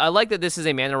 So I like that this is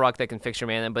a mana rock that can fix your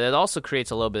mana, but it also creates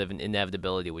a little bit of an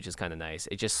inevitability, which is kind of nice.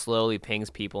 It just slowly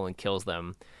pings people and kills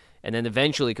them, and then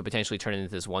eventually could potentially turn into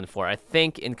this 1/4. I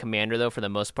think in Commander, though, for the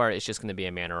most part, it's just going to be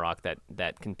a mana rock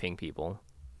that can ping people.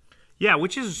 Yeah,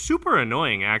 which is super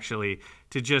annoying, actually,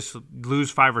 to just lose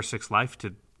 5 or 6 life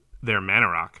to their mana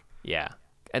rock. Yeah,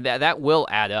 and that will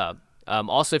add up.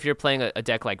 Also, if you're playing a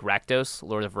deck like Rakdos,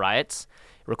 Lord of Riots,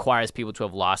 it requires people to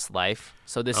have lost life.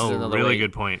 So this is another really way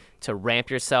good point to ramp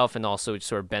yourself and also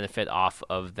sort of benefit off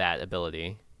of that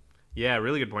ability. Yeah,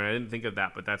 really good point. I didn't think of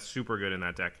that, but that's super good in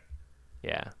that deck.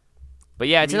 Yeah. But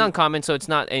yeah, it's an uncommon, so it's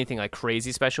not anything like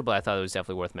crazy special, but I thought it was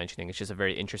definitely worth mentioning. It's just a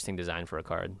very interesting design for a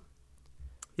card.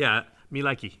 Yeah, me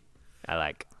likey. I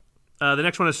like. The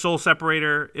next one is Soul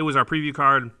Separator. It was our preview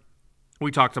card. We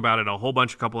talked about it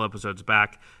a couple episodes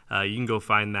back. You can go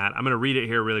find that. I'm going to read it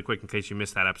here really quick in case you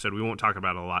missed that episode. We won't talk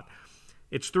about it a lot.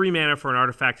 It's 3 mana for an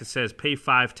artifact that says pay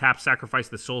 5, tap, sacrifice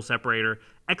the Soul Separator,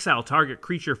 exile target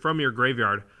creature from your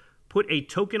graveyard, put a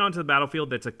token onto the battlefield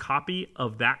that's a copy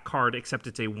of that card, except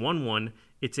it's a 1/1.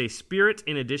 It's a spirit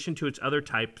in addition to its other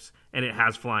types, and it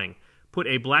has flying. Put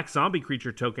a black zombie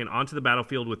creature token onto the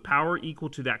battlefield with power equal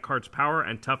to that card's power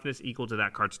and toughness equal to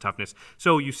that card's toughness.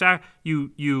 So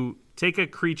you take a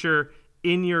creature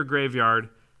in your graveyard,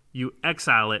 you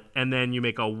exile it, and then you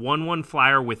make a 1/1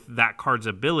 flyer with that card's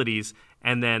abilities,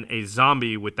 and then a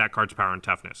zombie with that card's power and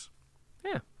toughness.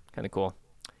 Yeah, kind of cool.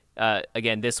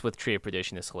 Again, this with Tree of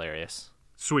Perdition is hilarious.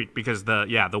 Sweet, because the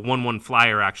 1/1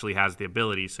 flyer actually has the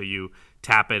ability, so you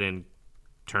tap it and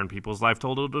turn people's life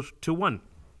total to 1.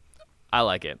 I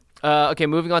like it. Okay,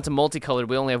 moving on to multicolored.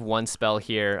 We only have one spell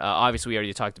here. Obviously, we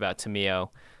already talked about Tameo,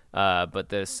 but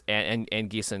this and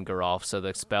Gisa and Geralf. So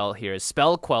the spell here is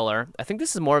Spell Queller. I think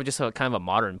this is more of just a kind of a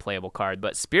modern playable card,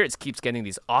 but Spirits keeps getting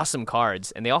these awesome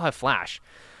cards, and they all have flash.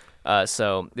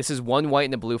 So this is 1 white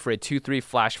and a blue for a 2/3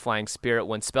 flash flying spirit.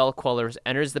 When Spell Queller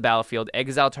enters the battlefield,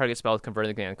 exile target spell with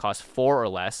converted command cost 4 or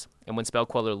less. And when Spell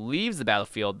Queller leaves the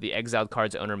battlefield, the exiled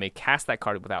card's owner may cast that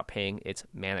card without paying its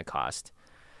mana cost.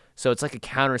 So it's like a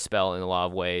counter spell in a lot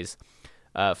of ways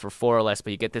for 4 or less,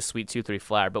 but you get this sweet 2/3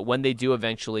 flyer. But when they do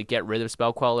eventually get rid of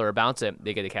Spell Queller or bounce it,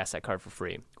 they get to cast that card for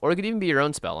free. Or it could even be your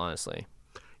own spell, honestly.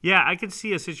 Yeah, I could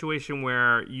see a situation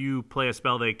where you play a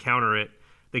spell, they counter it,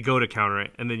 they go to counter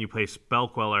it, and then you play Spell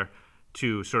Queller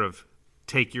to sort of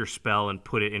take your spell and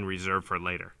put it in reserve for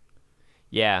later.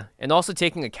 Yeah, and also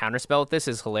taking a counter spell with this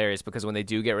is hilarious because when they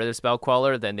do get rid of Spell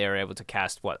Queller, then they're able to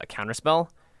cast, a counter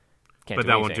spell? But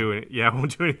that won't do it. Yeah, it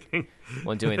won't do anything.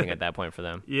 Won't do anything at that point for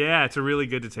them. Yeah, it's a really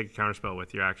good to take a counterspell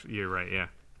with. You're right. Yeah.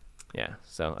 Yeah.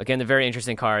 So again, a very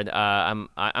interesting card.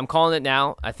 I'm calling it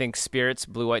now. I think Spirits,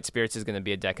 blue-white Spirits, is going to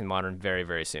be a deck in Modern very,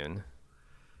 very soon.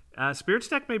 Spirits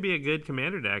deck may be a good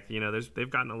commander deck. You know, they've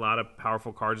gotten a lot of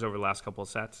powerful cards over the last couple of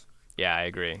sets. Yeah, I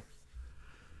agree.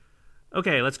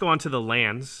 Okay, let's go on to the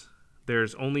lands.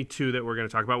 There's only 2 that we're going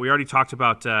to talk about. We already talked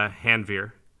about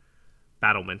Hanvir,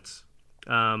 Battlements.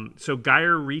 So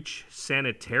Gyre Reach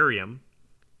Sanitarium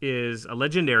is a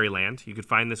legendary land. You could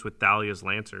find this with Thalia's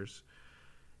Lancers.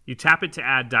 You tap it to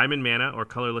add diamond mana or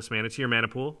colorless mana to your mana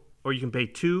pool, or you can pay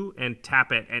 2 and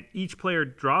tap it, and each player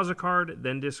draws a card,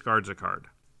 then discards a card.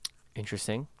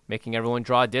 Interesting. Making everyone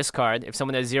draw a discard. If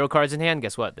someone has 0 cards in hand,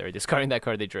 guess what? They're discarding that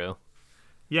card they drew.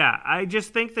 Yeah, I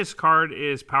just think this card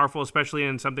is powerful, especially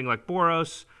in something like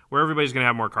Boros, where everybody's going to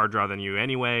have more card draw than you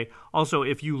anyway. Also,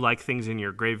 if you like things in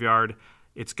your graveyard,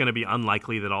 it's going to be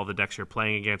unlikely that all the decks you're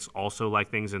playing against also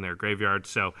like things in their graveyard,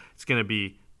 so it's going to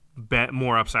be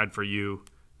more upside for you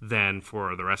than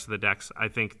for the rest of the decks. I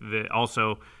think that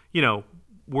also,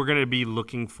 we're going to be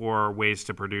looking for ways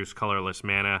to produce colorless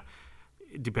mana,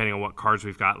 depending on what cards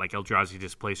we've got, like Eldrazi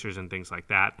Displacers and things like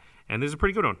that, and this is a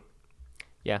pretty good one.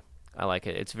 Yeah. I like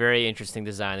it. It's very interesting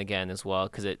design again as well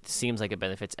because it seems like it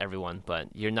benefits everyone, but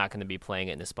you're not going to be playing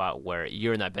it in a spot where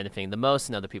you're not benefiting the most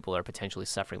and other people are potentially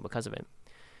suffering because of it.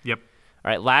 Yep.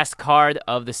 All right, last card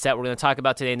of the set we're going to talk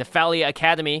about today, Nephalia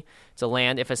Academy. It's a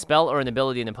land. If a spell or an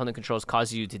ability an opponent controls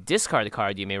causes you to discard a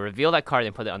card, you may reveal that card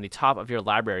and put it on the top of your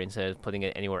library instead of putting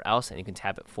it anywhere else, and you can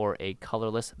tap it for a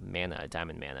colorless mana, a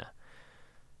diamond mana.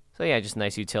 So yeah, just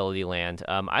nice utility land.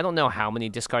 I don't know how many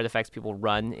discard effects people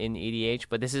run in EDH,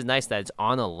 but this is nice that it's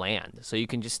on a land. So you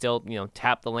can just still,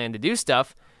 tap the land to do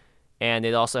stuff, and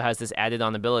it also has this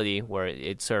added-on ability where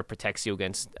it sort of protects you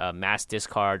against mass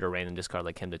discard or random discard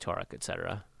like Hymn to Toruk,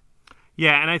 etc.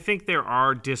 Yeah, and I think there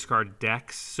are discard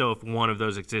decks, so if one of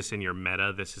those exists in your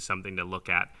meta, this is something to look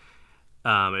at.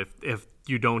 If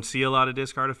you don't see a lot of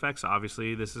discard effects,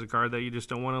 obviously this is a card that you just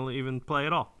don't want to even play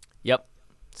at all. Yep,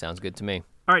 sounds good to me.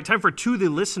 All right, time for To the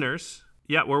Listeners.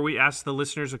 Yeah, where we ask the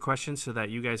listeners a question so that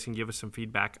you guys can give us some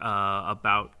feedback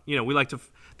about, we like to,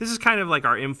 this is kind of like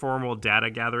our informal data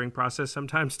gathering process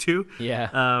sometimes too.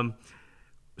 Yeah.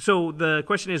 So the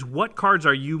question is, what cards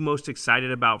are you most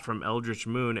excited about from Eldritch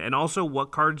Moon? And also,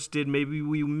 what cards did maybe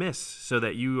we miss so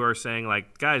that you are saying,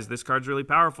 like, guys, this card's really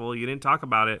powerful. You didn't talk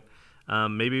about it.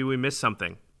 Maybe we missed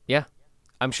something. Yeah.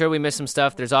 I'm sure we missed some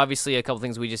stuff. There's obviously a couple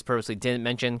things we just purposely didn't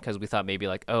mention because we thought maybe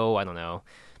like, I don't know,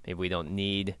 maybe we don't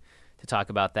need to talk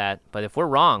about that. But if we're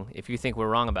wrong, if you think we're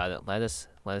wrong about it, let us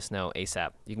know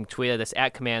ASAP. You can tweet at us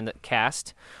at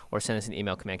CommandCast or send us an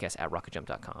email,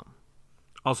 commandcast@rocketjump.com.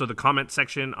 Also, the comment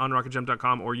section on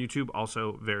rocketjump.com or YouTube,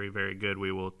 also very, very good.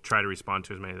 We will try to respond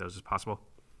to as many of those as possible.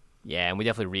 Yeah, and we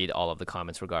definitely read all of the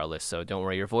comments regardless, so don't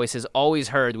worry. Your voice is always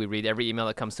heard. We read every email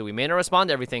that comes through. We may not respond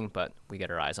to everything, but we get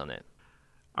our eyes on it.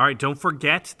 All right, don't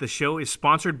forget, the show is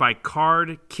sponsored by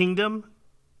Card Kingdom.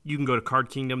 you can go to Card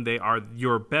Kingdom. They are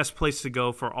your best place to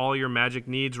go for all your Magic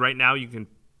needs. Right now, you can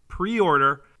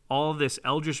pre-order all of this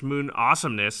Eldritch Moon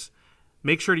awesomeness.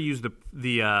 Make sure to use the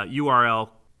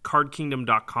URL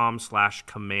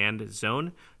cardkingdom.com/command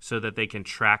zone so that they can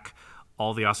track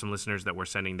all the awesome listeners that we're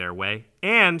sending their way.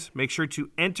 And make sure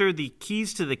to enter the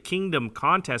Keys to the Kingdom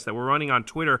contest that we're running on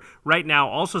Twitter right now,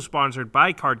 also sponsored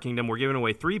by Card Kingdom. We're giving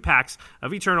away 3 packs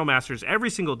of Eternal Masters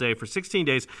every single day for 16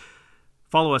 days.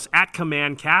 Follow us at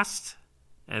CommandCast,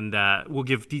 and we'll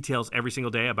give details every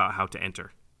single day about how to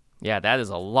enter. Yeah, that is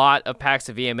a lot of packs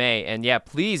of EMA. And yeah,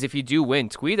 please, if you do win,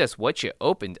 tweet us what you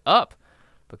opened up.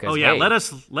 Because, hey, let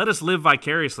us live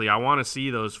vicariously. I want to see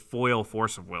those foil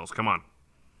Force of Wills. Come on.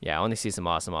 Yeah, I want to see some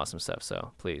awesome stuff.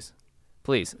 So please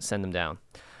send them down.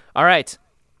 All right.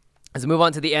 As we move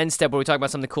on to the end step where we talk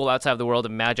about something cool outside of the world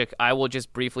of Magic, I will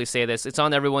just briefly say this. It's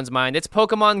on everyone's mind. It's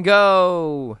Pokemon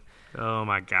Go. Oh,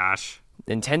 my gosh.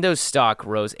 Nintendo's stock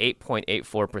rose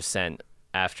 8.84%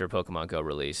 after Pokemon Go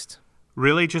released.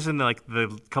 Really? Just in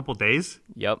the couple days?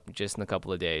 Yep, just in a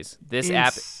couple of days. This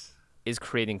app is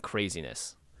creating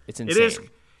craziness. It's insane. It is.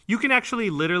 You can actually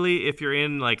literally, if you're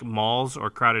in malls or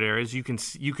crowded areas, you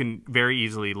can very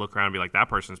easily look around and be like, that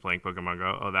person's playing Pokemon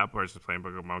Go. Oh, that person's playing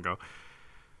Pokemon Go.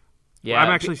 Yeah,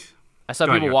 well, I saw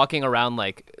people walking around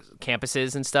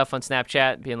campuses and stuff on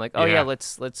Snapchat, being like, "Oh yeah,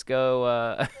 let's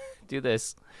go do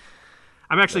this."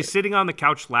 I'm actually sitting on the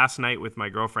couch last night with my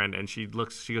girlfriend, and she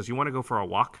goes, "You want to go for a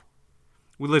walk?"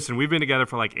 Listen, we've been together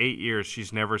for 8 years.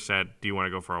 She's never said, "Do you want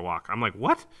to go for a walk?" I'm like,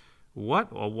 "What? What?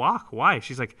 A walk? Why?"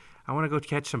 She's like, "I want to go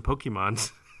catch some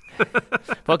Pokemons."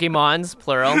 Pokemons,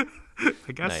 plural.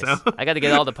 I guess nice. so. I got to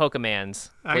get all the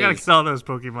Pokemans. I got to sell those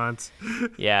Pokemons.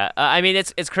 Yeah. I mean,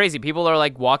 it's crazy. People are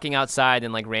walking outside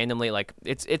and randomly,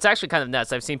 it's actually kind of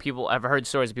nuts. I've heard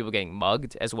stories of people getting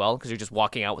mugged as well because you're just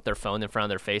walking out with their phone in front of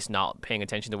their face, not paying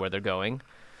attention to where they're going.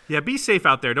 Yeah, be safe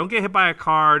out there. Don't get hit by a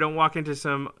car. Don't walk into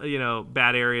some,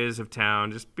 bad areas of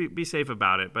town. Just be safe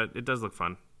about it, but it does look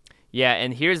fun. Yeah,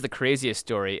 and here's the craziest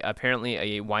story. Apparently,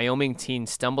 a Wyoming teen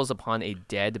stumbles upon a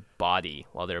dead body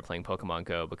while they were playing Pokemon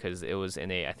Go because it was in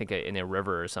a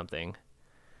river or something.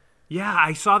 Yeah,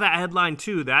 I saw that headline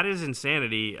too. That is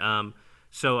insanity.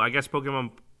 So I guess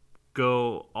Pokemon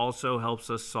Go also helps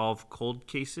us solve cold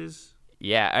cases.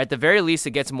 Yeah, at the very least,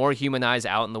 it gets more humanized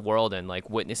out in the world and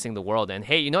witnessing the world. And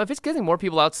hey, if it's getting more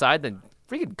people outside, then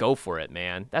freaking go for it,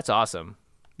 man. That's awesome.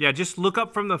 Yeah, just look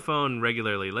up from the phone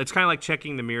regularly. It's kind of like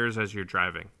checking the mirrors as you're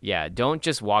driving. Yeah, don't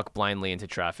just walk blindly into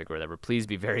traffic or whatever. Please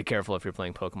be very careful if you're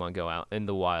playing Pokemon Go out in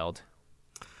the wild.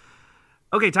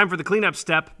 Okay, time for the cleanup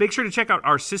step. Make sure to check out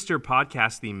our sister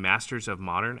podcast, The Masters of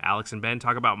Modern. Alex and Ben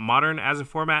talk about Modern as a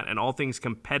format and all things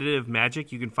competitive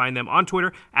Magic. You can find them on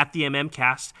Twitter at the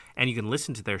MMCast, and you can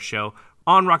listen to their show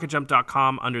on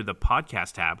rocketjump.com under the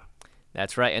podcast tab.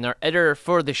 That's right, and our editor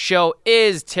for the show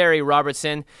is Terry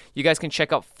Robertson. You guys can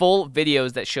check out full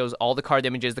videos that shows all the card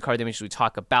images we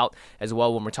talk about, as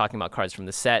well when we're talking about cards from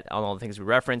the set, on all the things we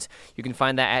reference. You can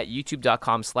find that at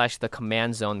youtube.com/the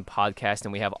Command Zone podcast,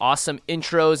 and we have awesome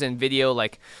intros and video,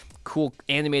 cool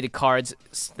animated cards,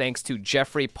 thanks to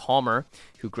Jeffrey Palmer,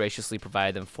 who graciously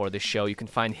provided them for the show. You can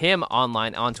find him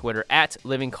online on Twitter at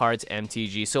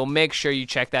LivingCardsMTG. So make sure you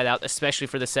check that out, especially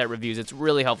for the set reviews. It's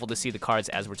really helpful to see the cards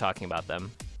as we're talking about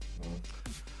them.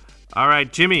 All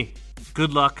right, Jimmy,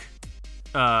 good luck.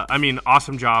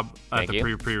 Awesome job at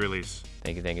the pre-release.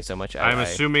 Thank you so much. I'm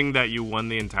assuming that you won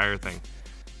the entire thing.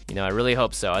 I really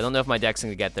hope so. I don't know if my deck's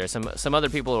going to get there. Some other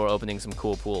people are opening some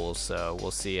cool pools, so we'll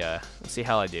see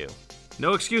how I do.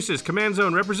 No excuses. Command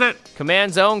Zone, represent.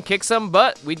 Command Zone, kick some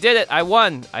butt. We did it. I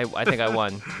won. I think I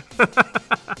won.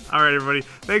 All right, everybody.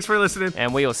 Thanks for listening.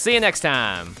 And we will see you next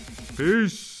time.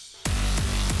 Peace.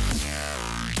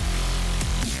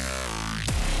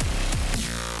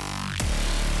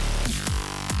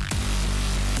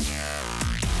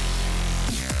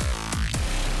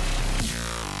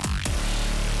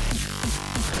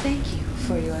 Thank you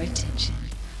for your attention.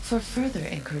 For further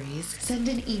inquiries, send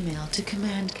an email to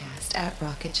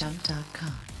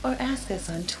commandcast@rocketjump.com or ask us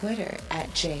on Twitter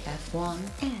at JFWong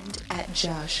and at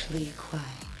Josh Lee Kwai.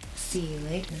 See you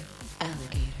later,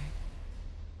 alligator.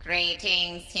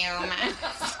 Greetings, humans.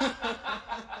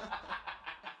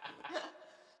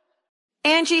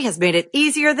 Angie has made it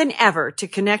easier than ever to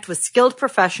connect with skilled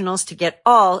professionals to get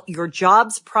all your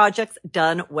jobs projects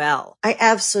done well. I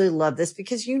absolutely love this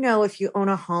because, if you own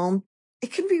a home,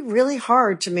 it can be really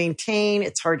hard to maintain.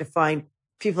 It's hard to find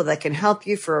people that can help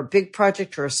you for a big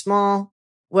project or a small.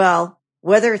 Well,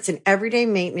 whether it's in everyday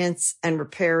maintenance and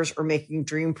repairs or making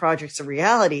dream projects a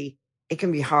reality, it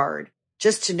can be hard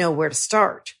just to know where to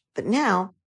start. But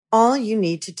now all you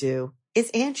need to do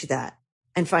is Angie that.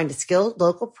 and find a skilled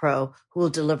local pro who will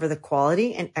deliver the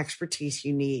quality and expertise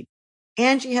you need.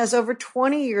 Angie has over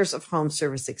 20 years of home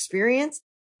service experience,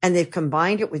 and they've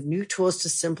combined it with new tools to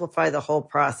simplify the whole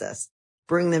process.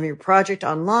 Bring them your project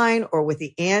online or with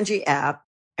the Angie app,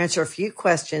 answer a few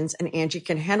questions, and Angie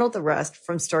can handle the rest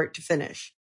from start to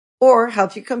finish. Or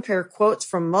help you compare quotes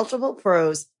from multiple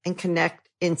pros and connect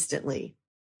instantly,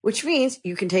 which means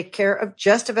you can take care of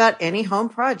just about any home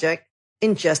project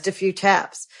in just a few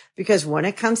taps. Because when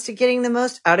it comes to getting the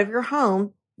most out of your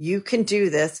home, you can do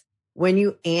this when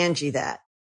you Angie that.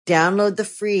 Download the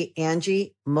free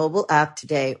Angie mobile app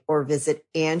today or visit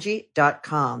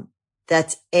Angie.com.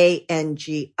 That's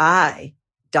ANGI.com.